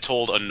think I had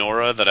told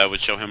Honora that I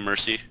would show him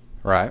mercy.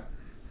 Right.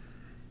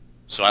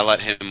 So I let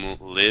him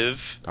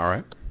live. All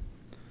right.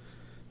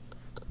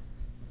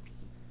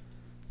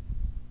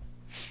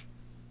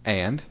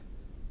 And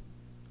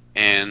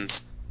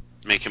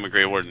make him a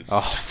Grey Warden.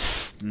 Oh,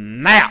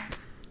 snap!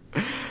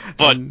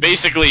 But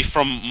basically,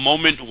 from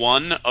moment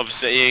one of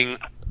saying,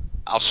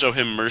 I'll show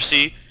him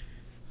mercy,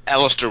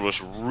 Alistair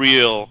was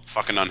real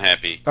fucking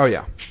unhappy. Oh,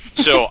 yeah.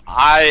 So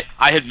I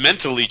had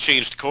mentally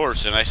changed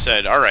course, and I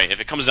said, all right, if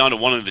it comes down to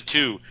one of the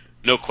two,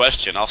 no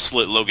question, I'll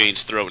slit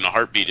Logain's throat in a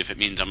heartbeat if it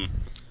means I'm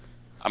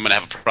going to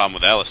have a problem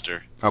with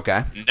Alistair.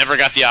 Okay. Never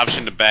got the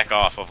option to back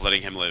off of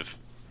letting him live.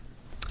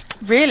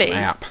 Really?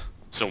 Snap.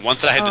 So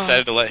once I had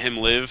decided to let him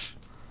live,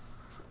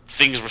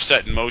 things were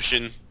set in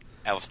motion,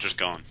 Alistair's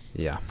gone.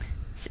 Yeah.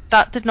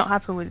 That did not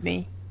happen with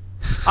me.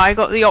 I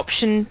got the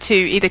option to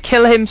either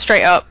kill him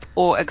straight up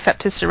or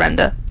accept his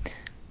surrender.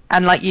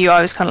 And like you,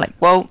 I was kind of like,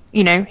 well,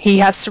 he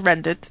has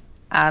surrendered,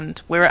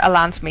 and we're at a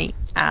lands meet,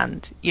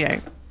 and,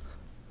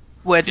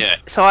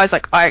 so I was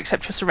like, I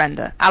accept your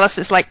surrender.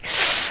 Alistair's like,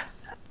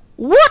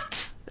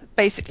 what?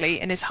 Basically,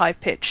 in his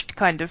high-pitched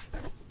kind of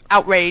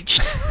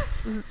outraged,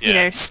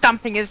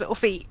 stamping his little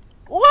feet.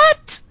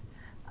 What?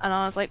 And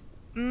I was like,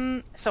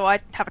 So I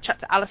have a chat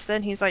to Alistair,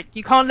 and he's like,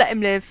 you can't let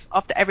him live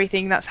after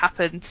everything that's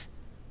happened.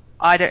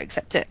 I don't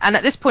accept it. And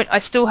at this point, I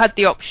still had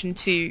the option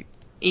to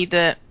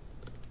either,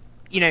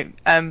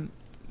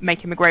 make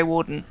him a Grey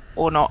Warden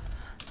or not.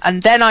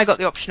 And then I got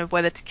the option of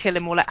whether to kill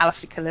him or let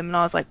Alistair kill him, and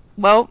I was like,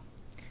 well,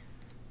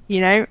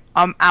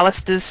 I'm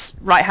Alistair's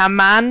right-hand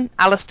man.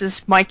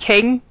 Alistair's my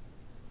king.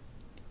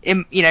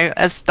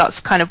 As that's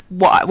kind of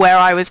where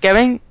I was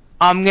going.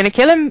 I'm going to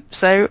kill him,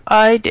 so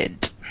I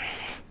did.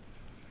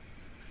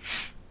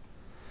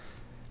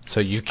 So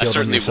you killed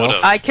him yourself?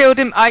 Would've.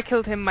 I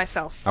killed him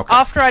myself. Okay.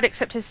 After I'd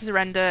accepted his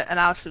surrender, and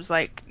Alistair was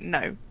like,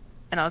 no.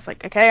 And I was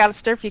like, okay,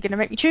 Alistair, if you're going to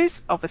make me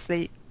choose,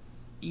 obviously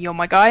you're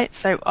my guy,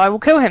 so I will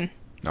kill him.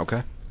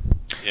 Okay.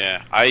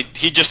 Yeah,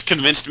 he just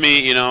convinced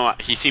me,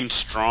 he seemed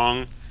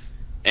strong,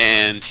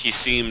 and he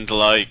seemed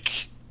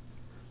like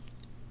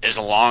as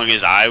long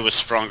as I was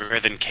stronger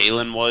than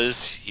Kalen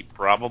was, he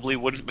probably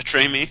wouldn't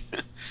betray me.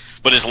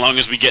 But as long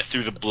as we get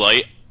through the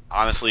Blight,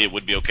 honestly, it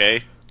would be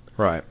okay.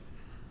 Right.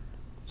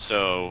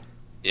 So,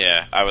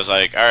 yeah, I was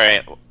like,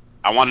 alright,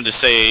 I wanted to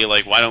say,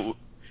 like,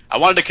 I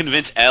wanted to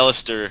convince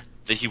Alistair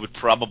that he would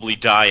probably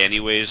die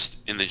anyways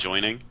in the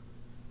joining,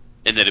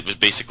 and that it was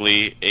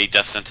basically a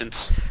death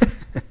sentence.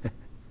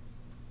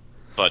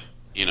 But,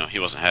 he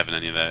wasn't having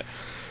any of that.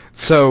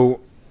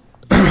 So,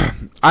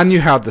 I knew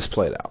how this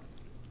played out,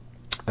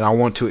 and I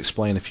want to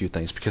explain a few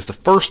things, because the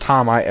first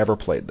time I ever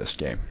played this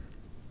game,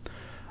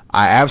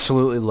 I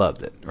absolutely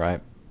loved it,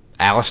 right?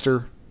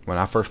 Alistair, when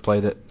I first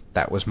played it,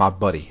 that was my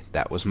buddy.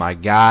 That was my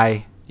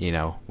guy.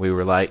 We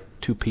were like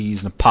two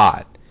peas in a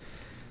pod.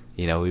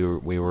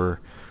 We were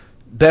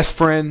best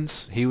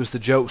friends. He was the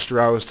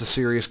jokester. I was the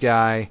serious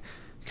guy,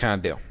 kind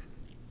of deal.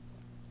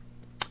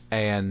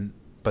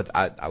 But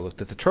I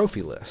looked at the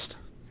trophy list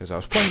because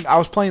I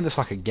was playing this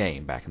like a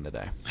game back in the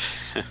day,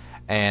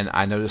 and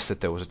I noticed that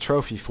there was a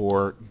trophy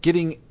for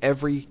getting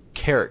every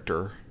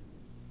character,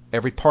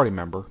 every party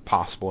member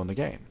possible in the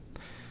game,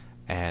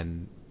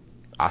 and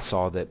I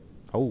saw that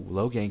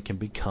Loghain can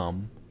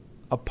become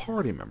a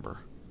party member.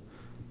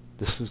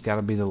 This has got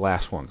to be the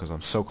last one because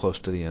I'm so close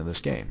to the end of this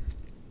game.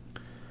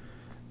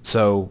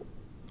 So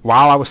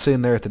while I was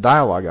sitting there at the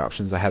dialogue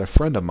options, I had a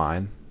friend of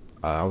mine.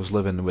 I was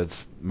living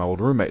with my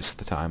old roommates at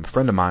the time. A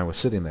friend of mine was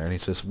sitting there, and he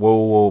says,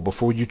 whoa,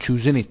 before you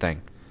choose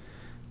anything,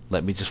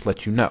 let me just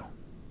let you know.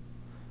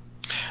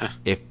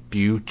 If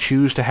you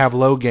choose to have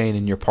Loghain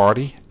in your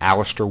party,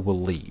 Alistair will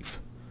leave.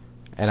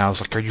 And I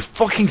was like, are you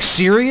fucking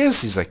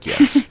serious? He's like,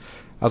 yes.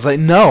 I was like,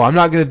 no, I'm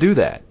not going to do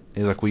that.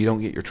 He's like, well, you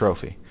don't get your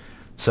trophy.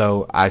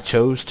 So I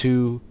chose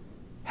to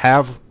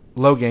have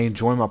Loghain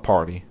join my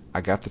party.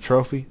 I got the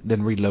trophy,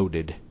 then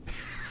reloaded.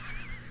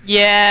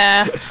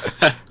 Yeah.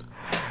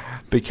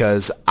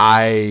 Because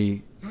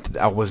I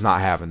was not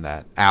having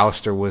that.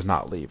 Alistair was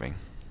not leaving.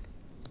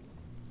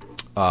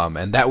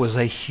 And that was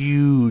a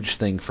huge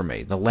thing for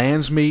me. The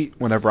Landsmeet,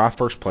 whenever I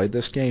first played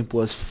this game,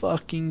 was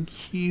fucking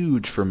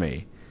huge for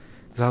me.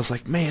 I was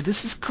like, man,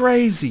 this is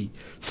crazy.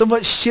 So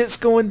much shit's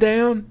going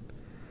down.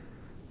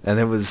 And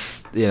it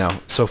was,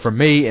 so for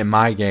me in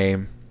my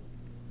game,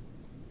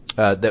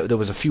 there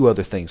was a few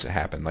other things that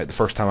happened. Like the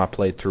first time I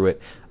played through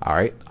it, all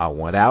right, I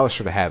wanted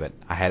Alistair to have it.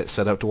 I had it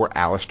set up to where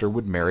Alistair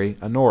would marry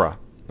Anora.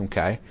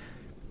 Okay.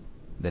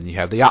 Then you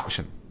have the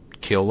option,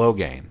 kill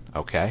Loghain.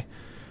 Okay.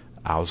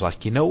 I was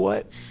like, you know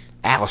what?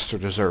 Alistair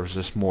deserves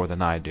this more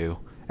than I do.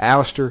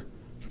 Alistair,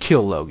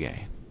 kill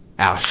Loghain.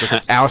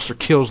 Alistair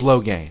kills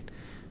Loghain.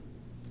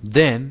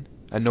 Then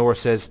Anora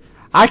says,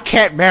 I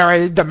can't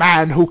marry the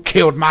man who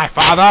killed my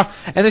father.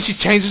 And then she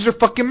changes her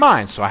fucking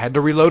mind. So I had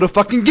to reload a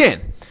fucking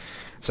again.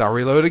 So I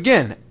reload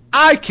again.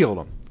 I killed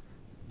him.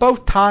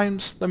 Both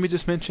times, let me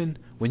just mention,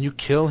 when you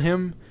kill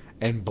him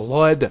and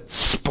blood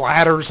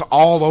splatters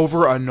all over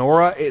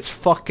Anora, it's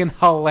fucking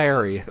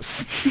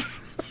hilarious.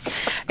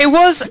 It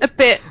was a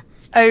bit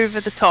over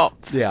the top.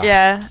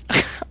 Yeah.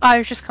 I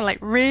was just kind of like,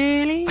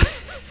 really?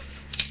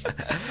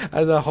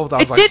 And the whole time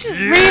I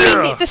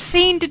was the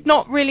scene did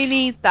not really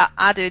need that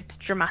added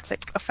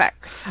dramatic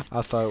effect.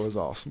 I thought it was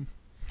awesome.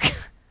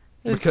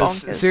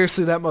 Because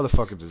seriously, that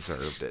motherfucker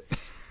deserved it.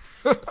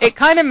 It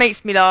kind of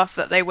makes me laugh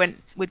that they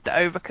went with the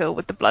overkill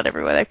with the blood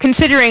everywhere. Though.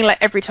 Considering like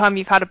every time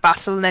you've had a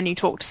battle and then you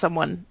talk to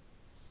someone,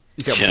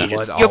 you got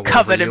blood all you're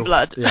covered over in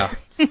blood. Yeah.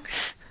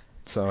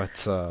 So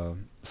it's so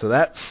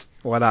that's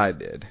what I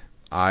did.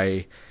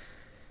 I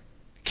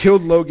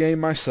killed Loghain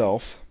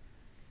myself.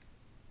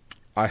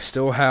 I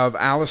still have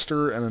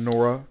Alistair and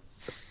Anora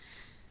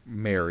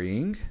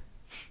marrying.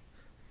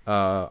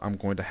 I'm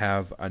going to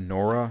have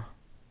Anora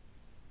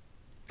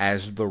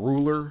as the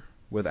ruler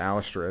with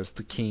Alistair as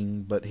the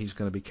king, but he's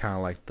going to be kind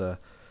of like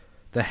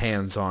the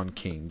hands-on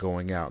king,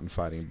 going out and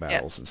fighting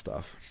battles and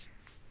stuff.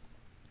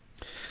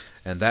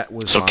 And that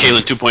was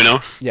Kalen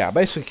 2.0? Yeah,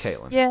 basically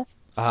Kalen. Yeah.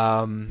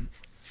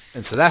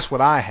 And so that's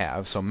what I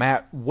have. So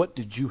Matt, what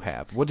did you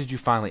have? What did you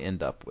finally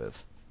end up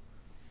with?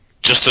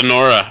 Just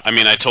Anora. I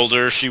mean, I told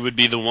her she would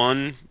be the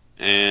one,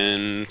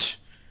 and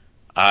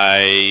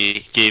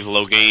I gave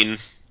Loghain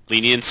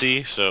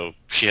leniency, so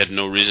she had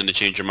no reason to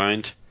change her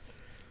mind.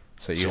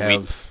 So you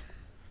have...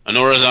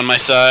 Anora's on my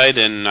side,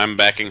 and I'm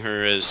backing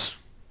her as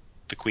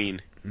the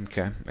queen.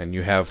 Okay, and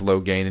you have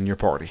Loghain in your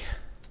party.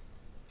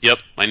 Yep,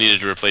 I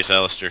needed to replace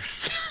Alistair.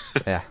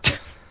 Yeah.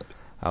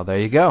 Oh, there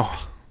you go.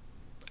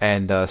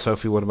 And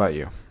Sophie, what about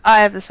you?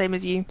 I have the same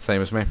as you.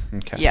 Same as me?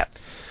 Okay. Yep.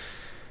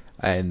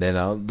 And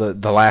then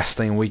the last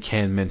thing we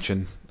can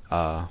mention,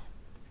 now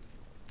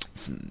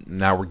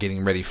we're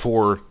getting ready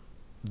for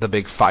the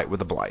big fight with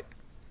the Blight.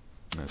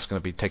 It's going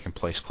to be taking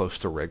place close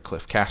to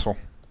Redcliffe Castle,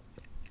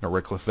 or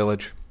Redcliffe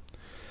Village.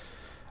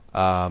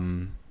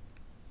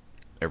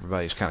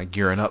 Everybody's kind of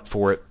gearing up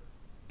for it.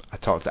 I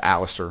talked to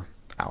Alistair.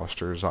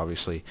 Alistair is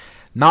obviously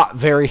not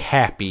very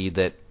happy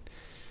that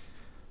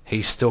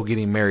he's still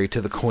getting married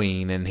to the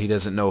Queen, and he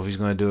doesn't know if he's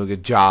going to do a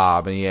good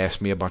job, and he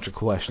asked me a bunch of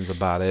questions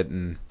about it,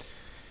 and,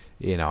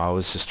 you know, I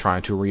was just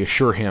trying to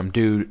reassure him,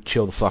 dude,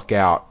 chill the fuck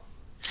out.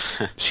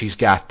 She's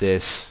got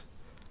this,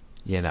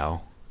 you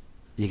know.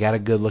 You got a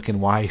good-looking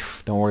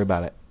wife. Don't worry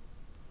about it.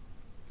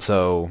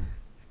 So,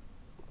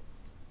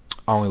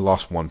 I only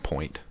lost 1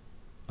 point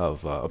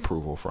of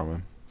approval from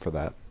him for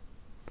that.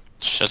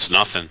 That's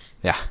nothing.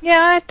 Yeah.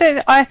 Yeah,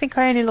 I think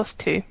I only lost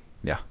 2.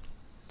 Yeah.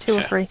 2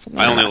 or 3. Something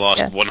I only like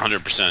that. lost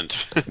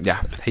 100%.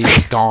 Yeah.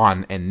 He's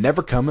gone and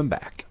never coming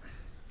back.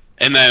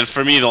 And then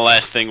for me, the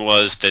last thing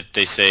was that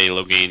they say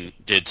Loghain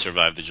did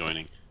survive the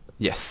joining.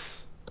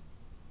 Yes.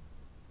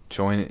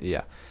 Join it,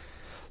 yeah.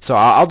 So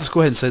I'll just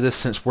go ahead and say this,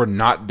 since we're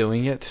not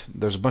doing it.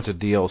 There's a bunch of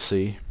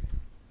DLC.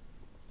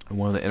 And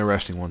one of the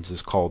interesting ones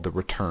is called The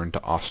Return to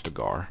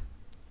Ostagar.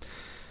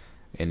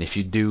 And if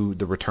you do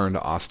The Return to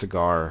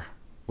Ostagar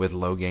with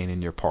Loghain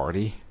in your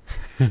party,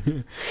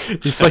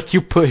 it's like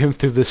you put him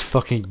through this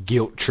fucking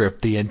guilt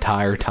trip the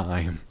entire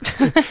time.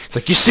 It's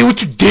like, you see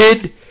what you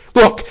did?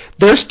 Look,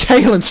 there's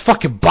Talon's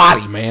fucking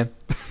body, man.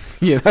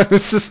 You know,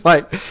 it's just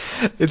like,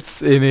 he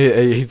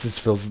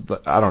just feels,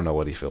 I don't know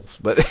what he feels,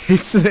 but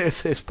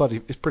it's pretty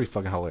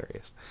fucking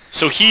hilarious.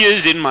 So he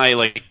is in my,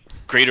 like,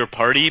 greater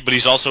party, but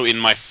he's also in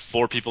my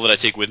 4 people that I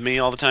take with me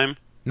all the time?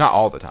 Not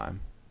all the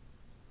time.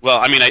 Well,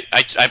 I mean,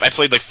 I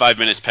played like 5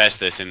 minutes past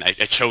this, and I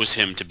chose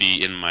him to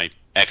be in my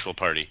actual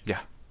party. Yeah.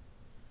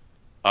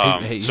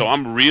 So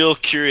I'm real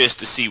curious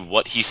to see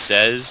what he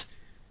says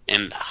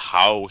and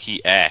how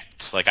he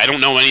acts. Like, I don't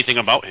know anything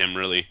about him,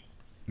 really.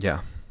 Yeah.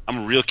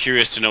 I'm real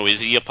curious to know, is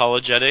he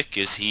apologetic?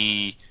 Is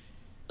he,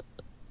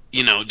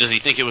 you know, does he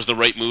think it was the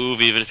right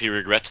move, even if he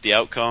regrets the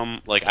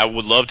outcome? Like, I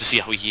would love to see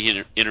how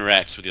he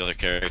interacts with the other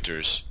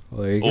characters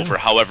over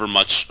however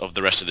much of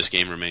the rest of this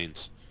game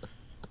remains.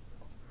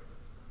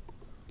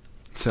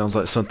 Sounds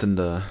like something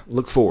to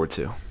look forward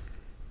to.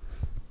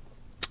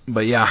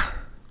 But yeah,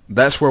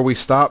 that's where we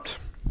stopped.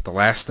 The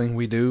last thing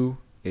we do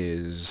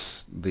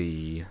is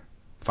the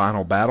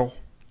final battle.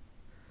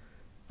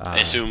 I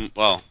assume,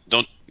 well,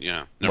 never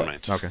what?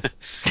 mind. Okay.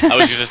 I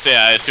was going to say,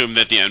 I assume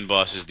that the end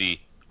boss is the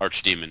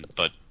Archdemon,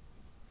 but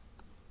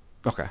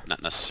Okay.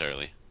 not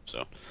necessarily.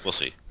 So, we'll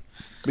see.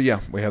 But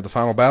yeah, we have the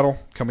final battle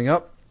coming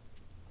up.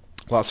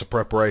 Lots of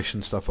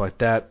preparation, stuff like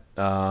that.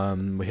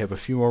 We have a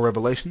few more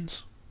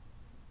revelations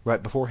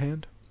right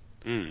beforehand.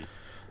 And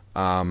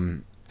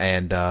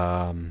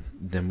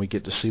then we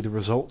get to see the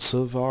results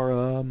of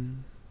our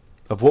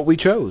of what we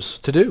chose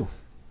to do.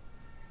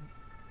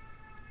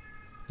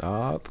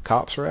 The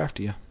cops are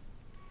after you.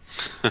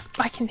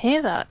 I can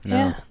hear that.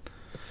 Yeah.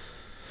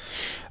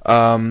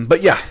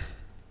 But yeah,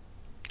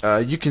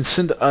 you can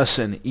send us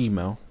an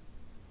email.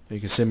 You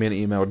can send me an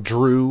email,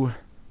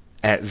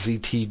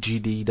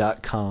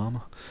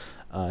 drew@ztgd.com.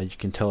 You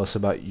can tell us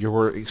about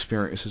your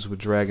experiences with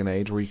Dragon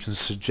Age, or you can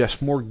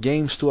suggest more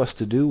games to us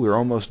to do. We're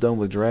almost done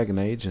with Dragon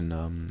Age,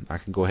 and I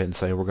can go ahead and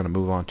say we're going to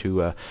move on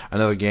to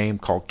another game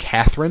called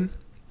Catherine.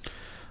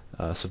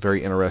 It's a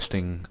very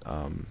interesting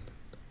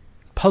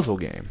puzzle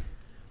game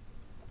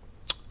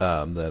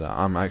that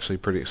I'm actually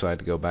pretty excited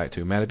to go back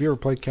to. Matt, have you ever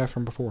played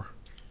Catherine before?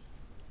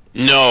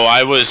 No,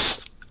 I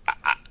was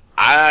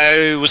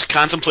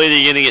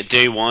contemplating getting it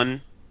day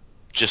one,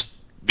 just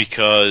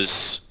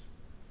because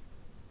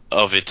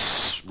of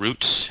its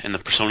roots and the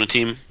Persona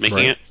team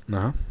making it.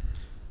 Uh-huh.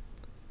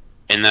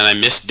 And then I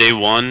missed day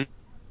one,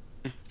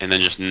 and then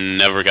just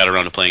never got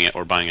around to playing it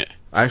or buying it.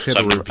 I actually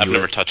had to review it. I've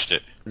never touched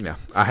it. Yeah,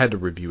 I had to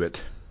review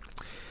it.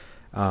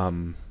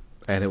 And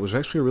it was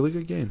actually a really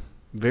good game.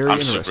 Very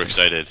interesting. I'm super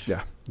excited.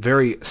 Yeah,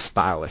 very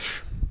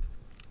stylish.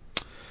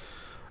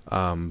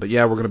 But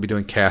yeah, we're going to be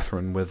doing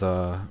Catherine with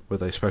a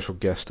special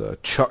guest,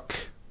 Chuck,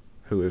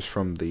 who is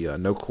from the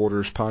No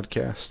Quarters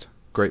podcast.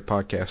 Great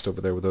podcast over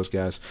there with those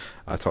guys.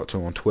 I talked to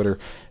him on Twitter.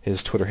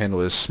 His Twitter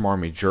handle is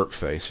Smarmy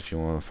Jerkface if you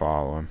want to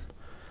follow him.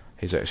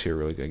 He's actually a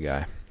really good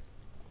guy.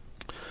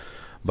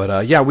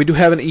 But yeah, we do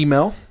have an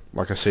email.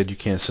 Like I said, you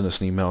can send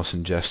us an email,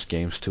 suggest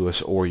games to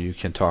us, or you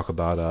can talk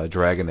about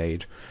Dragon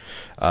Age.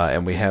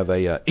 And we have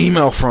a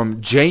email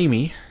from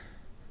Jamie.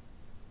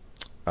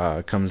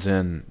 Comes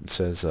in and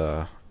says,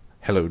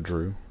 "Hello,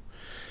 Drew.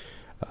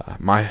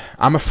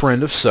 I'm a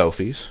friend of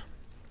Sophie's.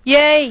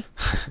 Yay!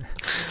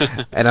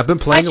 And I've been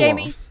playing Hi, along.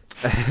 Jamie.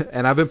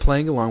 And I've been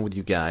playing along with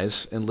you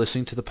guys and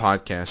listening to the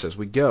podcast as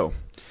we go.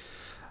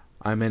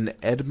 I'm in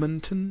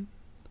Edmonton,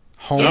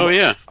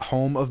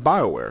 home of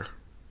BioWare.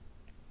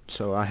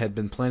 So I had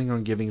been planning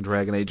on giving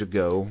Dragon Age a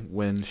go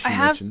when she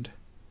mentioned.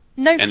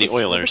 Noticed And the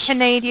Oilers. all the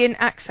Canadian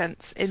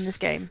accents in this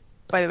game,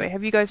 by the way.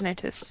 Have you guys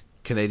noticed?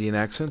 Canadian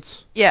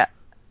accents? Yeah.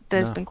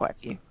 there's No. been quite a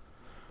few.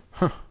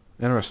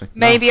 Interesting.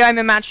 Maybe I'm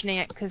imagining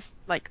it because,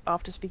 like,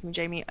 after speaking with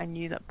Jamie, I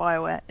knew that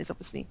BioWare is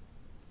obviously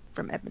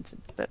from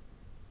Edmonton, but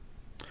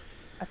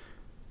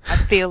I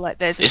feel like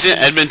there's. Isn't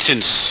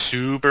Edmonton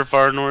super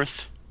far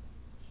north?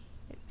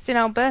 It's in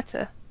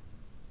Alberta.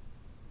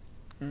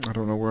 I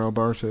don't know where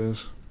Alberta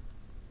is.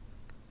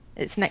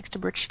 It's next to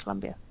British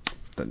Columbia.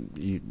 Then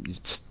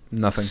it's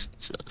nothing.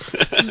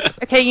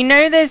 Okay, you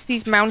know there's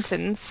these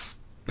mountains.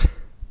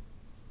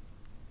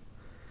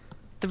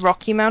 The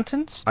Rocky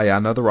Mountains? Yeah, I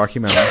know the Rocky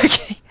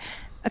Mountains.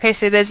 Okay,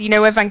 so there's, you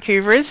know where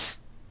Vancouver is?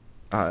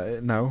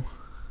 No.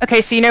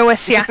 Okay, so you know where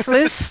Seattle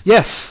is?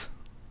 Yes.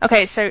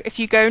 Okay, so if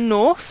you go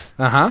north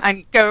Uh-huh.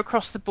 and go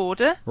across the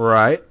border,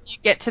 Right. you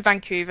get to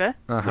Vancouver,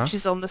 Uh-huh. which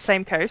is on the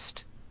same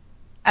coast,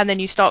 and then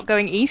you start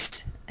going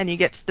east, and you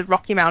get to the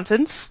Rocky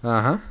Mountains,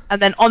 Uh-huh.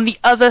 and then on the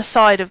other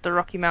side of the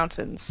Rocky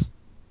Mountains,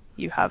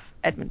 you have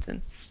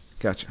Edmonton.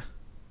 Gotcha.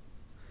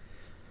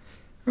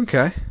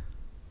 Okay.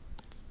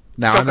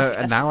 Now I know.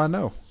 Geography Now I lesson.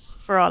 know.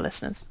 For our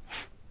listeners.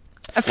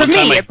 And for One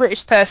time me, I- a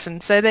British person,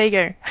 so there you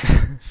go.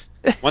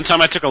 One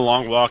time I took a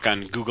long walk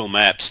on Google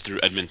Maps through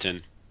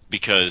Edmonton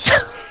because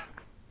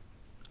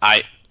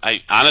I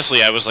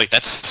honestly I was like,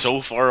 that's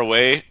so far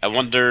away. I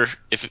wonder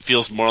if it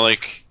feels more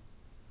like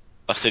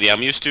a city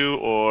I'm used to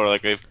or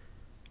like a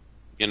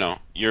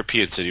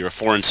European city or a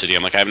foreign city.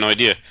 I'm like, I have no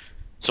idea.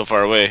 So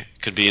far away.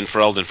 Could be in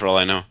Ferelden for all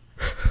I know.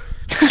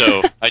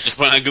 So I just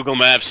went on Google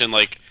Maps and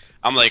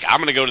I'm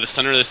gonna go to the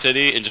center of the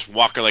city and just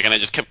walk and I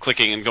just kept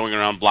clicking and going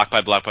around block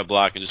by block by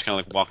block and just kinda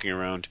like walking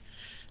around.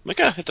 I'm like,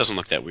 it doesn't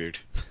look that weird.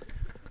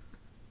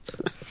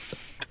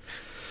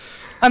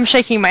 I'm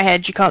shaking my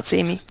head, you can't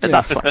see me, but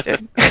Yeah. that's what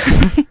I'm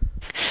doing.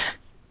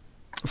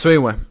 So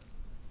anyway,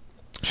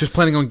 she was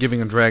planning on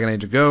giving a Dragon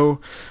Age a go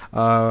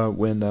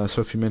when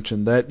Sophie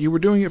mentioned that you were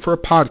doing it for a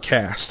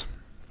podcast.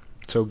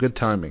 So good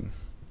timing.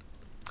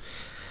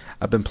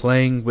 I've been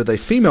playing with a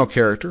female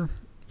character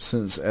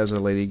since, as a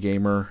lady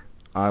gamer,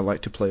 I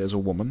like to play as a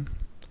woman.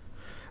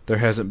 There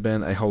hasn't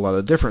been a whole lot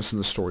of difference in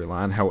the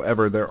storyline.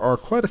 However, there are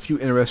quite a few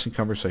interesting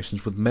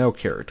conversations with male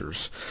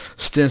characters.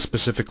 Sten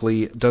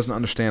specifically doesn't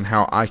understand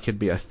how I could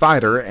be a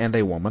fighter and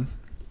a woman.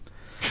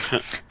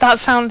 That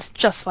sounds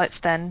just like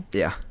Sten.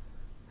 Yeah.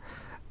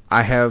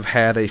 I have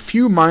had a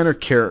few minor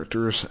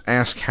characters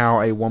ask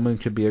how a woman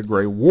could be a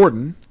Grey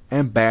Warden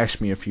and bash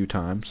me a few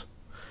times.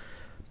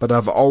 But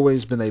I've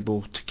always been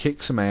able to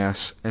kick some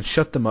ass and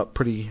shut them up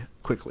pretty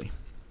quickly.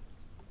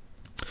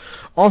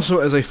 Also,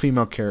 as a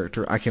female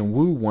character, I can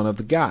woo one of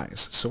the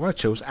guys, so I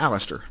chose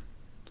Alistair.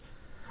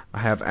 I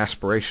have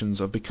aspirations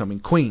of becoming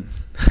queen.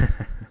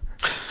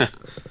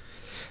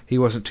 He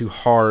wasn't too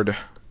hard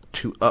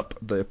to up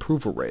the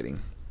approval rating.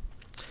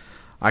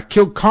 I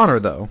killed Connor,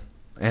 though,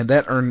 and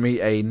that earned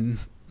me a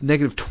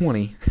negative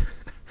 20.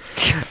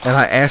 And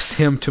I asked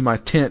him to my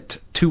tent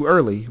too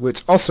early,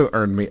 which also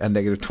earned me a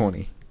negative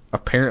 20.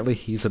 Apparently,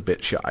 he's a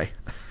bit shy.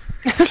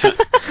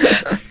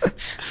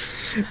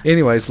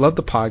 Anyways, love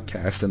the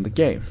podcast and the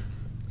game.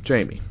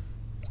 Jamie.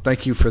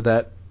 Thank you for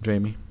that,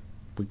 Jamie.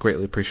 We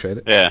greatly appreciate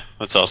it. Yeah,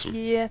 that's awesome.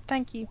 Yeah,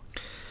 thank you.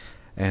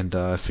 And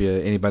if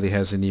anybody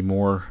has any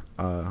more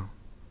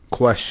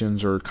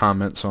questions or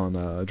comments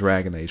on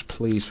Dragon Age,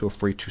 please feel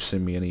free to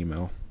send me an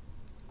email.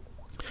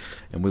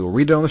 And we will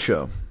read it on the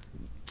show.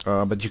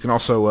 But you can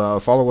also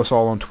follow us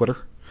all on Twitter.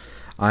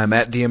 I am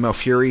at DML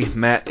Fury.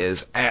 Matt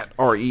is at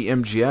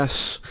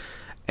REMGS.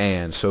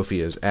 And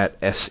Sophie is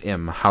at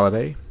SM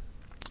Holiday.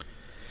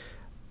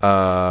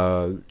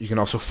 You can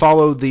also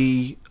follow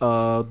the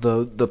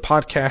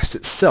podcast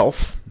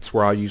itself. It's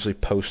where I usually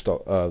post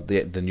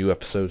the new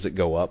episodes that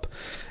go up.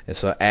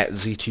 It's at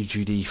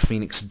ZTGD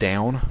Phoenix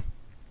Down.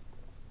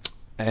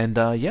 And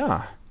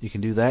yeah, you can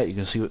do that. You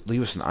can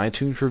leave us an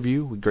iTunes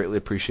review. We'd greatly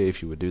appreciate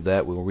if you would do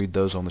that. We'll read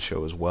those on the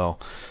show as well.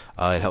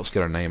 It helps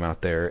get our name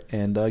out there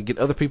and get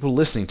other people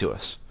listening to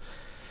us.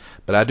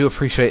 But I do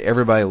appreciate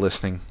everybody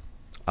listening.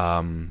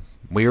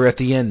 We are at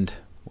the end.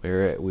 We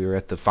are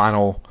at the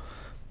final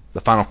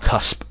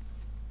cusp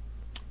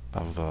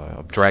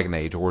of Dragon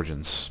Age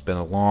Origins. It's been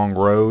a long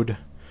road.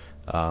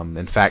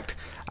 In fact,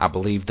 I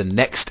believe the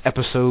next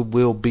episode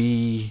will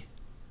be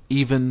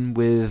even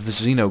with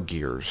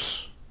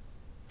Xenogears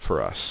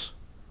for us.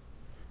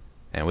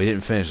 And we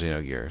didn't finish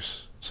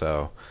Xenogears,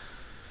 so...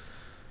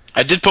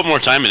 I did put more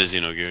time into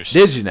Xenogears.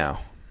 Did you now?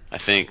 I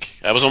think.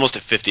 I was almost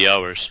at 50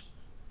 hours.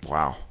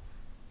 Wow.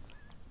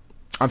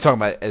 I'm talking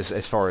about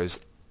as far as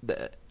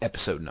the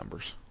episode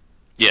numbers.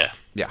 Yeah.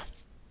 Yeah.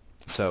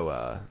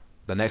 So,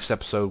 the next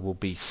episode will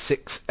be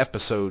 6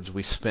 episodes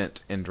we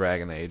spent in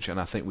Dragon Age, and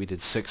I think we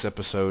did 6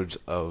 episodes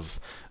of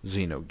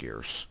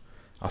Xenogears.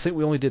 I think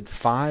we only did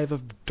 5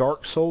 of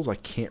Dark Souls. I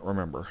can't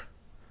remember.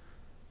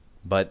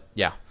 But,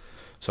 yeah.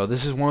 So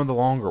this is one of the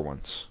longer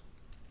ones.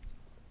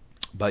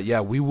 But,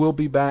 yeah, we will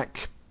be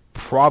back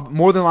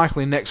more than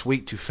likely next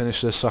week to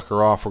finish this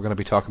sucker off. We're going to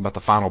be talking about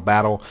the final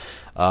battle,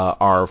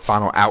 our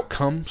final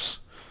outcomes,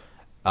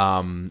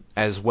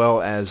 as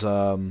well as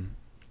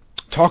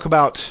talk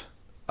about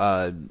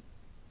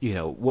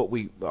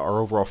our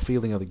overall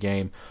feeling of the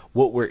game,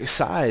 what we're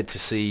excited to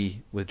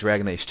see with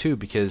Dragon Age 2,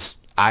 because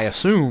I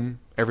assume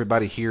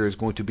everybody here is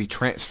going to be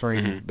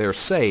transferring their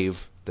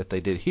save that they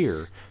did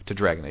here to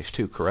Dragon Age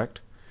 2, correct?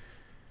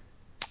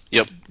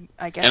 Yep.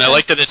 I guess. And I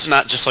like that it's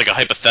not just like a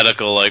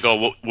hypothetical, like,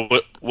 oh,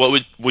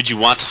 what would you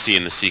want to see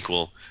in the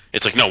sequel?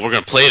 It's like, no, we're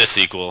going to play the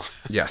sequel.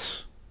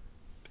 Yes.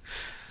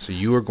 So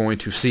you are going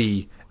to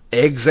see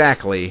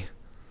exactly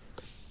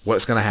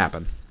what's going to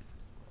happen,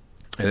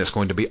 and it's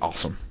going to be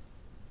awesome.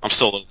 I'm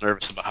still a little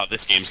nervous about how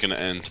this game's going to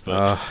end,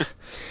 but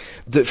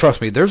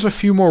trust me, there's a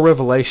few more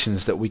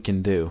revelations that we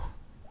can do.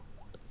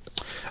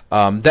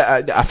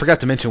 I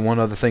forgot to mention one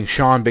other thing.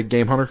 Sean, Big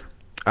Game Hunter,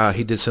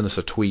 he did send us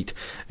a tweet,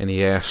 and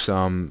he asked,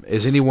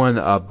 is anyone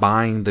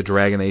buying the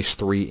Dragon Age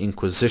 3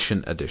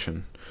 Inquisition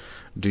Edition?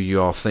 Do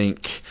you all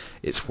think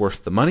it's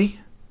worth the money?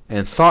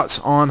 And thoughts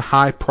on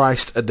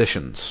high-priced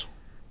editions?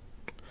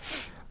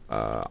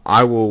 I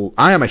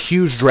am a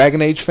huge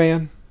Dragon Age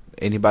fan.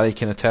 Anybody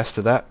can attest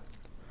to that.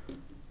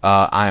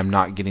 I am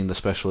not getting the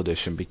special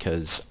edition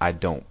because I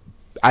don't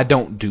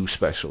do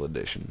special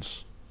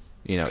editions.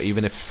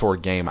 Even if for a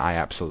game I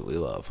absolutely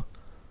love.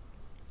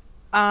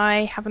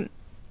 I haven't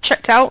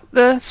checked out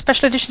the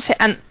special edition set,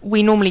 and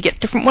we normally get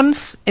different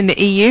ones in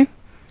the EU,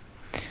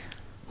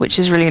 which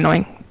is really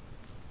annoying.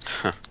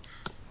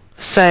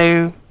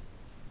 So,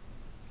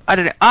 I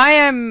don't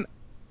know.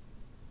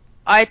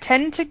 I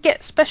tend to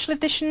get special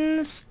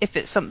editions if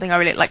it's something I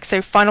really like.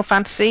 So Final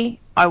Fantasy,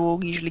 I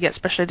will usually get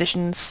special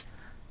editions.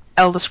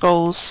 Elder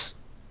Scrolls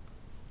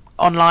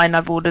Online,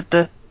 I've ordered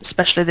the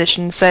special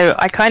edition. So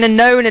I kind of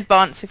know in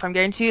advance if I'm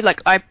going to.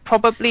 Like, I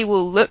probably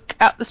will look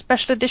at the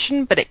special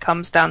edition, but it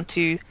comes down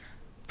to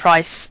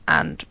price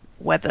and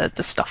whether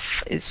the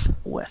stuff is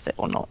worth it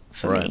or not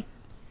for me.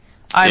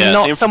 I'm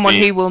not someone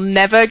who will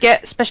never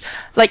get special.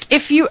 Like,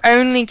 if you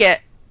only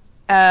get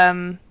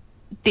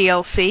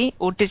DLC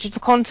or digital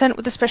content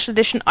with the special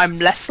edition, I'm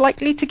less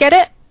likely to get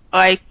it.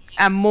 I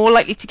am more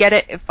likely to get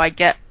it if I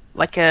get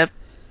like a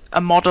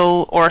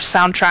model or a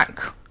soundtrack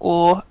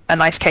or a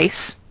nice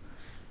case.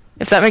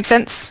 If that makes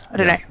sense. I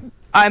don't know.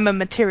 I'm a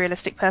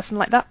materialistic person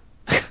like that.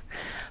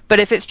 But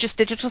if it's just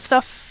digital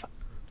stuff,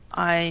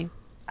 I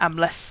am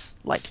less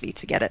likely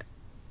to get it.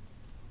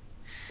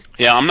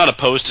 Yeah, I'm not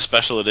opposed to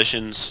special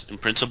editions in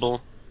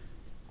principle.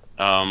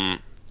 I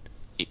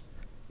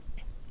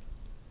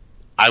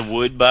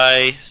would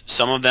buy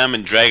some of them.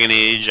 In Dragon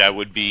Age, I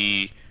would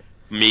be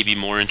maybe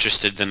more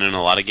interested than in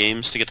a lot of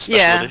games to get the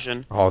special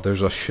edition. Oh,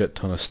 there's a shit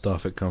ton of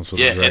stuff that comes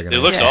with Dragon Age. It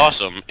looks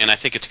awesome, and I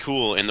think it's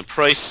cool. And the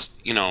price,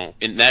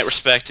 in that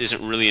respect,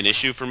 isn't really an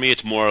issue for me.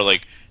 It's more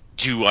like,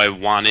 do I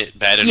want it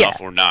bad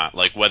enough or not?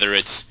 Like, whether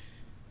it's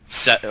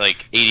set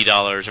like $80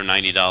 or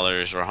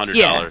 $90 or $100.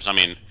 Yeah. I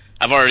mean,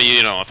 I've already,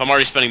 if I'm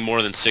already spending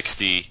more than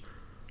 $60,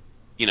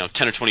 $10 or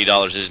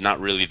 $20 is not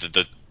really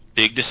the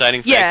big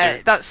deciding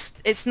factor. Yeah,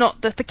 it's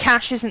not the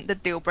cash isn't the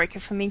deal breaker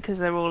for me, because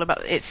they're all about,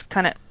 it's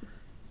kind of,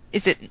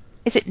 is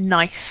it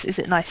nice? Is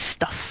it nice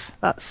stuff?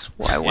 That's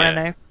what I want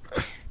to know.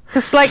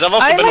 Because I've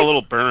also been a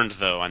little burned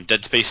though on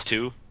Dead Space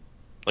 2.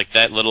 Like,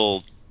 that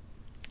little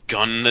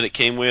gun that it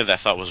came with, I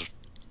thought was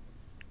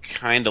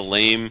kind of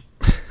lame.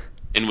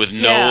 And with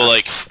no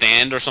like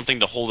stand or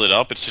something to hold it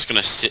up, it's just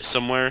gonna sit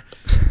somewhere,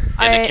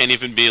 and it can't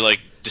even be like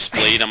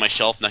displayed on my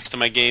shelf next to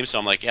my game. So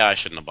I'm like, I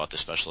shouldn't have bought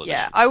this special edition.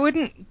 Yeah, I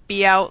wouldn't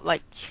be out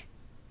like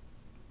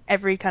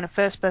every kind of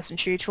first-person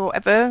shooter or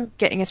whatever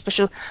getting a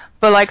special.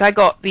 But like, I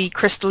got the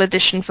Crystal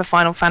Edition for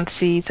Final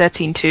Fantasy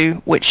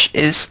 13-2, which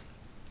is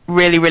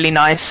really, really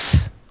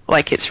nice.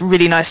 Like, it's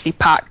really nicely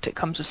packed. It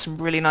comes with some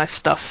really nice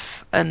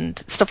stuff,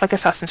 and stuff like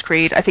Assassin's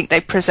Creed. I think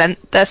they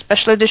present their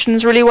special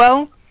editions really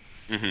well.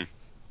 Mm-hmm.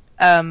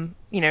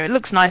 It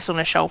looks nice on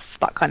a shelf,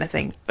 that kind of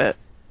thing. But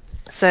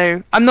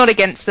so I'm not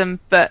against them,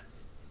 but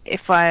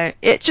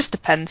it just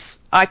depends.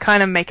 I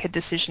kind of make a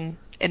decision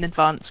in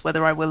advance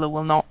whether I will or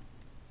will not.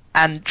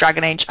 And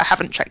Dragon Age, I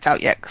haven't checked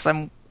out yet because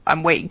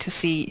I'm waiting to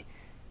see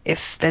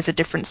if there's a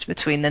difference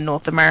between the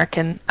North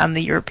American and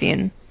the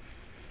European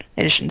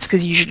editions,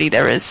 because usually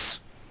there is,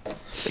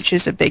 which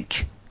is a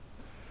big.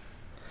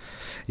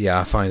 Yeah,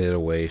 I find it a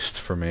waste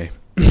for me.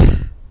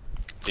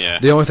 Yeah.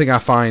 The only thing I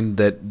find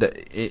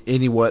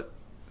that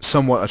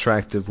somewhat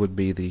attractive would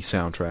be the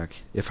soundtrack.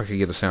 If I could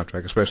get a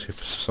soundtrack, especially if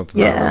it's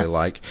something that I really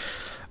like.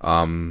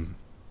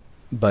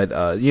 But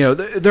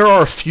there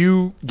are a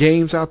few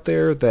games out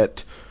there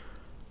that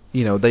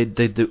they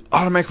do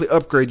automatically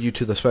upgrade you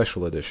to the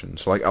special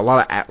editions. Like, a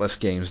lot of Atlas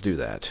games do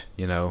that.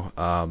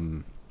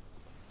 And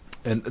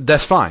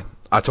that's fine.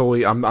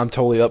 I'm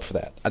totally up for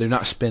that. I do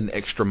not spend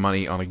extra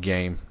money on a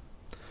game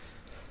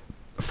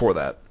for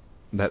that.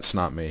 That's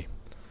not me.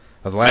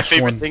 My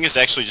favorite thing is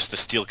actually just the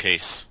steel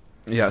case.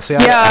 Yeah, see,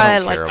 I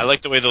don't care. I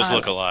like the way those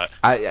look a lot.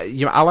 I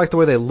like the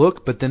way they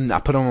look, but then I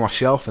put them on my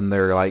shelf and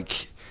they're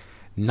like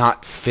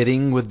not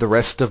fitting with the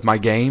rest of my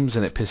games,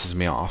 and it pisses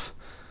me off.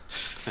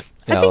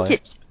 I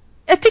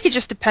think it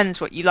just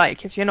depends what you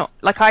like. If you're not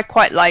like, I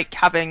quite like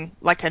having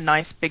like a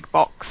nice big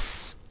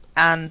box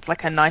and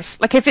like a nice,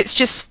 like, if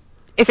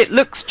it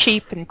looks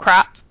cheap and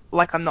crap,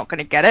 like I'm not going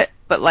to get it,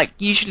 but like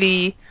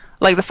usually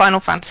like the Final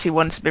Fantasy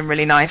ones have been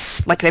really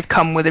nice. Like they've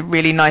come with a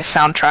really nice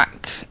soundtrack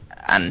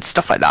and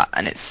stuff like that,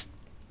 and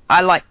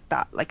I like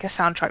that. Like a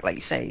soundtrack, like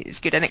you say, is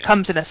good, and it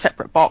comes in a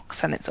separate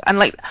box, and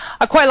like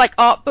I quite like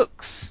art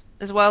books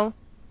as well.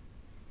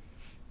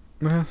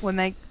 When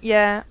I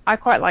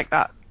quite like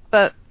that,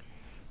 but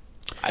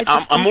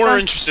I'm more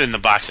interested in the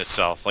box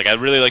itself. Like I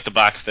really like the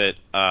box that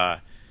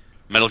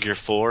Metal Gear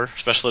 4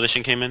 Special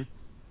Edition came in.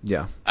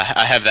 Yeah.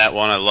 I have that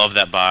one. I love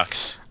that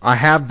box. I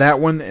have that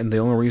one, and the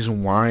only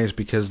reason why is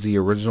because the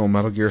original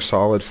Metal Gear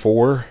Solid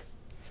 4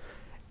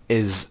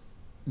 is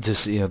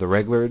just, the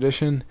regular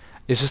edition.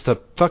 It's just a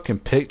fucking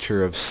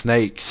picture of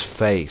Snake's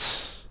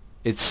face.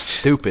 It's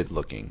stupid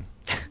looking.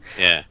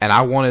 Yeah. And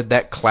I wanted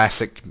that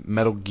classic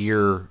Metal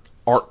Gear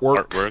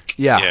artwork.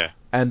 Yeah.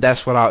 And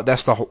that's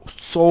that's the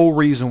sole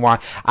reason why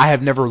I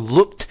have never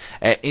looked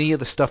at any of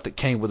the stuff that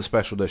came with the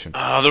special edition.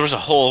 There was a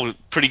whole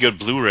pretty good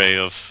Blu-ray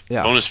of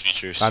bonus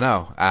features. I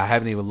know. I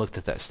haven't even looked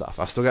at that stuff.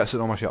 I still got it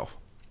sitting on my shelf.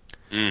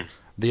 Mm.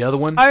 The other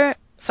one...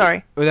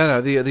 Sorry. No.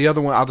 The other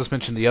one, I'll just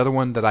mention the other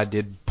one that I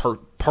did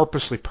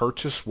purposely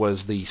purchase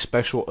was the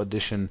special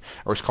edition,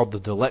 or it's called the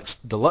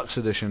deluxe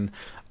edition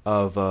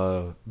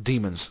of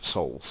Demon's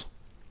Souls.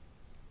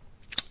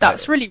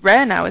 That's really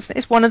rare now, isn't it?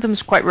 It's one of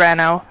them's quite rare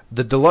now.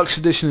 The deluxe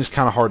edition is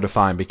kind of hard to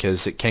find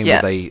because it came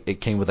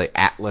with a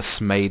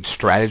Atlas made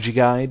strategy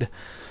guide,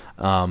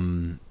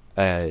 and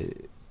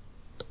it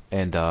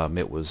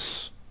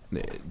was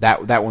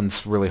that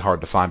one's really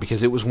hard to find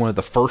because it was one of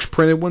the first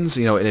printed ones.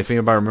 And if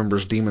anybody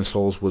remembers, Demon's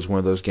Souls was one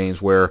of those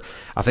games where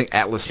I think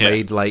Atlas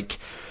made like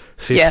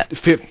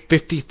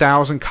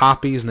 50,000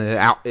 copies, and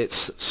then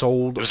it's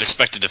sold. It was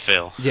expected to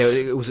fail. Yeah,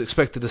 it was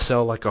expected to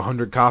sell like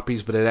 100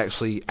 copies, but it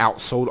actually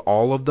outsold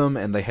all of them,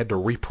 and they had to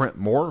reprint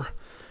more.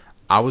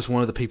 I was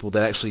one of the people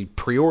that actually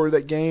pre-ordered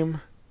that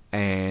game,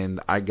 and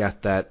I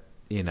got that.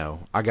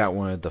 I got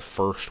one of the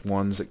first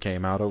ones that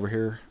came out over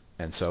here,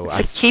 and so it's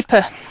a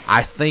keeper.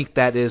 I think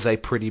that is a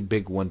pretty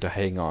big one to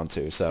hang on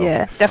to. So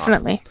yeah,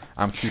 definitely.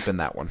 I'm keeping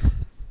that one.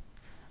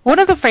 One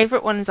of the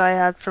favourite ones I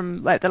had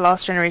from like the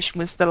last generation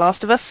was The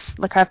Last of Us.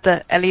 Like I have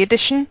the Ellie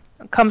edition.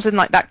 It comes in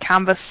like that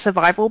canvas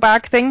survival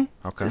bag thing.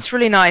 Okay. It's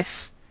really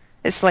nice.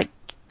 It's like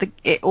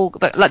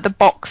the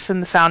box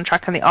and the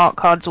soundtrack and the art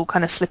cards all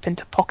kind of slip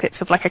into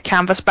pockets of like a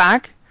canvas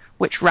bag,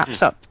 which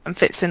wraps up and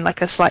fits in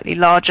like a slightly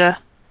larger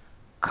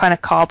kind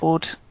of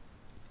cardboard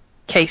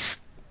case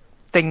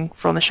thing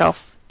from the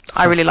shelf.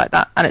 I really like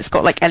that, and it's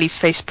got like Ellie's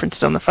face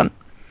printed on the front.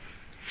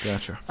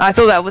 Gotcha. I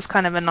thought that was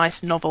kind of a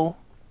nice novel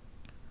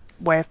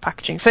way of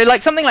packaging. So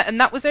like something like,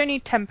 and that was only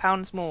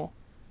 £10 more,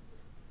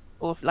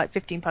 or like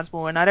 £15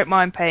 more, and I don't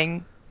mind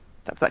paying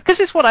that for that because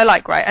it's what I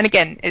like, right? And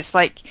again, it's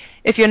like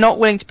if you're not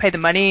willing to pay the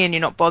money and you're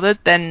not bothered,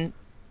 then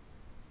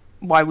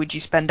why would you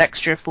spend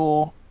extra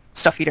for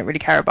stuff you don't really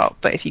care about?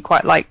 But if you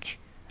quite like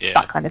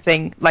that kind of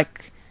thing,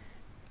 like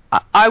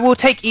I will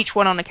take each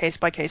one on a case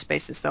by case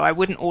basis. Though I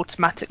wouldn't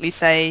automatically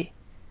say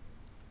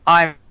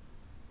I'm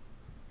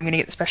going to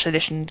get the special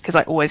edition because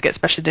I always get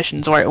special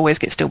editions or I always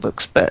get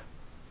steelbooks, but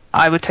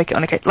I would take it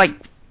on a case. Like,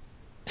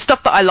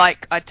 stuff that I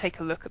like, I'd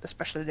take a look at the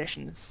special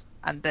editions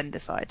and then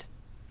decide.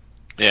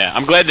 Yeah,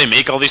 I'm glad they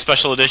make all these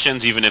special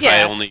editions, even if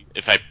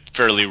I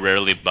fairly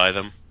rarely buy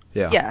them.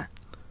 Yeah.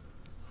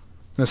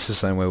 That's the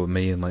same way with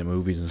me and like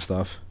movies and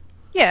stuff.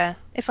 Yeah,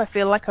 if I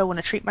feel like I want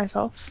to treat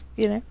myself,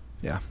 Yeah.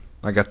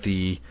 I got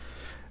the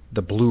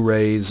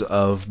Blu-rays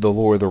of the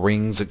Lord of the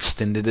Rings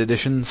extended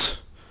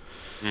editions.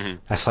 Mm-hmm.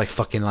 That's like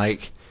fucking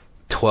like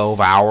 12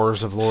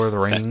 hours of Lord of the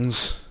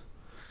Rings.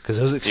 Because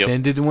those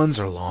extended ones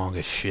are long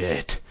as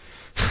shit.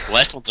 The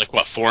last one's like,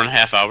 what,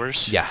 4.5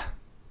 hours? Yeah.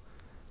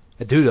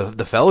 Dude,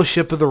 the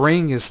Fellowship of the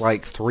Ring is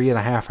like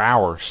 3.5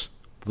 hours.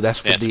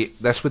 That's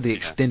with the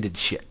extended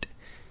shit.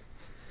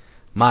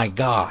 My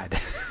God.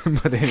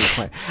 But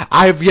anyway,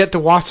 I have yet to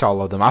watch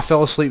all of them. I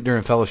fell asleep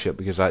during Fellowship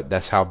because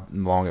that's how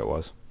long it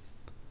was.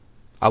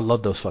 I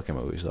love those fucking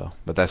movies though.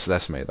 But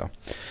that's me though.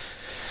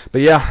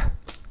 But yeah,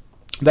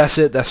 that's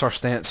it. That's our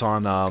stance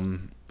on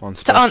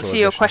special To answer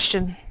your edition.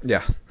 question.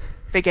 Yeah.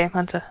 Big Game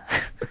Hunter.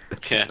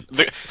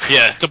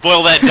 To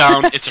boil that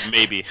down, it's a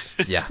maybe.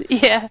 Yeah.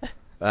 Yeah.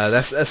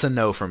 That's a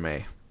no from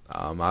me.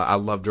 I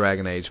love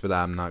Dragon Age, but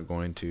I'm not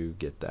going to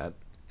get that.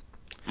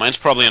 Mine's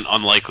probably an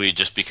unlikely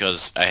just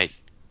because I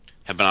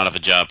have been out of a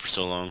job for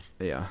so long.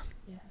 Yeah.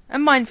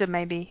 And mine's a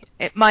maybe.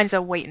 Mine's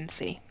a wait and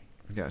see.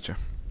 Gotcha.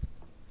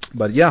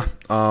 But yeah,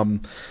 but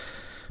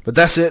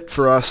that's it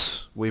for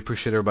us. We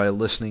appreciate everybody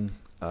listening.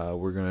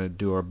 We're going to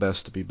do our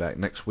best to be back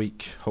next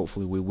week.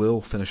 Hopefully we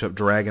will finish up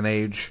Dragon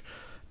Age,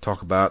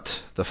 talk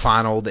about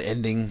the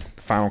ending,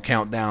 the final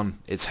countdown.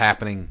 It's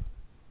happening.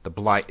 The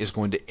Blight is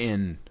going to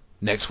end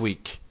next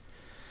week.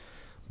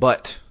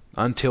 But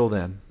until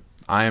then,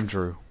 I am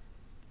Drew.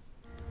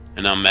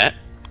 And I'm Matt.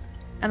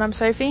 And I'm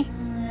Sophie.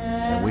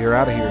 And we are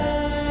out of here.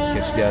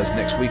 Catch you guys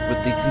next week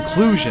with the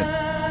conclusion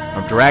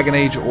of Dragon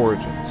Age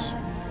Origins.